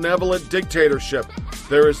aren't a benevolent dictatorship.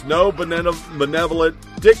 There is no benevolent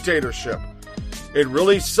dictatorship. It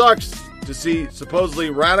really sucks to see supposedly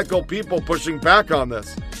radical people pushing back on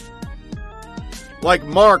this. Like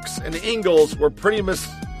Marx and Engels were pretty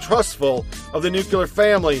mistrustful of the nuclear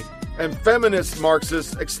family, and feminist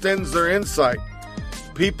Marxists extends their insight.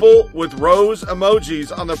 People with rose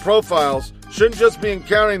emojis on their profiles shouldn't just be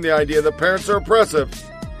encountering the idea that parents are oppressive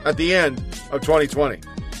at the end of 2020.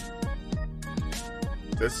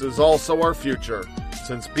 This is also our future.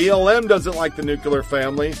 Since BLM doesn't like the nuclear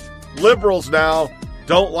family, liberals now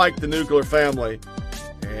don't like the nuclear family.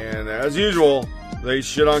 And as usual, they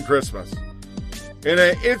shit on Christmas. In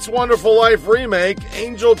a It's Wonderful Life remake,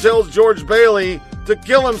 Angel tells George Bailey to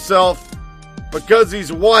kill himself because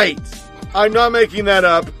he's white. I'm not making that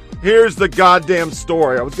up. Here's the goddamn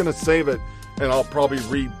story. I was going to save it, and I'll probably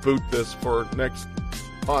reboot this for next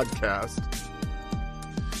podcast.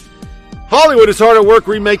 Hollywood is hard at work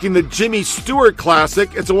remaking the Jimmy Stewart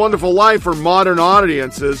classic, It's a Wonderful Life, for modern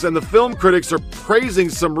audiences, and the film critics are praising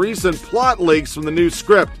some recent plot leaks from the new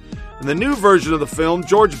script. In the new version of the film,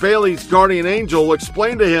 George Bailey's guardian angel will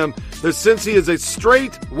explain to him that since he is a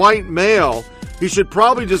straight white male, he should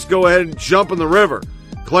probably just go ahead and jump in the river.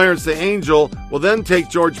 Clarence the Angel will then take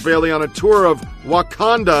George Bailey on a tour of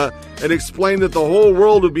Wakanda and explain that the whole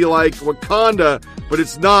world would be like Wakanda, but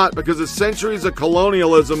it's not because of centuries of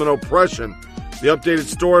colonialism and oppression. The updated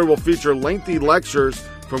story will feature lengthy lectures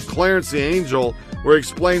from Clarence the Angel, where he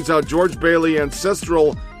explains how George Bailey's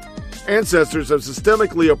ancestors have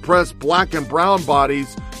systemically oppressed black and brown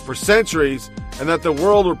bodies for centuries, and that the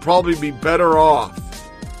world would probably be better off.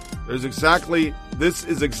 This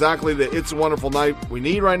is exactly the It's a Wonderful Night we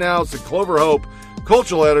need right now. It's Clover Hope,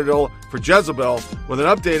 cultural editor for Jezebel, with an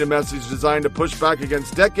updated message designed to push back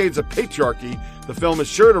against decades of patriarchy. The film is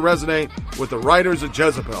sure to resonate with the writers of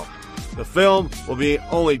Jezebel. The film will be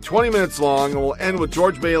only 20 minutes long and will end with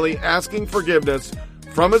George Bailey asking forgiveness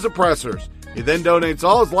from his oppressors. He then donates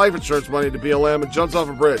all his life insurance money to BLM and jumps off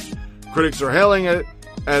a bridge. Critics are hailing it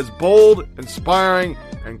as bold, inspiring,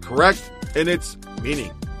 and correct in its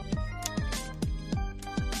meaning.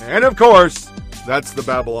 And of course, that's the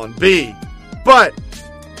Babylon Bee. But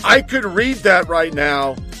I could read that right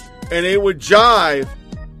now, and it would jive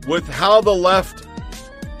with how the left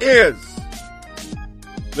is.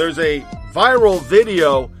 There's a viral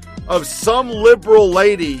video of some liberal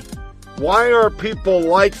lady. Why are people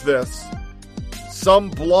like this? Some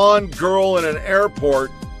blonde girl in an airport.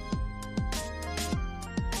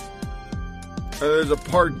 And there's a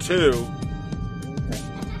part 2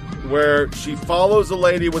 where she follows a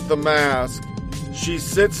lady with the mask. She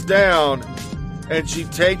sits down and she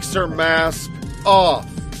takes her mask off.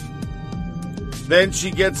 Then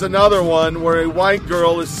she gets another one where a white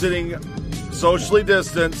girl is sitting socially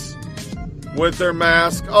distanced with their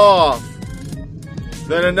mask off.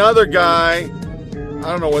 Then another guy, I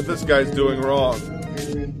don't know what this guy's doing wrong.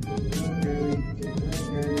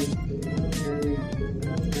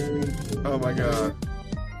 Oh my God.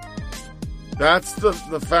 That's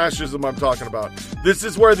the fascism I'm talking about. This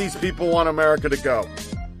is where these people want America to go.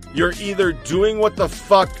 You're either doing what the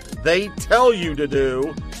fuck they tell you to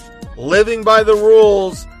do, living by the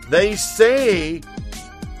rules they say,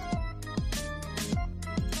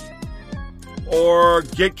 or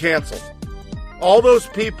get canceled. All those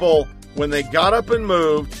people, when they got up and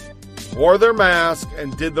moved, wore their mask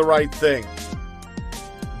and did the right thing.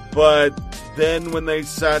 But then when they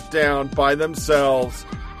sat down by themselves,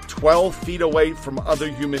 12 feet away from other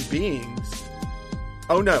human beings,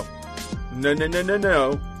 oh no.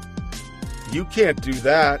 No. You can't do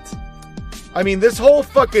that. I mean, this whole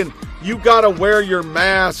fucking, you gotta wear your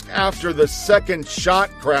mask after the second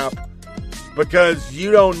shot crap because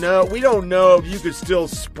you don't know, we don't know if you could still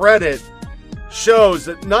spread it, shows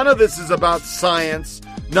that none of this is about science.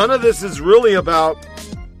 None of this is really about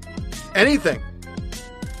anything.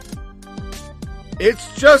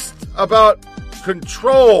 It's just about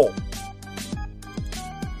control.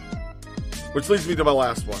 Which leads me to my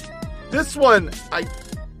last one. This one, I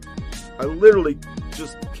literally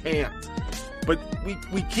just can't. But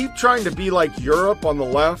we keep trying to be like Europe on the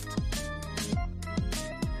left.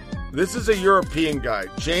 This is a European guy,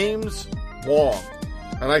 James Wong.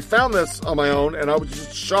 And I found this on my own, and I was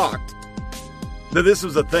just shocked that this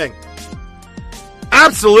was a thing.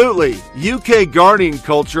 Absolutely, UK guardian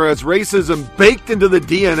culture has racism baked into the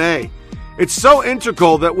DNA. It's so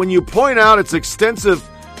integral that when you point out its extensive,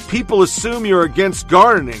 people assume you're against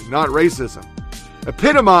gardening, not racism.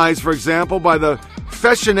 Epitomized, for example, by the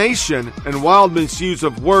fascination and wild misuse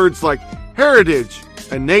of words like heritage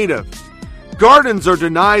and native. Gardens are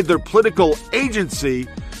denied their political agency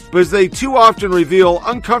because they too often reveal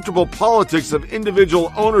uncomfortable politics of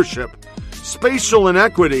individual ownership, spatial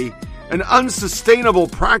inequity, and unsustainable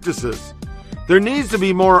practices. There needs to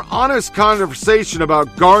be more honest conversation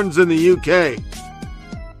about gardens in the UK.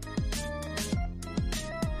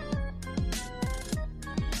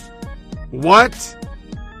 What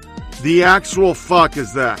the actual fuck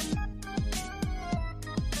is that?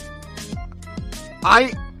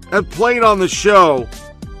 I have played on the show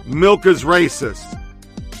Milk is Racist.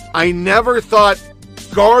 I never thought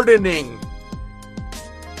gardening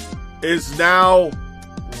is now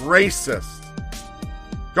racist.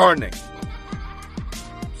 Gardening.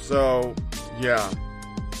 So, yeah.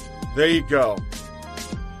 There you go.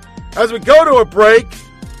 As we go to a break,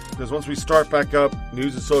 because once we start back up,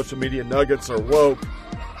 news and social media nuggets are woke.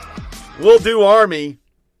 We'll do Army,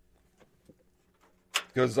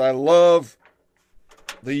 because I love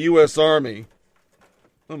the U.S. Army.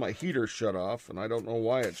 Oh, my heater shut off, and I don't know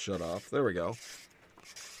why it shut off. There we go.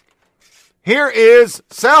 Here is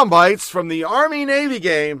sound bites from the Army-Navy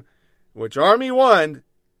game, which Army won,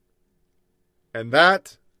 and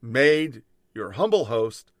that made your humble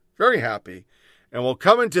host very happy. And we'll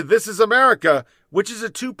come into This Is America, which is a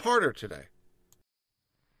two-parter today.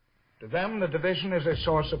 To them, the division is a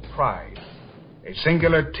source of pride, a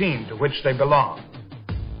singular team to which they belong.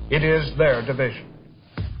 It is their division.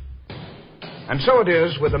 And so it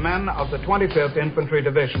is with the men of the 25th Infantry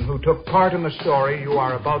Division who took part in the story you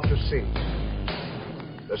are about to see.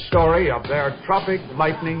 The story of their Tropic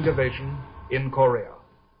Lightning Division in Korea.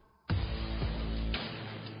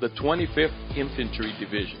 The 25th Infantry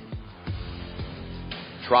Division.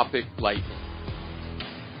 Tropic Lightning.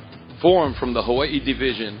 Formed from the Hawaii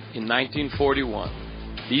Division in 1941,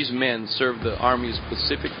 these men served the Army's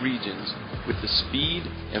Pacific regions with the speed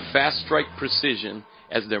and fast strike precision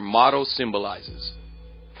as their motto symbolizes.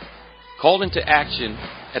 Called into action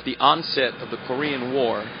at the onset of the Korean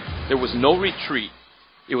War, there was no retreat.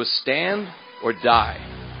 It was stand or die.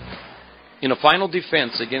 In a final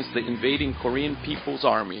defense against the invading Korean People's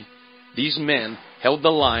Army, these men held the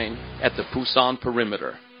line at the Pusan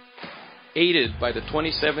perimeter. Aided by the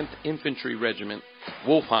 27th Infantry Regiment,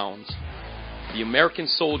 Wolfhounds, the American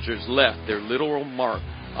soldiers left their literal mark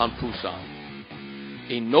on Pusan.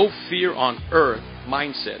 A no-fear-on-earth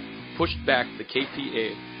mindset pushed back the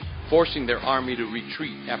KPA, forcing their army to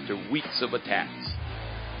retreat after weeks of attacks.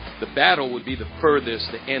 The battle would be the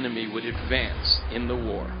furthest the enemy would advance in the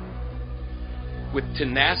war. With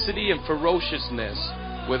tenacity and ferociousness,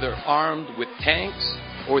 whether armed with tanks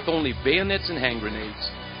or with only bayonets and hand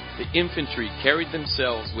grenades, the infantry carried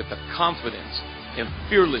themselves with a confidence and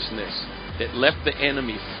fearlessness that left the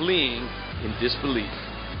enemy fleeing in disbelief.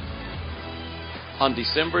 On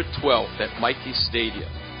December 12th at Michie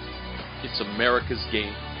Stadium, it's America's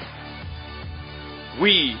game.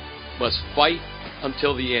 We must fight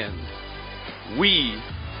until the end. We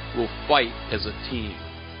will fight as a team.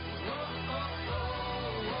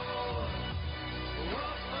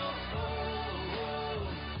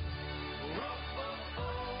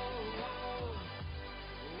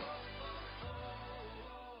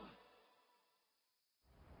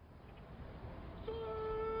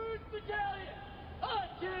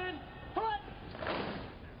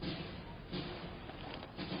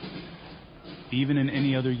 Even in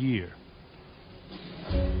any other year,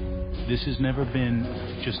 this has never been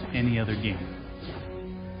just any other game.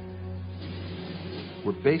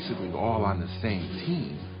 We're basically all on the same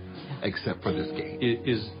team, except for this game. It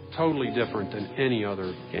is totally different than any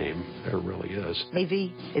other game there really is.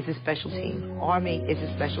 Navy is a special team. Army is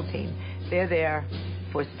a special team. They're there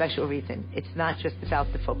for a special reason. It's not just about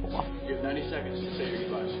the football. You have 90 seconds to say your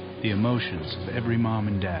goodbyes. The emotions of every mom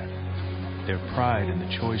and dad, their pride in the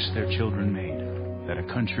choice their children made, that a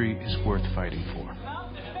country is worth fighting for.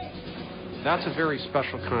 That's a very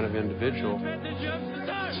special kind of individual.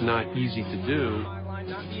 It's not easy to do,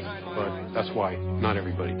 but that's why not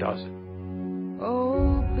everybody does it.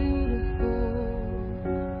 Oh,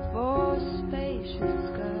 beautiful, for spacious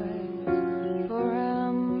skies, for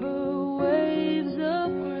amber waves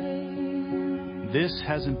of rain. This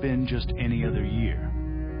hasn't been just any other year.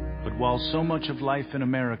 But while so much of life in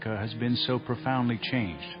America has been so profoundly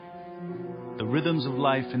changed, the rhythms of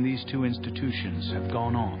life in these two institutions have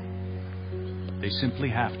gone on. They simply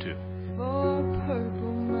have to. For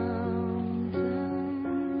purple mountain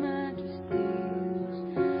majesties,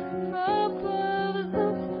 above the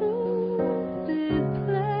fruited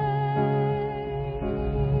plain.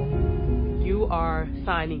 You are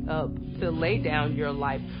signing up to lay down your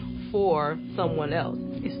life for someone else.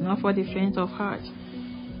 It's not for the faint of heart.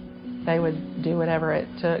 they would do whatever it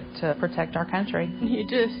took to protect our country. You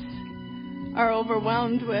just are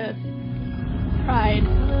overwhelmed with pride.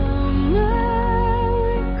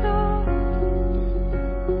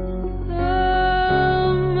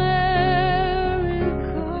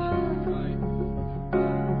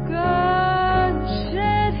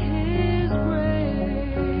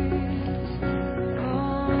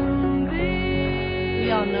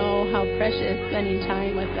 We all know how precious spending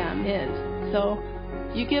time with them is. So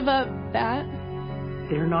you give up that.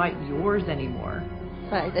 They're not yours anymore.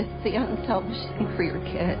 Right, it's the unselfish thing for your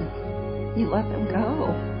kid. You let them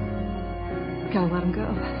go. You gotta let them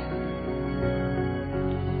go.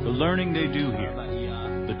 The learning they do here,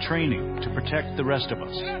 the training to protect the rest of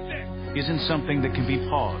us, isn't something that can be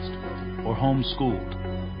paused or homeschooled.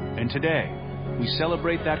 And today, we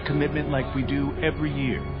celebrate that commitment like we do every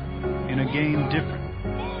year, in a game different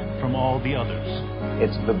from all the others.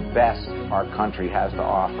 It's the best our country has to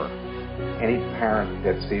offer. Any parent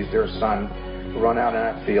that sees their son run out in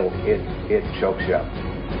that field, it chokes you up.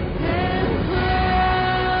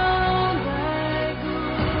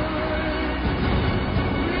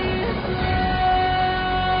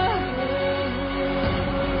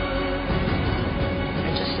 I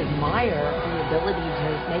just admire the ability to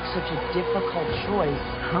make such a difficult choice.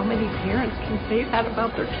 How many parents can say that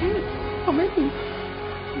about their kids? How many?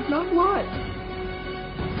 Not one.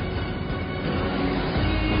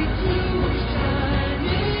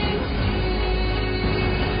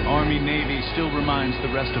 Army-Navy still reminds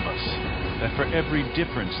the rest of us that for every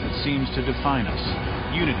difference that seems to define us,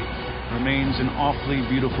 unity remains an awfully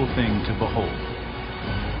beautiful thing to behold.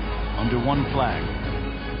 Under one flag,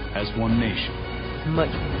 as one nation.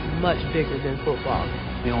 Much, much bigger than football.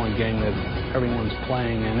 The only game that everyone's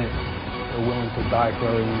playing in it, they're willing to die for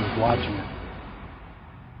everyone who's watching it.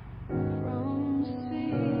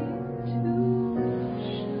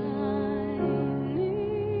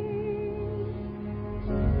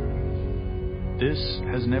 This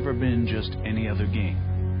has never been just any other game.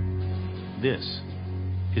 This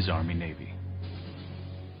is Army-Navy.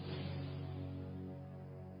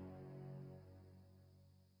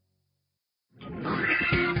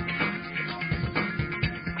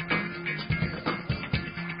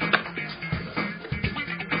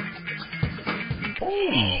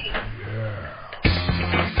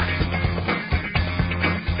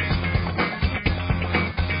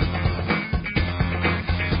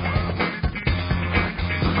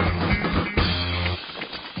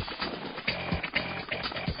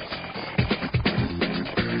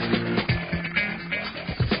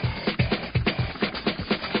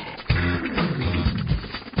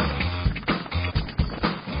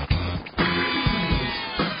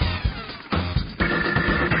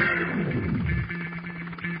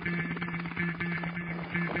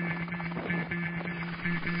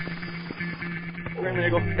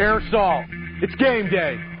 Air assault. It's game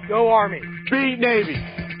day. Go Army. Beat Navy.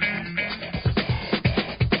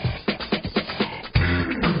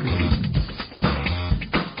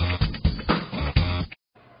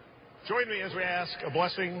 Join me as we ask a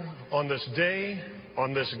blessing on this day,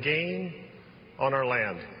 on this game, on our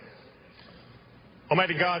land.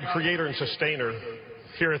 Almighty God, creator and sustainer,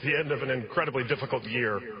 here at the end of an incredibly difficult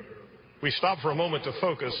year, we stop for a moment to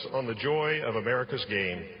focus on the joy of America's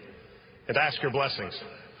game and ask your blessings.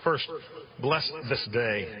 First, bless this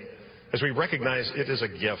day as we recognize it is a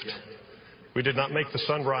gift. We did not make the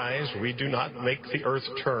sun rise. We do not make the earth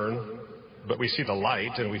turn, but we see the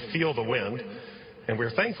light and we feel the wind, and we're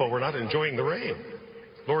thankful we're not enjoying the rain.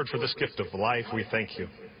 Lord, for this gift of life, we thank you.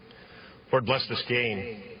 Lord, bless this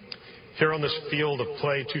game. Here on this field of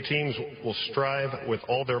play, two teams will strive with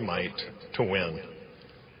all their might to win.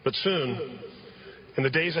 But soon, in the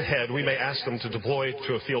days ahead, we may ask them to deploy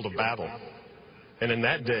to a field of battle. And in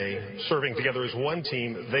that day, serving together as one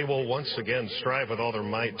team, they will once again strive with all their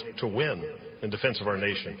might to win in defense of our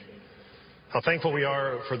nation. How thankful we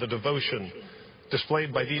are for the devotion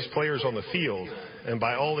displayed by these players on the field and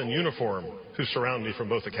by all in uniform who surround me from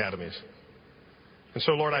both academies. And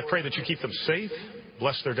so, Lord, I pray that you keep them safe,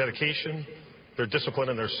 bless their dedication, their discipline,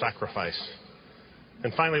 and their sacrifice.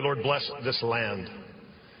 And finally, Lord, bless this land.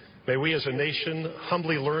 May we as a nation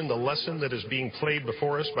humbly learn the lesson that is being played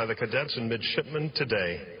before us by the cadets and midshipmen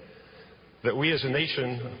today. That we as a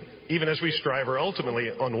nation, even as we strive, are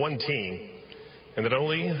ultimately on one team. And that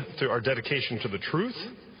only through our dedication to the truth,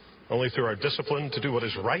 only through our discipline to do what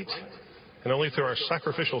is right, and only through our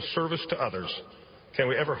sacrificial service to others can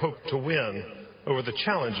we ever hope to win over the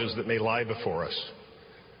challenges that may lie before us.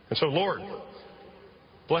 And so, Lord,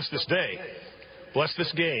 bless this day, bless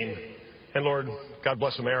this game, and Lord, God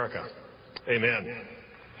bless America. Amen.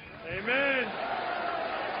 Amen.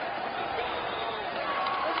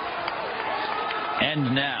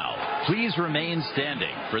 And now, please remain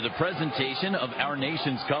standing for the presentation of our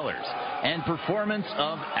nation's colors and performance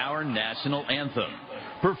of our national anthem,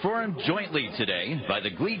 performed jointly today by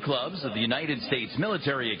the Glee Clubs of the United States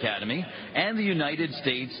Military Academy and the United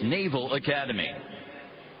States Naval Academy.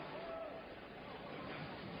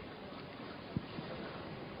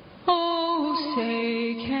 Oh,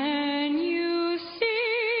 say, can you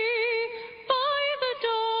see by the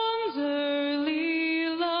dawn's early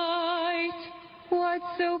light what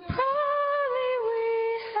so proudly we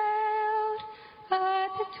hailed at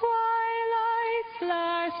the twilight's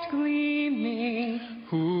last gleaming,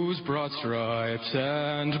 whose broad stripes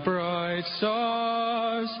and bright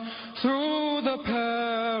stars through the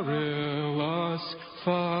perilous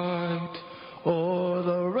fight o'er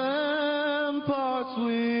the ramparts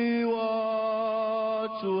we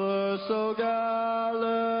watched were so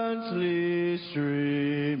gallantly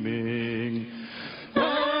streaming,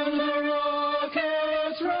 and the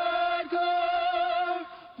rocket's red glare,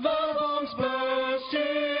 the bombs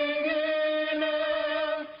bursting in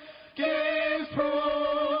air, gave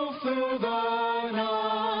proof through the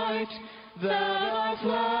night that our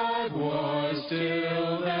flag was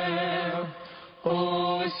still there.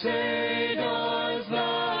 Oh, say does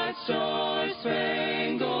that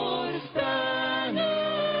star-spangled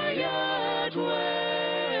banner yet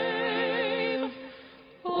wave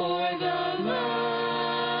o'er the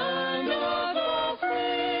land of the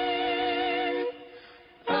free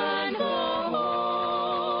and the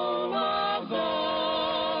home of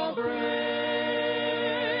the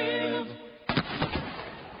brave?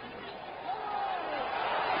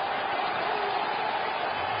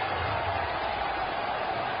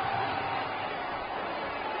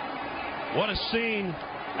 What a scene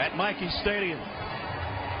at Michie Stadium.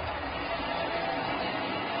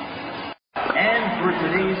 And for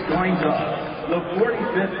today's coin toss, the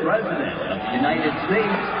 45th President of the United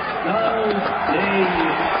States, Donald J.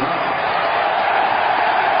 Trump.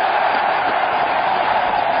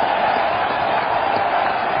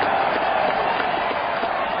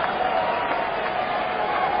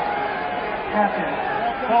 Captain,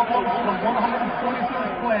 welcome to the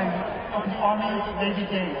 123rd flag of the Army Navy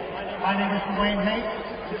Games. My name is Dwayne Hates.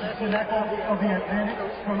 This is the echo of the Atlantic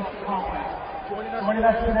Coast Conference. Joining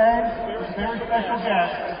us today is a very special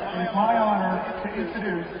guest. It is my honor to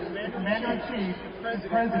introduce the Commander-in-Chief and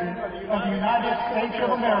President of the United States of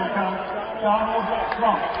America, Donald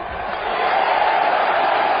Trump.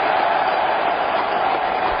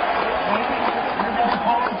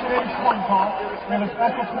 Today's coin toss. We have a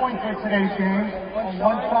special coin for today's game. On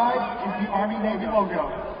one side is the Army-Navy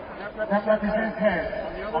logo. That represents heads.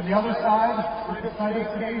 On the other side, which is the site of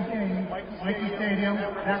today's game, Michie Stadium,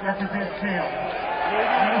 that represents tails.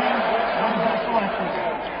 Ladies, what is our selection?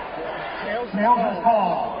 Tails is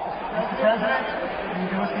called. Mr. President, can you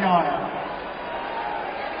do us the honor?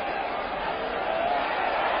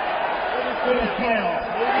 It is tails.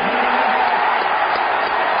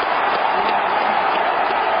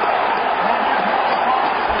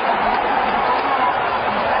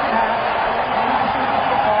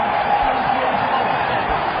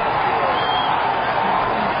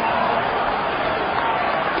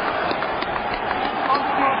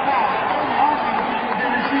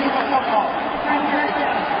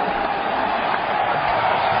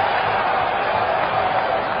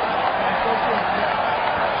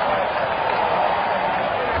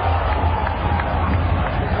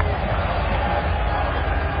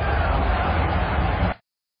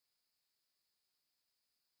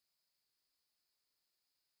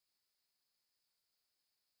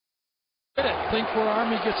 Think where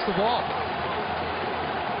Army gets the ball.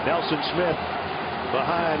 Nelson Smith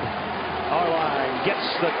behind our line gets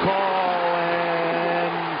the call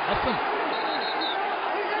and nothing.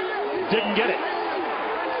 Didn't get it.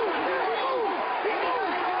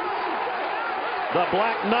 The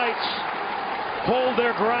Black Knights hold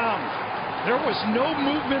their ground. There was no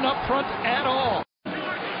movement up front at all.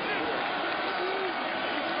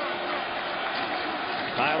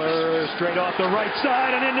 Tyler straight off the right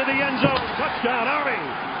side and into the end zone. Touchdown, Army.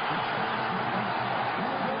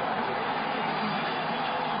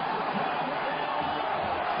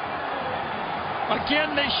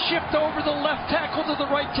 Again, they shift over the left tackle to the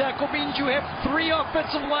right tackle. Means you have three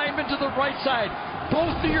offensive linemen to the right side.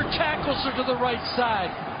 Both of your tackles are to the right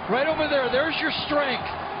side. Right over there. There's your strength.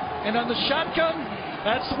 And on the shotgun,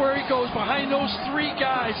 that's where he goes, behind those three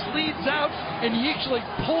guys, leads out, and you actually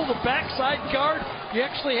pull the backside guard. You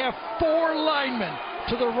actually have four linemen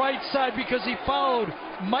to the right side because he followed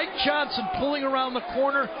Mike Johnson pulling around the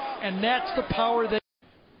corner, and that's the power that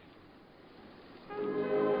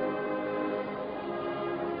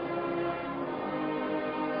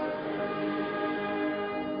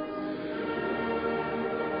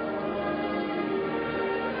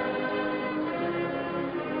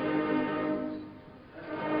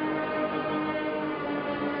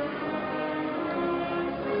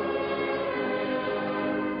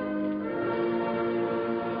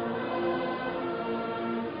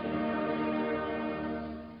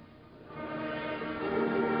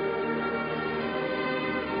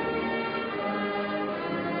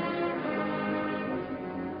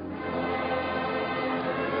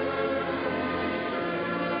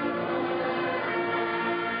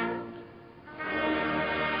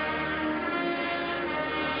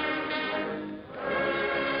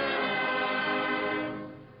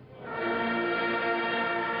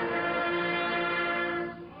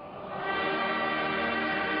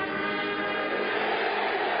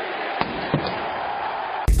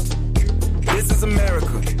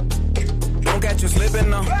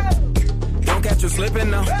now. Don't catch you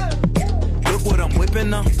slipping now. Look what I'm whipping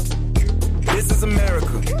now. This is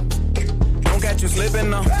America. Don't catch you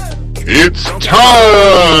slipping now. It's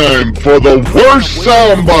time for the worst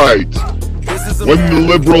soundbite. When the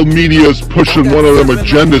liberal media is pushing one of them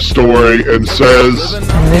agenda story and says,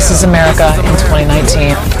 "This is America in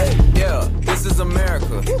 2019." Yeah, this is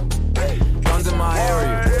America. Guns in my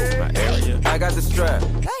area. I got the strap.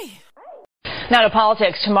 Now to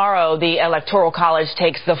politics. Tomorrow, the Electoral College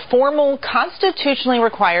takes the formal, constitutionally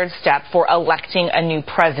required step for electing a new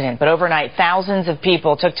president. But overnight, thousands of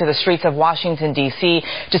people took to the streets of Washington, D.C.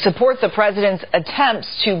 to support the president's attempts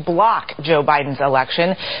to block Joe Biden's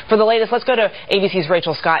election. For the latest, let's go to ABC's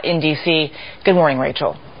Rachel Scott in D.C. Good morning,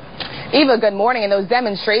 Rachel. Eva, good morning. And those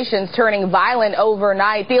demonstrations turning violent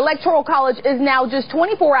overnight. The Electoral College is now just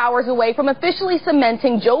 24 hours away from officially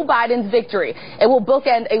cementing Joe Biden's victory. It will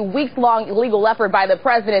bookend a weeks-long legal effort by the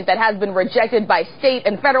president that has been rejected by state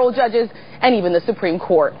and federal judges and even the Supreme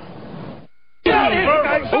Court.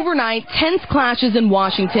 Overnight, tense clashes in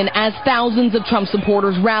Washington as thousands of Trump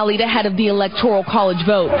supporters rallied ahead of the Electoral College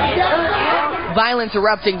vote. Violence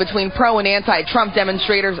erupting between pro and anti-Trump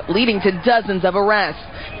demonstrators, leading to dozens of arrests.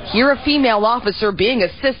 Here, a female officer being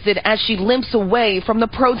assisted as she limps away from the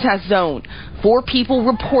protest zone. 4 people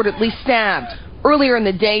reportedly stabbed. Earlier in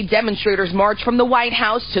the day, demonstrators marched from the White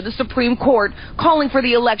House to the Supreme Court, calling for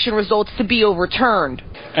the election results to be overturned.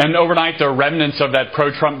 And overnight, the remnants of that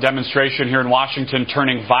pro-Trump demonstration here in Washington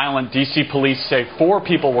turning violent. D.C. police say 4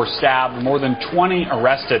 people were stabbed, more than 20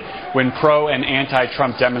 arrested when pro- and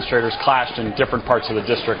anti-Trump demonstrators clashed in different parts of the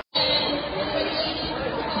district.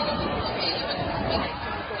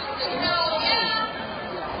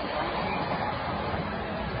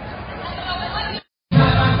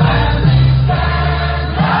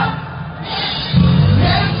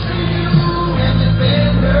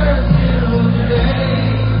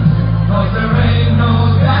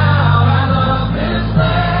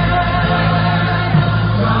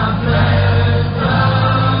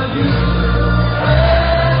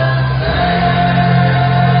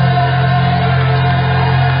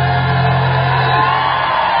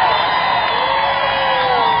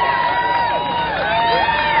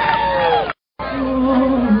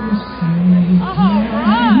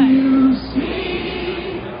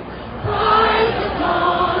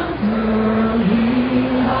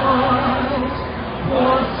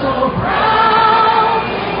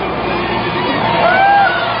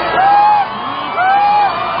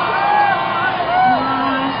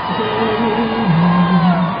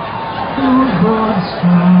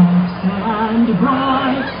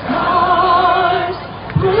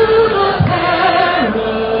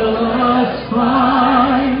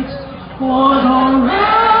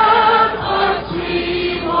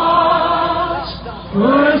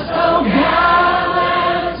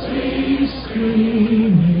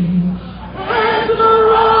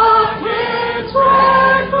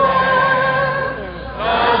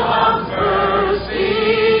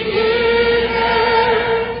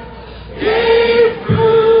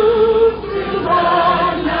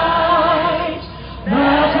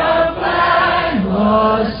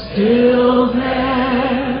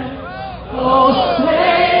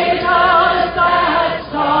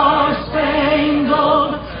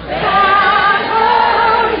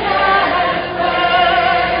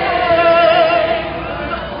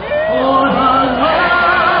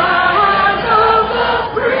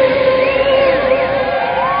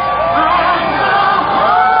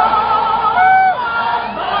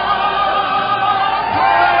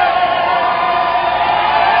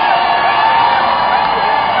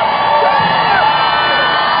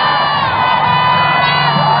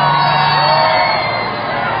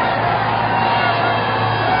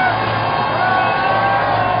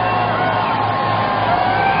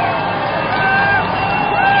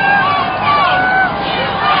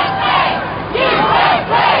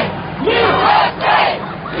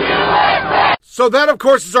 So that, of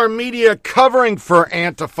course, is our media covering for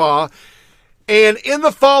Antifa. And in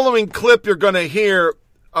the following clip, you're going to hear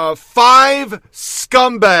 5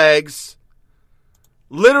 scumbags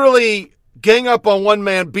literally gang up on one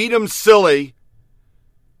man, beat him silly.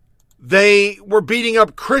 They were beating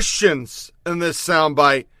up Christians in this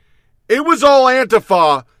soundbite. It was all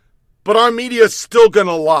Antifa, but our media is still going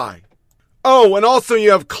to lie. Oh, and also you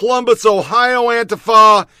have Columbus, Ohio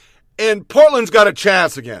Antifa, and Portland's got a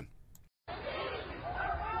chance again.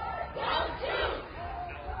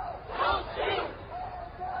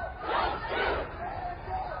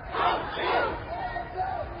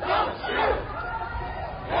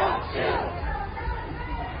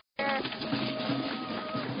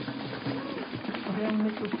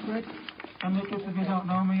 Amicus, if you don't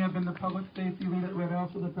what Stacy lead at Red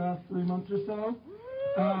House for the past 3 months or so.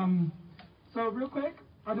 So real quick,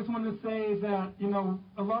 I just wanted to say that, you know,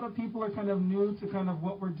 a lot of people are kind of new to kind of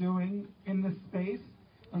what we're doing in this space.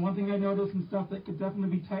 And one thing I noticed and stuff that could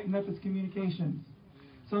definitely be tightened up is communications.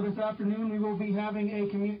 So this afternoon we will be having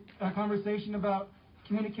a conversation about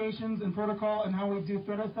communications and protocol and how we do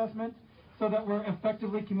threat assessment so that we're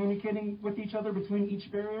effectively communicating with each other between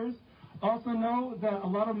each barriers. Also know that a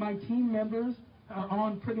lot of my team members are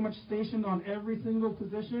on pretty much stationed on every single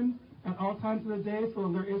position at all times of the day, so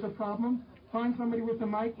if there is a problem, find somebody with a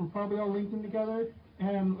mic. We're probably all linked in together,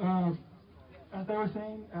 and as I was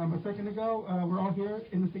saying a second ago, we're all here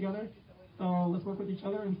in this together, so let's work with each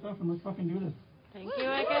other and stuff, and let's fucking do this. Thank you,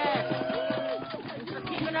 Ickett. Thanks for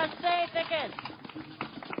keeping us safe, Ickett.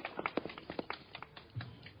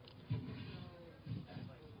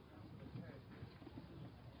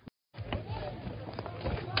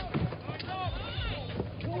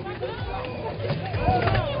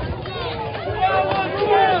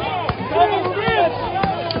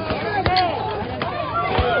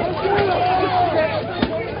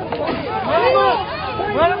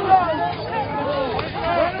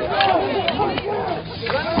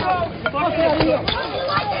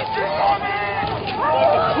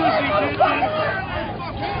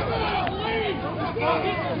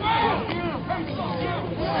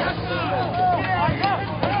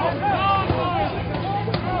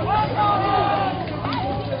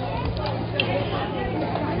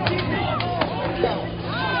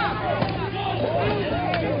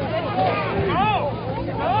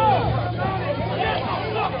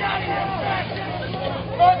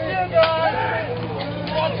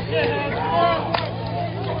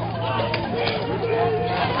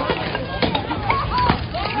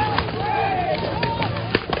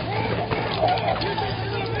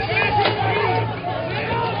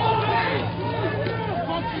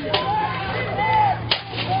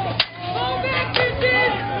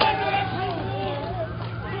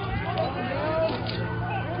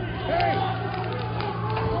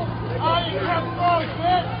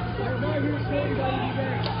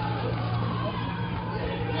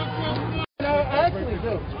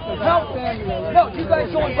 No, you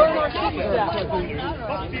guys go and burn our cities down.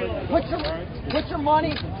 Put your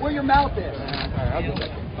money where your mouth is. All right, I'll do that.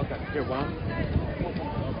 Okay, here, one.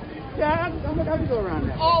 Yeah, I can go around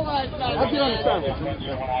there. All right, I'll be on the side.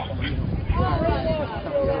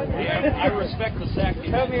 I respect the sack.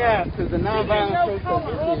 Help me out, because the nonviolent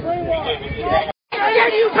protest. Are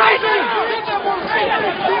you crazy?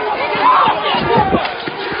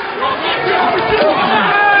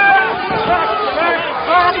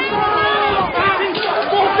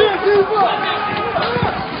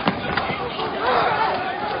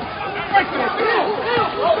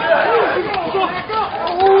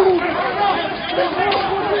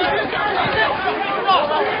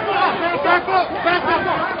 Back up! Back up!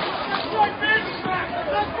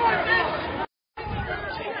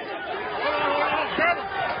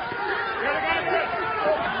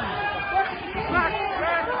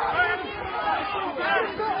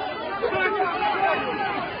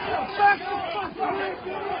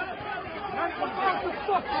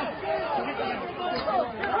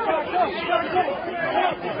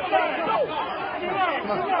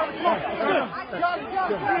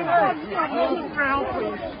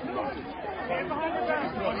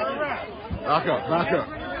 Back up, back up,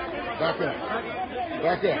 back up,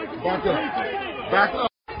 back up, back up, back up.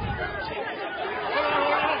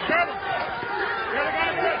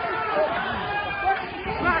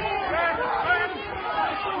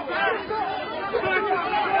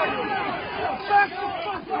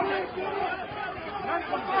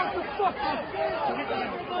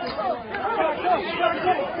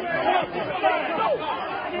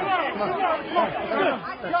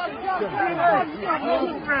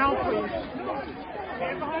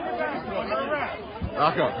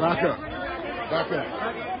 Back up, back up, back up,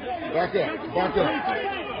 back up, back up,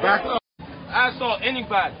 back up. I saw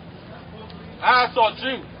anybody. I saw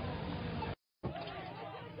you.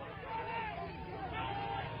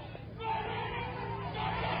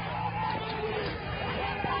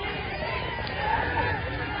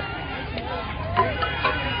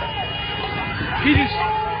 He just.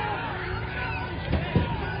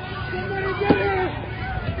 Somebody get here!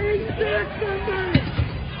 He's dead, somebody!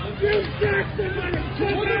 You dead, somebody!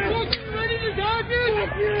 Motherfucker, you ready to die, bitch?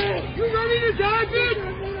 Fuck you! You ready to die, bitch?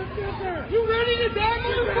 You ready to die,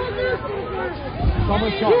 motherfucker?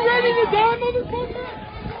 You ready to die, motherfucker?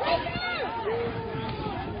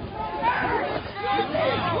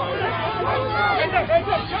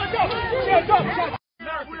 Shut up!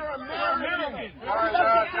 We're Americans!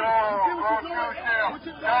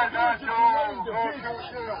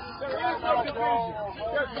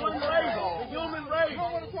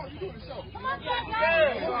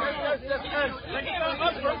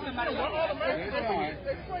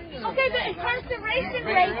 Okay, the incarceration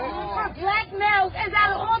rate for black males is at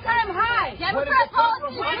an all-time high. Democrat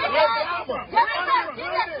policy.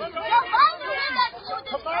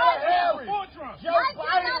 Joe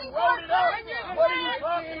Biden wrote it up. What are you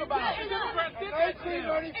talking about?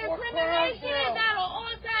 Incrimination is at an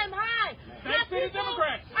all-time high. Black people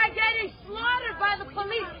are getting slaughtered by the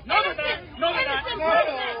police. Innocent black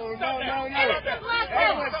males.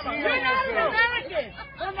 You're not an American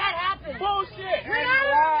when that happens. Bullshit. You're not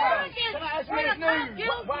an American when a cop kills you.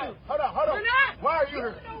 Hold on. You're not. Why are you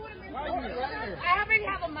here? I already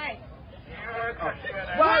have a mic.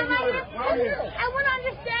 Why are you here? I want to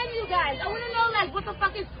understand you guys. I want to know, like, what the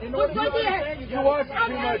fuck is what's going here? You are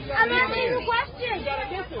too much. I'm asking you a question. I'm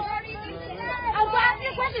asking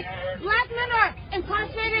you a question. Black men are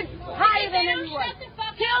incarcerated higher than anyone.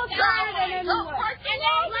 Killed higher than anyone.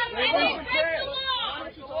 And they break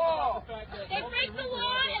the law. They break the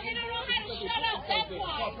law and they don't know how to shut up. That's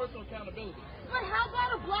why. Personal accountability. But how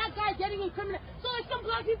about a black guy getting incriminated? So like some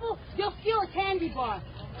black people, they'll steal a candy bar.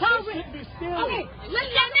 Okay, let's get Kyle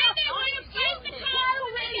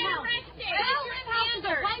Rittenhouse. Kyle Rittenhouse is a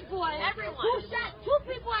white boy who shot 2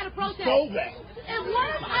 people at a protest. If one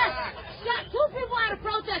of us shot 2 people at a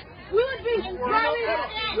protest, we would be buried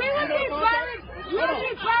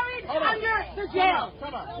under the jail.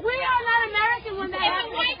 We are not American when that happens.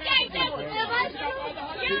 You're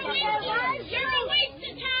a waste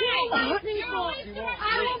of time.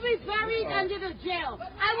 I will be buried under the jail.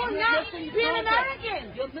 I will not be an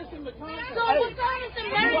American. You're missing the concept. So what's all this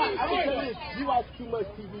American shit? You watch too much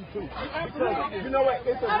TV too. Because you know what?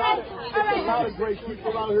 It's a lot of great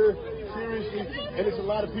people out here, seriously, and it's a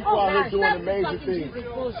lot of people out here doing amazing things.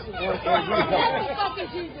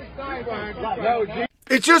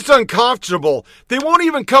 It's just uncomfortable. They won't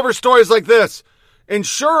even cover stories like this.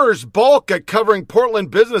 Insurers balk at covering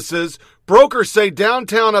Portland businesses. Brokers say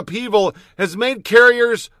downtown upheaval has made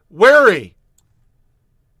carriers wary.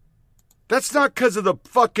 That's not because of the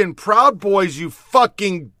fucking Proud Boys, you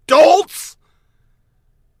fucking dolts.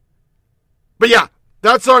 But yeah,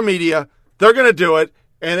 that's our media. They're going to do it.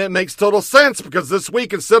 And it makes total sense because this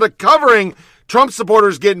week, instead of covering Trump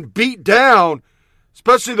supporters getting beat down,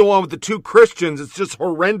 especially the one with the 2 Christians, it's just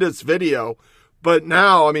horrendous video. But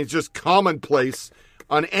now, I mean, it's just commonplace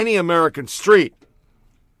on any American street.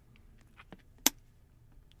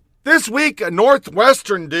 This week, a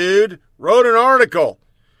Northwestern dude wrote an article.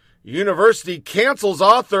 University cancels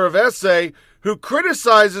author of essay who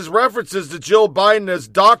criticizes references to Jill Biden as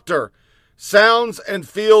doctor. Sounds and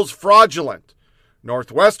feels fraudulent.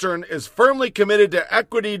 Northwestern is firmly committed to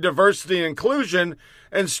equity, diversity, and inclusion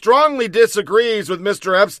and strongly disagrees with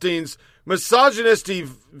Mr. Epstein's misogynistic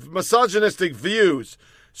views.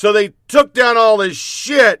 So they took down all his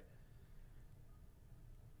shit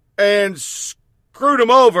and screwed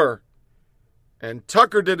him over. And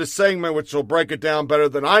Tucker did a segment which will break it down better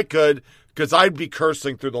than I could because I'd be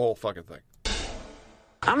cursing through the whole fucking thing.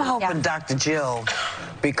 I'm hoping Dr. Jill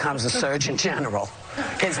becomes a Surgeon General.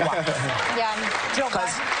 His wife.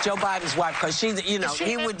 Joe Biden's wife, because she's,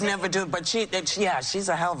 he would never do it, but she's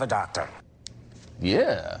a hell of a doctor.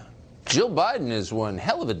 Yeah. Jill Biden is one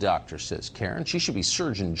hell of a doctor, says Karen. She should be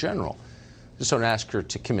Surgeon General. Just don't ask her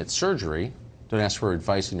to commit surgery. Don't ask for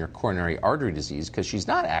advice on your coronary artery disease, because she's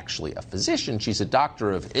not actually a physician. She's a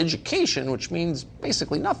doctor of education, which means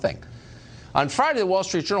basically nothing. On Friday, the Wall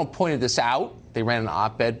Street Journal pointed this out. They ran an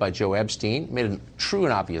op-ed by Joe Epstein, made a true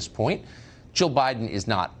and obvious point. Jill Biden is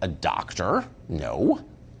not a doctor. No.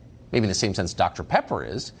 Maybe in the same sense Dr. Pepper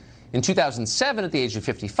is. In 2007, at the age of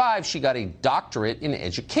 55, she got a doctorate in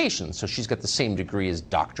education, so she's got the same degree as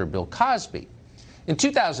Dr. Bill Cosby. In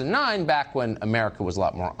 2009, back when America was a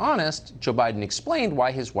lot more honest, Joe Biden explained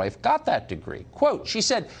why his wife got that degree. Quote, she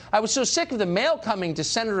said, "I was so sick of the mail coming to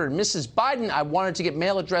Senator and Mrs. Biden, I wanted to get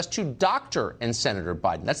mail addressed to Dr. and Senator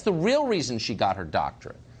Biden." That's the real reason she got her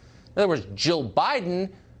doctorate. In other words, Jill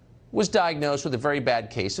Biden was diagnosed with a very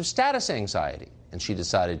bad case of status anxiety, and she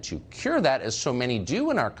decided to cure that, as so many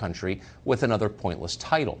do in our country, with another pointless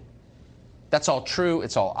title. That's all true.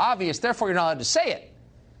 It's all obvious. Therefore, you're not allowed to say it.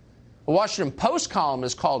 A Washington Post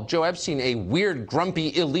columnist called Joe Epstein a weird,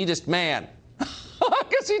 grumpy, elitist man.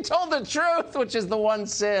 Because he told the truth, which is the one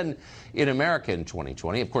sin in America in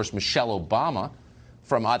 2020. Of course, Michelle Obama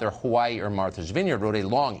from either Hawaii or Martha's Vineyard wrote a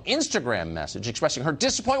long Instagram message expressing her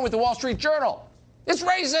disappointment with the Wall Street Journal. It's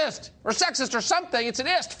racist or sexist or something. It's an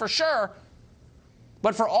ist for sure.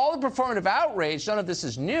 But for all the performative outrage, none of this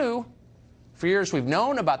is new. For years, we've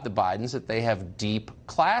known about the Bidens that they have deep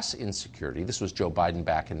class insecurity. This was Joe Biden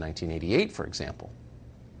back in 1988, for example.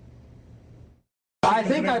 I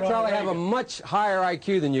think I probably have a much higher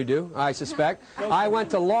IQ than you do, I suspect. I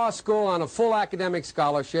went to law school on a full academic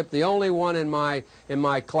scholarship, the only one in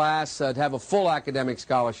my class to have a full academic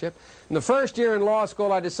scholarship. In the first year in law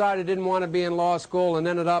school, I decided I didn't want to be in law school and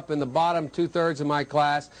ended up in the bottom two-thirds of my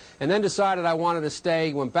class, and then decided I wanted to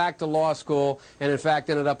stay, went back to law school, and in fact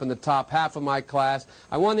ended up in the top half of my class.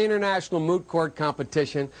 I won the international moot court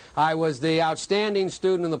competition. I was the outstanding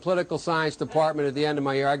student in the political science department at the end of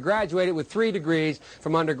my year. I graduated with 3 degrees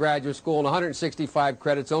from undergraduate school and 165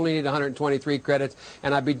 credits, only need 123 credits,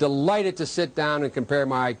 and I'd be delighted to sit down and compare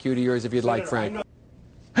my IQ to yours if you'd like, Frank.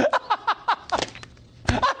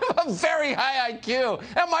 A very high IQ,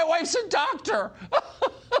 and my wife's a doctor.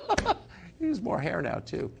 He has more hair now,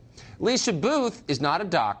 too. Lisa Booth is not a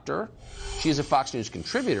doctor. She is a Fox News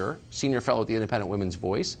contributor, senior fellow at the Independent Women's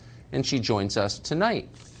Voice, and she joins us tonight.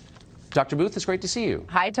 Dr. Booth, it's great to see you.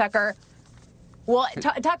 Hi, Tucker. Well,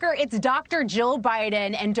 Tucker, it's Dr. Jill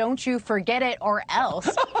Biden, and don't you forget it or else.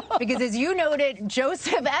 Because as you noted,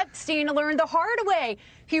 Joseph Epstein learned the hard way.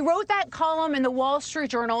 He wrote that column in the Wall Street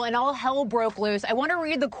Journal, and all hell broke loose. I want to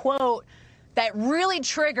read the quote that really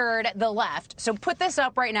triggered the left. So put this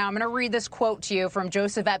up right now. I'm going to read this quote to you from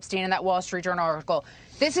Joseph Epstein in that Wall Street Journal article.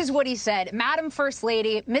 This is what he said. Madam First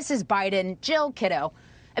Lady, Mrs. Biden, Jill Kiddo.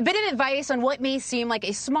 A bit of advice on what may seem like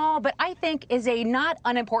a small, but I think is a not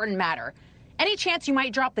unimportant matter. Any chance you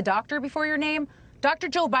might drop the doctor before your name? Dr.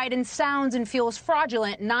 Jill Biden sounds and feels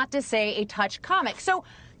fraudulent, not to say a touch comic. So,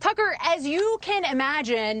 Tucker, as you can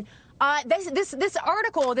imagine, this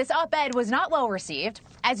article, this op-ed was not well received.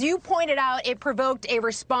 As you pointed out, it provoked a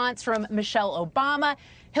response from Michelle Obama.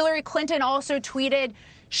 Hillary Clinton also tweeted,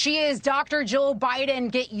 "She is Dr. Jill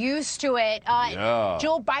Biden. Get used to it."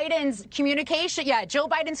 Jill Biden's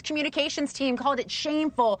communications team called it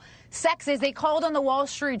shameful, sexist. They called on the Wall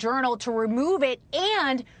Street Journal to remove it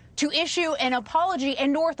and to issue an apology.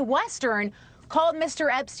 And Northwestern called Mr.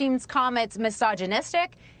 Epstein's comments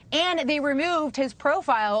misogynistic, and they removed his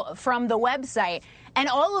profile from the website. And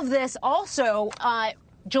all of this also,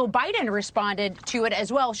 Jill Biden responded to it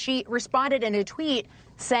as well. She responded in a tweet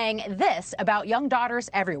saying this about young daughters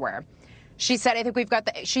everywhere. She said,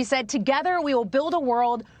 she said, "Together we will build a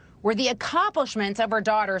world where the accomplishments of our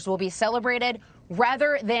daughters will be celebrated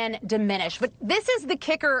rather than diminished." But this is the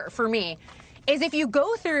kicker for me, is if you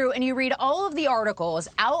go through and you read all of the articles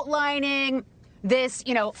outlining this,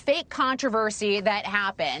 fake controversy that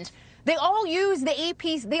happened, they all use the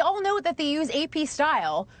AP, they all note that they use AP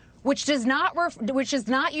style, which does not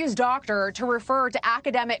use doctor to refer to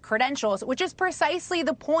academic credentials, which is precisely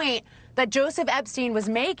the point that Joseph Epstein was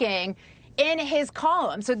making in his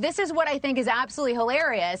column. So this is what I think is absolutely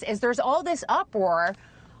hilarious, is there's all this uproar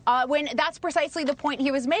when that's precisely the point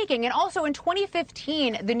he was making. And also in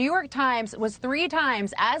 2015, the New York Times was 3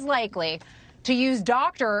 times as likely to use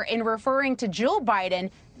doctor in referring to Jill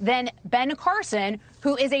Biden than Ben Carson,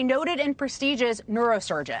 who is a noted and prestigious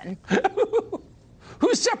neurosurgeon.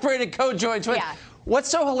 Who separated co-joints? Yeah. What's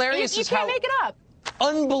so hilarious is how make it up.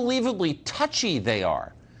 Unbelievably touchy they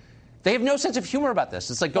are. They have no sense of humor about this.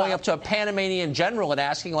 It's like going up to a Panamanian general and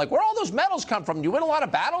asking, where all those medals come from? Do you win a lot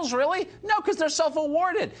of battles, really? No, because they're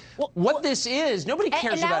self-awarded. This is, nobody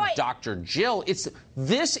cares about Dr. Jill.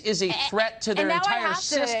 This is a threat to their entire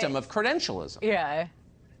system of credentialism. Yeah.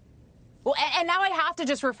 Well, and now I have to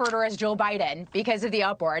just refer to her as Jill Biden because of the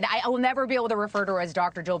uproar. I will never be able to refer to her as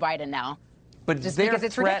Dr. Jill Biden now. But just they're because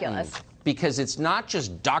it's ridiculous. Because it's not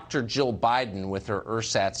just Dr. Jill Biden with her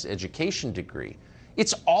ersatz education degree.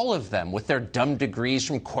 It's all of them with their dumb degrees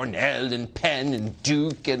from Cornell and Penn and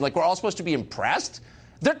Duke, and we're all supposed to be impressed.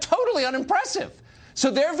 They're totally unimpressive. So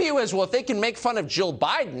their view is, well, if they can make fun of Jill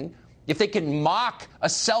Biden, if they can mock a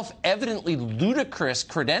self-evidently ludicrous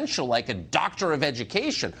credential like a doctor of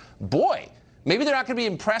education, boy, maybe they're not going to be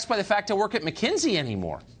impressed by the fact I work at McKinsey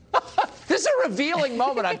anymore. This is a revealing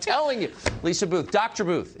moment, I'm telling you. Lisa Booth, Dr.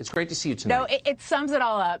 Booth, it's great to see you tonight. No, it sums it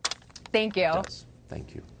all up. Thank you. It does.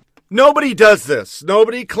 Thank you. Nobody does this.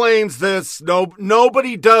 Nobody claims this.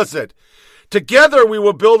 Nobody does it. Together we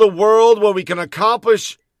will build a world where we can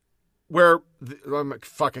accomplish I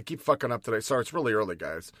keep fucking up today. Sorry, it's really early,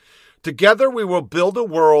 guys. Together we will build a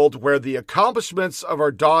world where the accomplishments of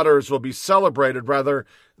our daughters will be celebrated rather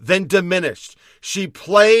than diminished. She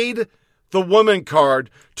played the woman card,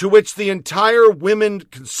 to which the entire women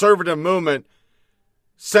conservative movement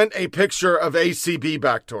sent a picture of ACB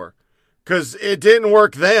back to her. Because it didn't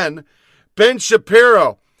work then. Ben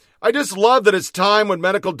Shapiro. I just love that it's time when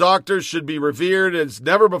medical doctors should be revered as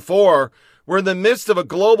never before We're in the midst of a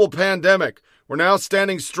global pandemic. We're now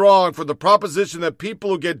standing strong for the proposition that people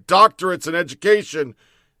who get doctorates in education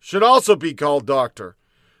should also be called doctor.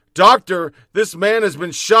 Doctor, this man has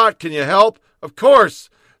been shot. Can you help? Of course.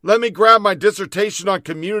 Let me grab my dissertation on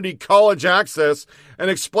community college access and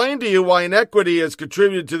explain to you why inequity has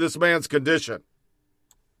contributed to this man's condition.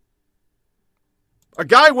 A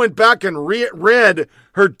guy went back and read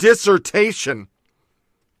her dissertation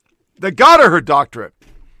that got her doctorate.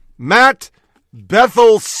 Matt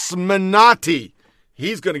Bethel-Sminati.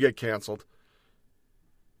 He's going to get canceled.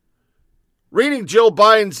 Reading Jill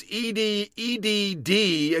Biden's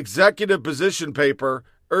EDD executive position paper,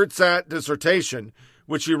 ersatz dissertation,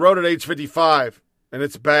 which she wrote at age 55, and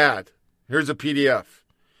it's bad. Here's a PDF.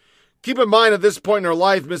 Keep in mind, at this point in her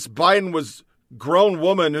life, Miss Biden was a grown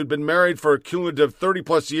woman who'd been married for a cumulative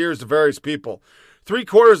 30-plus years to various people.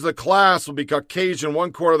 3/4 of the class will be Caucasian,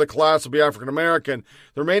 1/4 of the class will be African American.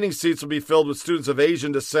 The remaining seats will be filled with students of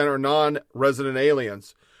Asian descent or non-resident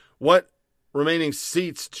aliens. What remaining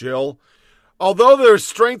seats, Jill? Although there is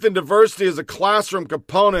strength and diversity as a classroom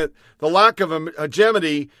component, the lack of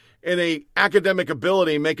hegemony in a academic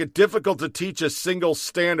ability make it difficult to teach a single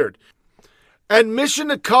standard. Admission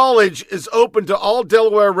to college is open to all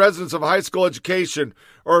Delaware residents of high school education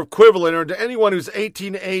or equivalent, or to anyone who's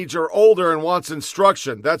 18 age or older and wants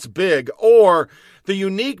instruction. That's big. Or the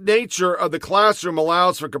unique nature of the classroom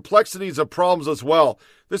allows for complexities of problems as well.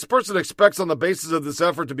 This person expects on the basis of this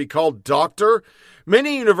effort to be called doctor.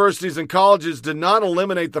 Many universities and colleges did not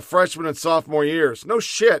eliminate the freshman and sophomore years. No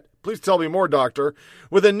shit. Please tell me more, doctor.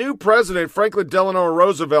 With a new president, Franklin Delano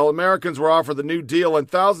Roosevelt, Americans were offered the New Deal and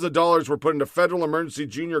thousands of dollars were put into federal emergency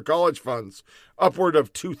junior college funds, upward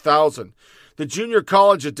of $2,000. The junior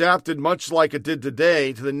college adapted much like it did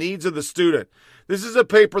today to the needs of the student. This is a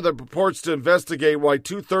paper that purports to investigate why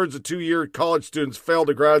 2/3 of two-year college students fail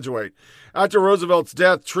to graduate. After Roosevelt's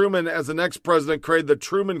death, Truman, as the next president, created the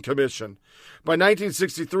Truman Commission. By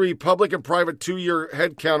 1963, public and private two-year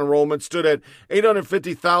headcount enrollment stood at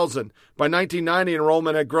 850,000. By 1990,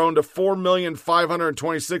 enrollment had grown to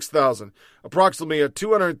 4,526,000, approximately a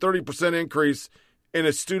 230% increase in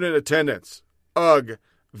a student attendance. Ugh,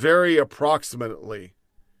 very approximately.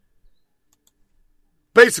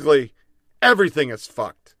 Basically, everything is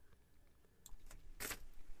fucked.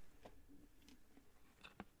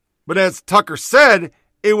 But as Tucker said,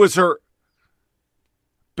 it was her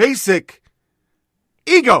basic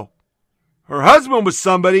ego. Her husband was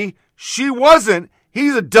somebody. She wasn't.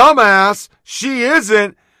 He's a dumbass. She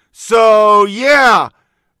isn't. So, yeah,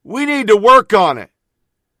 we need to work on it.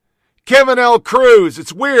 Kevin L. Cruz.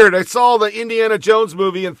 It's weird. I saw the Indiana Jones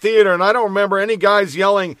movie in theater, and I don't remember any guys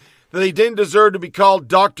yelling that they didn't deserve to be called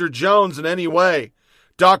Dr. Jones in any way.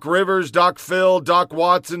 Doc Rivers, Doc Phil, Doc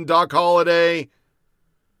Watson, Doc Holliday,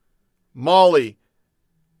 Molly.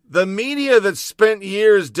 The media that spent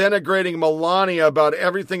years denigrating Melania about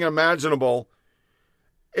everything imaginable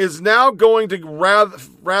is now going to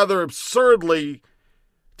rather absurdly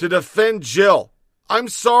to defend Jill. I'm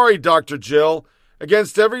sorry, Dr. Jill,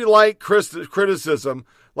 against every light criticism,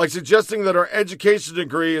 like suggesting that her education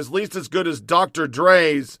degree is at least as good as Dr.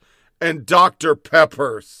 Dre's and Dr.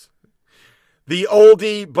 Pepper's. The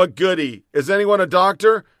oldie but goodie. Is anyone a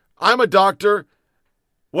doctor? I'm a doctor.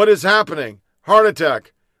 What is happening? Heart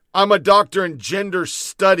attack. I'm a doctor in gender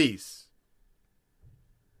studies.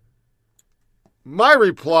 My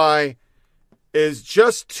reply is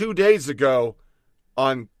just 2 days ago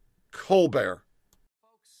on Colbert.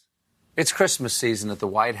 It's Christmas season at the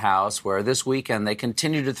White House, where this weekend they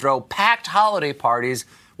continue to throw packed holiday parties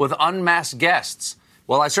with unmasked guests.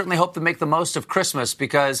 Well, I certainly hope to make the most of Christmas,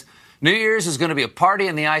 because New Year's is going to be a party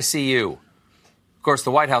in the ICU. Of course,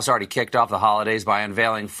 the White House already kicked off the holidays by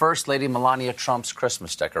unveiling First Lady Melania Trump's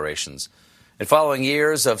Christmas decorations. And following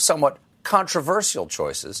years of somewhat controversial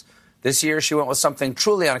choices, this year she went with something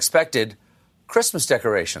truly unexpected: Christmas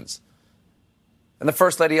decorations. And the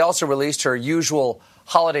First Lady also released her usual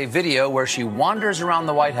holiday video where she wanders around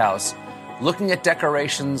the White House looking at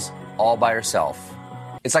decorations all by herself.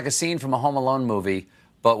 It's like a scene from a Home Alone movie,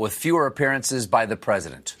 but with fewer appearances by the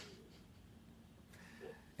president.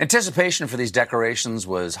 Anticipation for these decorations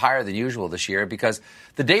was higher than usual this year because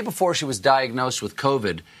the day before she was diagnosed with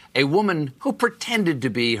COVID, a woman who pretended to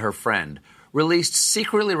be her friend released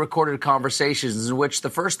secretly recorded conversations in which the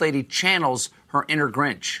First Lady channels her inner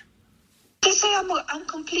Grinch. They say I'm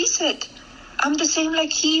complicit. I'm the same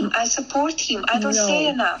like him. I support him. I don't say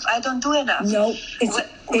enough. I don't do enough. No.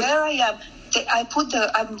 Where I am,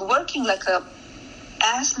 I'm working like my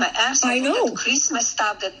ass off. I know. That Christmas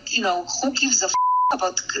stuff that, who gives a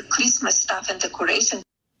about Christmas stuff and decoration.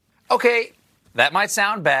 Okay, That might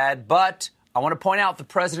sound bad, but I want to point out the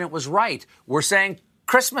president was right. We're saying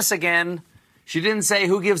Christmas again. She didn't say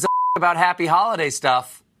who gives a about happy holiday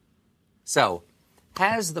stuff. So,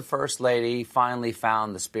 has the First Lady finally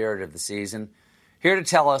found the spirit of the season? Here to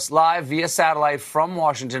tell us live via satellite from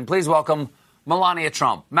Washington, please welcome Melania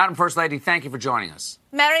Trump. Madam First Lady, thank you for joining us.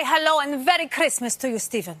 Merry hello and Merry Christmas to you,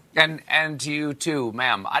 Stephen. And to you too,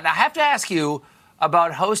 ma'am. I have to ask you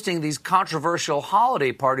about hosting these controversial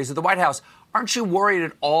holiday parties at the White House. Aren't you worried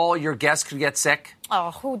at all your guests could get sick?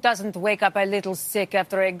 Oh, who doesn't wake up a little sick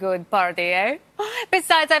after a good party, eh?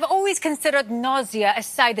 Besides, I've always considered nausea a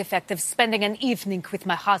side effect of spending an evening with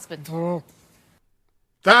my husband.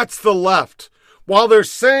 That's the left. While they're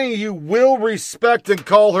saying you will respect and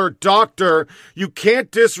call her doctor, you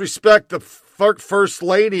can't disrespect the First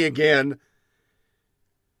Lady again.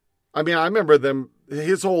 I mean, I remember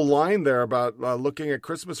his whole line there about looking at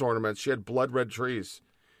Christmas ornaments. She had blood red trees.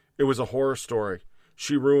 It was a horror story.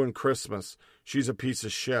 She ruined Christmas. She's a piece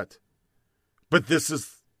of shit. But this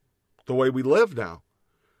is the way we live now.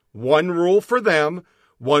 One rule for them,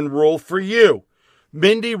 one rule for you.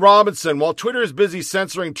 Mindy Robinson, while Twitter is busy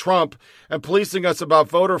censoring Trump and policing us about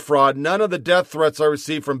voter fraud, none of the death threats I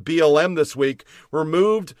received from BLM this week were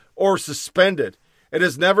moved or suspended. It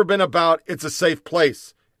has never been about it's a safe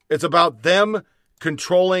place. It's about them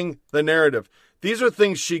controlling the narrative. These are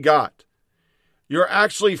things she got. You're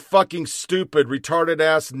actually fucking stupid, retarded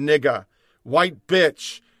ass nigga. White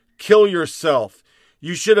bitch. Kill yourself.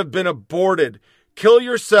 You should have been aborted. Kill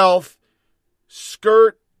yourself.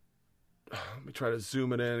 Skirt. Let me try to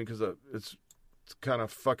zoom it in because it's kind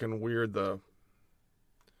of fucking weird though.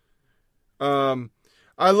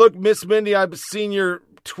 Miss Mindy, I've seen your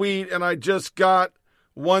tweet and I just got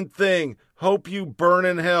one thing. Hope you burn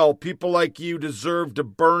in hell. People like you deserve to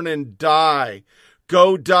burn and die.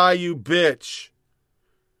 Go die, you bitch.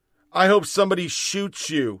 I hope somebody shoots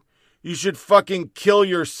you. You should fucking kill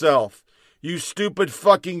yourself. You stupid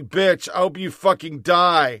fucking bitch. I hope you fucking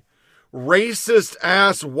die. Racist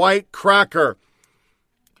ass white cracker.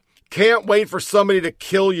 Can't wait for somebody to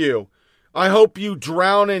kill you. I hope you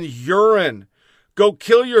drown in urine. Go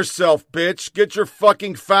kill yourself, bitch. Get your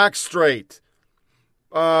fucking facts straight.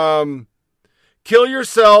 Kill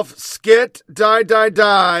yourself. Skit.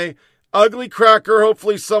 Die. Ugly cracker.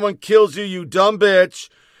 Hopefully someone kills you, you dumb bitch.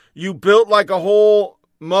 You built like a whole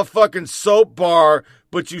motherfucking soap bar,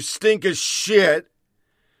 but you stink as shit.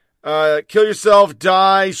 Kill yourself,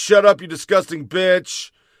 die, shut up, you disgusting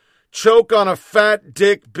bitch. Choke on a fat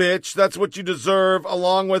dick, bitch. That's what you deserve,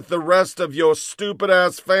 along with the rest of your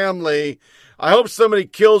stupid-ass family. I hope somebody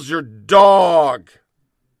kills your dog.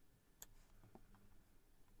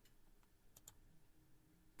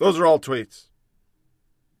 Those are all tweets.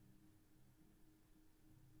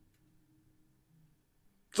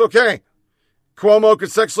 It's okay. Cuomo could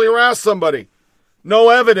sexually harass somebody. No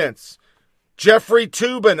evidence. Jeffrey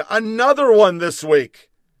Toobin, another one this week.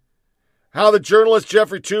 How the journalist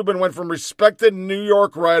Jeffrey Toobin went from respected New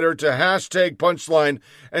York writer to hashtag punchline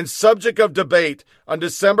and subject of debate on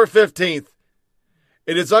December 15th.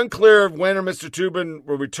 It is unclear when or Mr. Toobin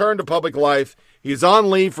will return to public life. He is on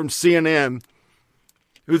leave from CNN,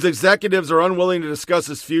 whose executives are unwilling to discuss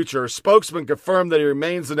his future. A spokesman confirmed that he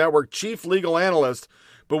remains the network chief legal analyst,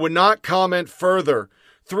 but would not comment further.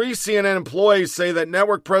 3 CNN employees say that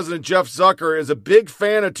network president Jeff Zucker is a big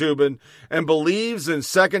fan of Toobin and believes in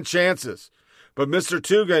second chances. But Mr.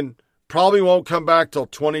 Toobin probably won't come back till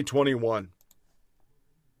 2021.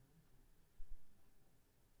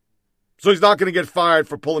 So he's not going to get fired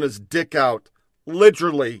for pulling his dick out,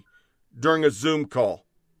 literally, during a Zoom call.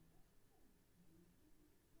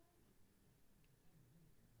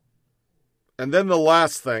 And then the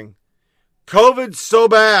last thing. COVID's so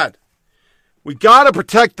bad. We got to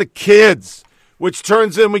protect the kids, which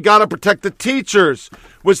turns in we got to protect the teachers,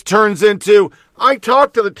 which turns into I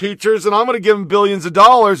talked to the teachers and I'm going to give them billions of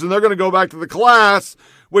dollars and they're going to go back to the class,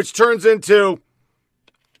 which turns into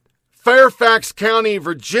Fairfax County,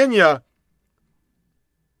 Virginia,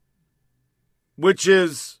 which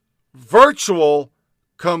is virtual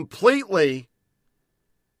completely,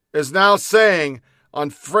 is now saying a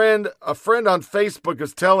friend on Facebook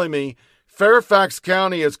is telling me Fairfax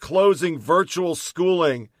County is closing virtual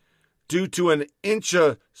schooling due to an inch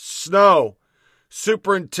of snow.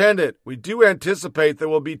 Superintendent, we do anticipate there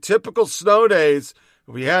will be typical snow days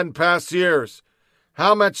we had in past years.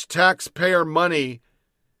 How much taxpayer money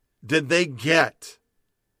did they get?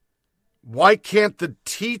 Why can't the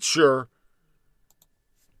teacher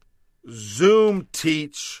Zoom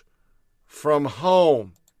teach from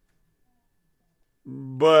home?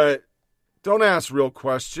 But don't ask real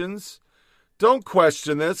questions. don't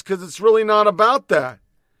question this because it's really not about that.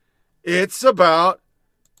 It's about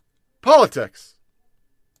politics.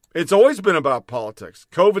 It's always been about politics.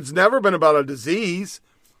 COVID's never been about a disease.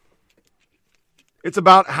 It's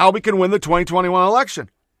about how we can win the 2021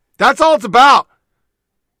 election. That's all it's about.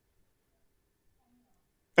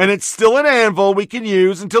 And it's still an anvil we can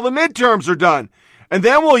use until the midterms are done. And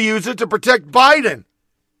then we'll use it to protect Biden.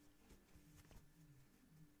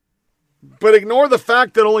 But ignore the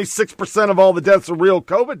fact that only 6% of all the deaths are real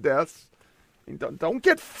COVID deaths. I mean, don't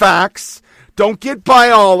get facts. Don't get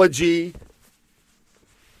biology.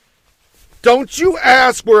 Don't you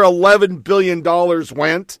ask where $11 billion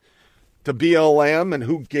went to BLM and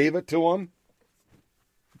who gave it to them.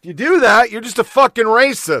 If you do that, you're just a fucking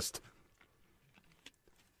racist.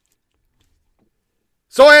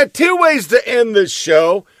 So I had two ways to end this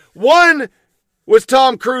show. One was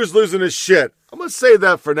Tom Cruise losing his shit. I'm going to save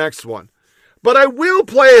that for next one. But I will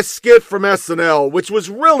play a skit from SNL, which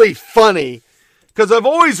was really funny, because I've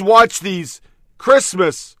always watched these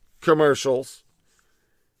Christmas commercials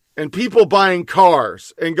and people buying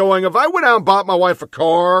cars and going, if I went out and bought my wife a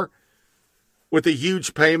car with a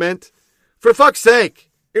huge payment, for fuck's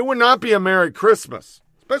sake, it would not be a Merry Christmas,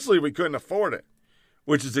 especially if we couldn't afford it,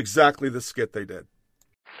 which is exactly the skit they did.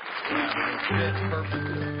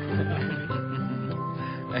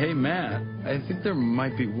 Hey, Matt, I think there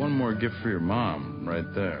might be one more gift for your mom right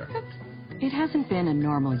there. It hasn't been a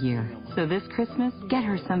normal year, so this Christmas, get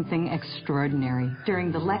her something extraordinary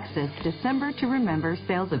during the Lexus December to Remember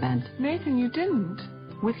sales event. Nathan, you didn't.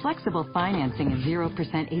 With flexible financing and 0%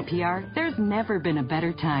 APR, there's never been a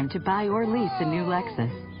better time to buy or lease a new Lexus.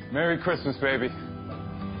 Merry Christmas, baby.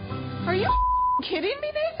 Are you kidding me,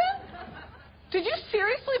 Nathan? Did you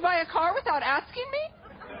seriously buy a car without asking me?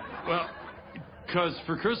 Well, because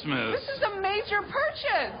for Christmas... This is a major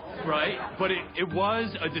purchase. Right, but it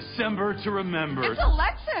was a December to remember. It's a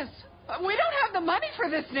Lexus. We don't have the money for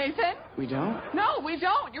this, Nathan. We don't? No, we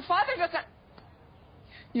don't. Your father doesn't...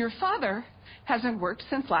 Your father hasn't worked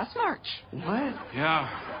since last March. What? Yeah,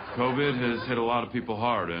 COVID has hit a lot of people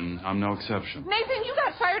hard, and I'm no exception. Nathan, you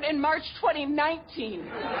got fired in March 2019.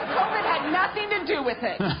 COVID had nothing to do with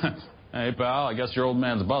it. Hey, pal, I guess your old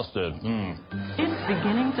man's busted. It's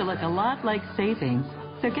beginning to look a lot like savings,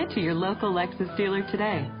 so get to your local Lexus dealer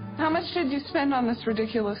today. How much did you spend on this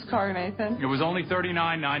ridiculous car, Nathan? It was only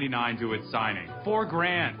 $39.99 to its signing.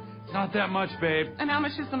 $4,000. It's not that much, babe. And how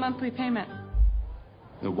much is the monthly payment?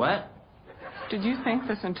 The what? Did you think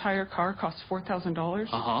this entire car costs $4,000?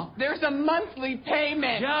 Uh-huh. There's a monthly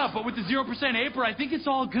payment. Yeah, but with the 0% APR, I think it's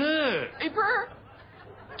all good. APR?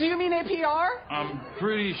 Do you mean APR? I'm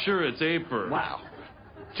pretty sure it's APR. Wow.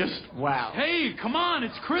 Just wow. Hey, come on,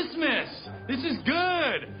 it's Christmas. This is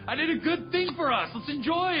good. I did a good thing for us. Let's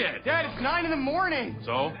enjoy it. Dad, it's 9 in the morning.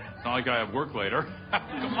 So? It's not like I have work later.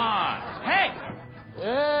 Come on. Hey!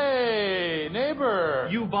 Hey, neighbor.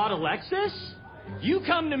 You bought a Lexus? You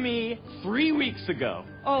come to me 3 weeks ago.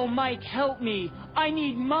 Oh, Mike, help me. I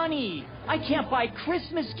need money. I can't buy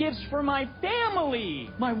Christmas gifts for my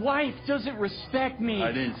family. My wife doesn't respect me.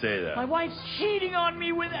 I didn't say that. My wife's cheating on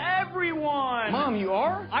me with everyone. Mom, you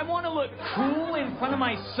are? I want to look cool in front of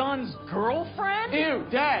my son's girlfriend. Ew,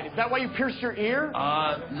 Dad, is that why you pierced your ear?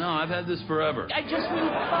 No, I've had this forever. I just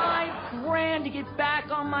need $5,000 to get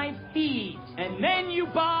back on my feet. And then you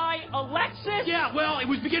buy a Lexus? Yeah, well, it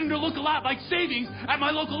was beginning to look a lot like savings at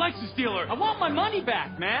my local Lexus dealer. I want my money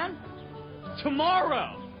back, man.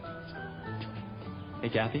 Tomorrow. Hey,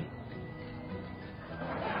 Kathy?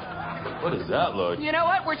 What does that look? You know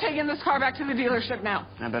what? We're taking this car back to the dealership now.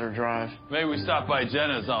 I better drive. Maybe we stop by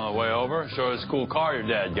Jenna's on the way over. Show her this cool car your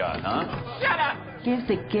dad got, huh? Shut up! Give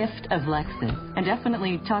the gift of Lexus, and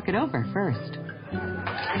definitely talk it over first.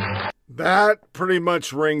 That pretty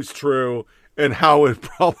much rings true in how it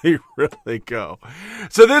probably really go.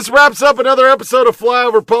 So this wraps up another episode of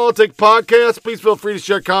Flyover Politic Podcast. Please feel free to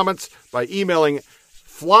share comments by emailing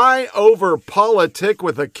flyoverpolitic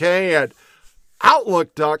with a K at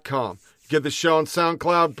outlook.com. Get the show on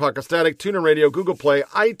SoundCloud, Pocket Static, TuneIn Radio, Google Play,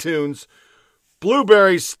 iTunes,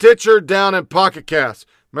 Blueberry, Stitcher, Down, and Pocket Cast.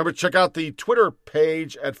 Remember, check out the Twitter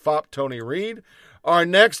page at Fop Tony Reed. Our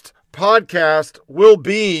next podcast will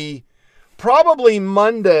be probably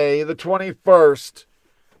Monday, the 21st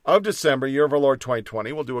of December, year of our Lord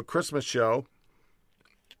 2020. We'll do a Christmas show.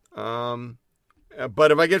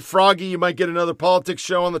 But if I get froggy, you might get another politics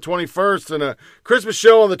show on the 21st and a Christmas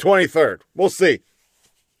show on the 23rd. We'll see.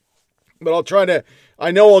 But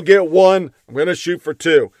I know I'll get one. I'm going to shoot for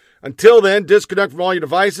two. Until then, disconnect from all your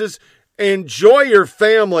devices. Enjoy your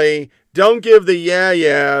family. Don't give the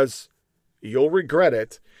yeah-yeahs. You'll regret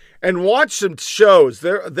it. and watch some shows.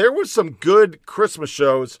 There was some good Christmas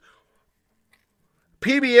shows.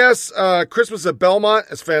 PBS Christmas at Belmont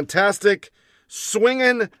is fantastic.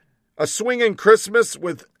 A Swingin' Christmas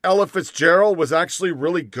with Ella Fitzgerald was actually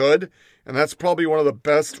really good, and that's probably one of the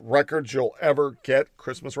best records you'll ever get,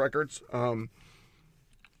 Christmas records.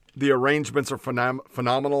 The arrangements are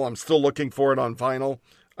phenomenal. I'm still looking for it on vinyl.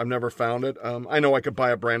 I've never found it. I know I could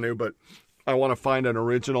buy it brand new, but I want to find an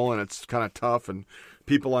original, and it's kind of tough, and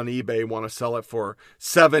people on eBay want to sell it for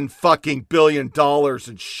 $7 billion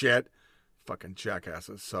and shit. Fucking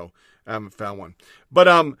jackasses. So I haven't found one. But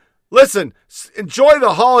listen, enjoy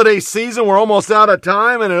the holiday season. We're almost out of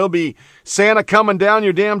time, and it'll be Santa coming down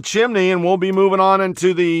your damn chimney, and we'll be moving on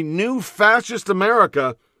into the new fascist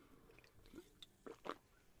America,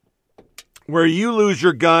 where you lose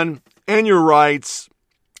your gun and your rights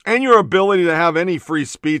and your ability to have any free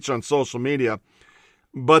speech on social media,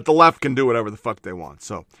 but the left can do whatever the fuck they want.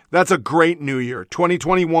 So that's a great new year.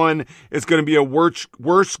 2021 is going to be a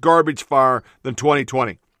worse garbage fire than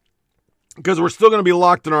 2020, because we're still going to be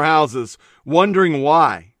locked in our houses wondering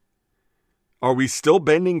why. Are we still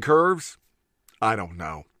bending curves? I don't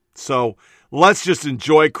know. So let's just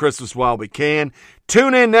enjoy Christmas while we can.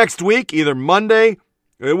 Tune in next week, either Monday,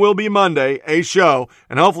 it will be Monday, a show,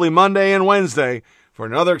 and hopefully Monday and Wednesday for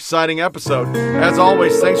another exciting episode. As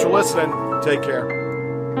always, thanks for listening. Take care.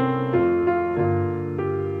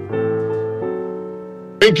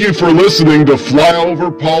 Thank you for listening to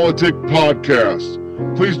Flyover Politic Podcast.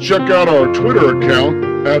 Please check out our Twitter account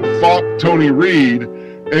at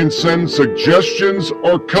FopTonyReed and send suggestions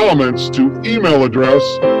or comments to email address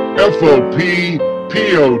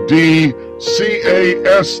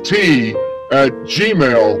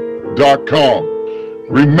FOPPODCAST@gmail.com.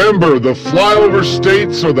 Remember, the flyover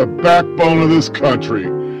states are the backbone of this country.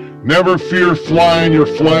 Never fear flying your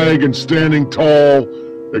flag and standing tall.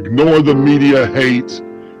 Ignore the media hate.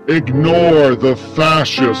 Ignore the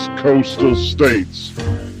fascist coastal states.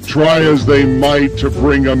 Try as they might to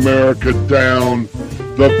bring America down,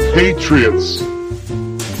 the patriots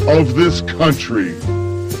of this country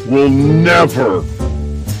will never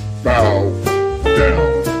bow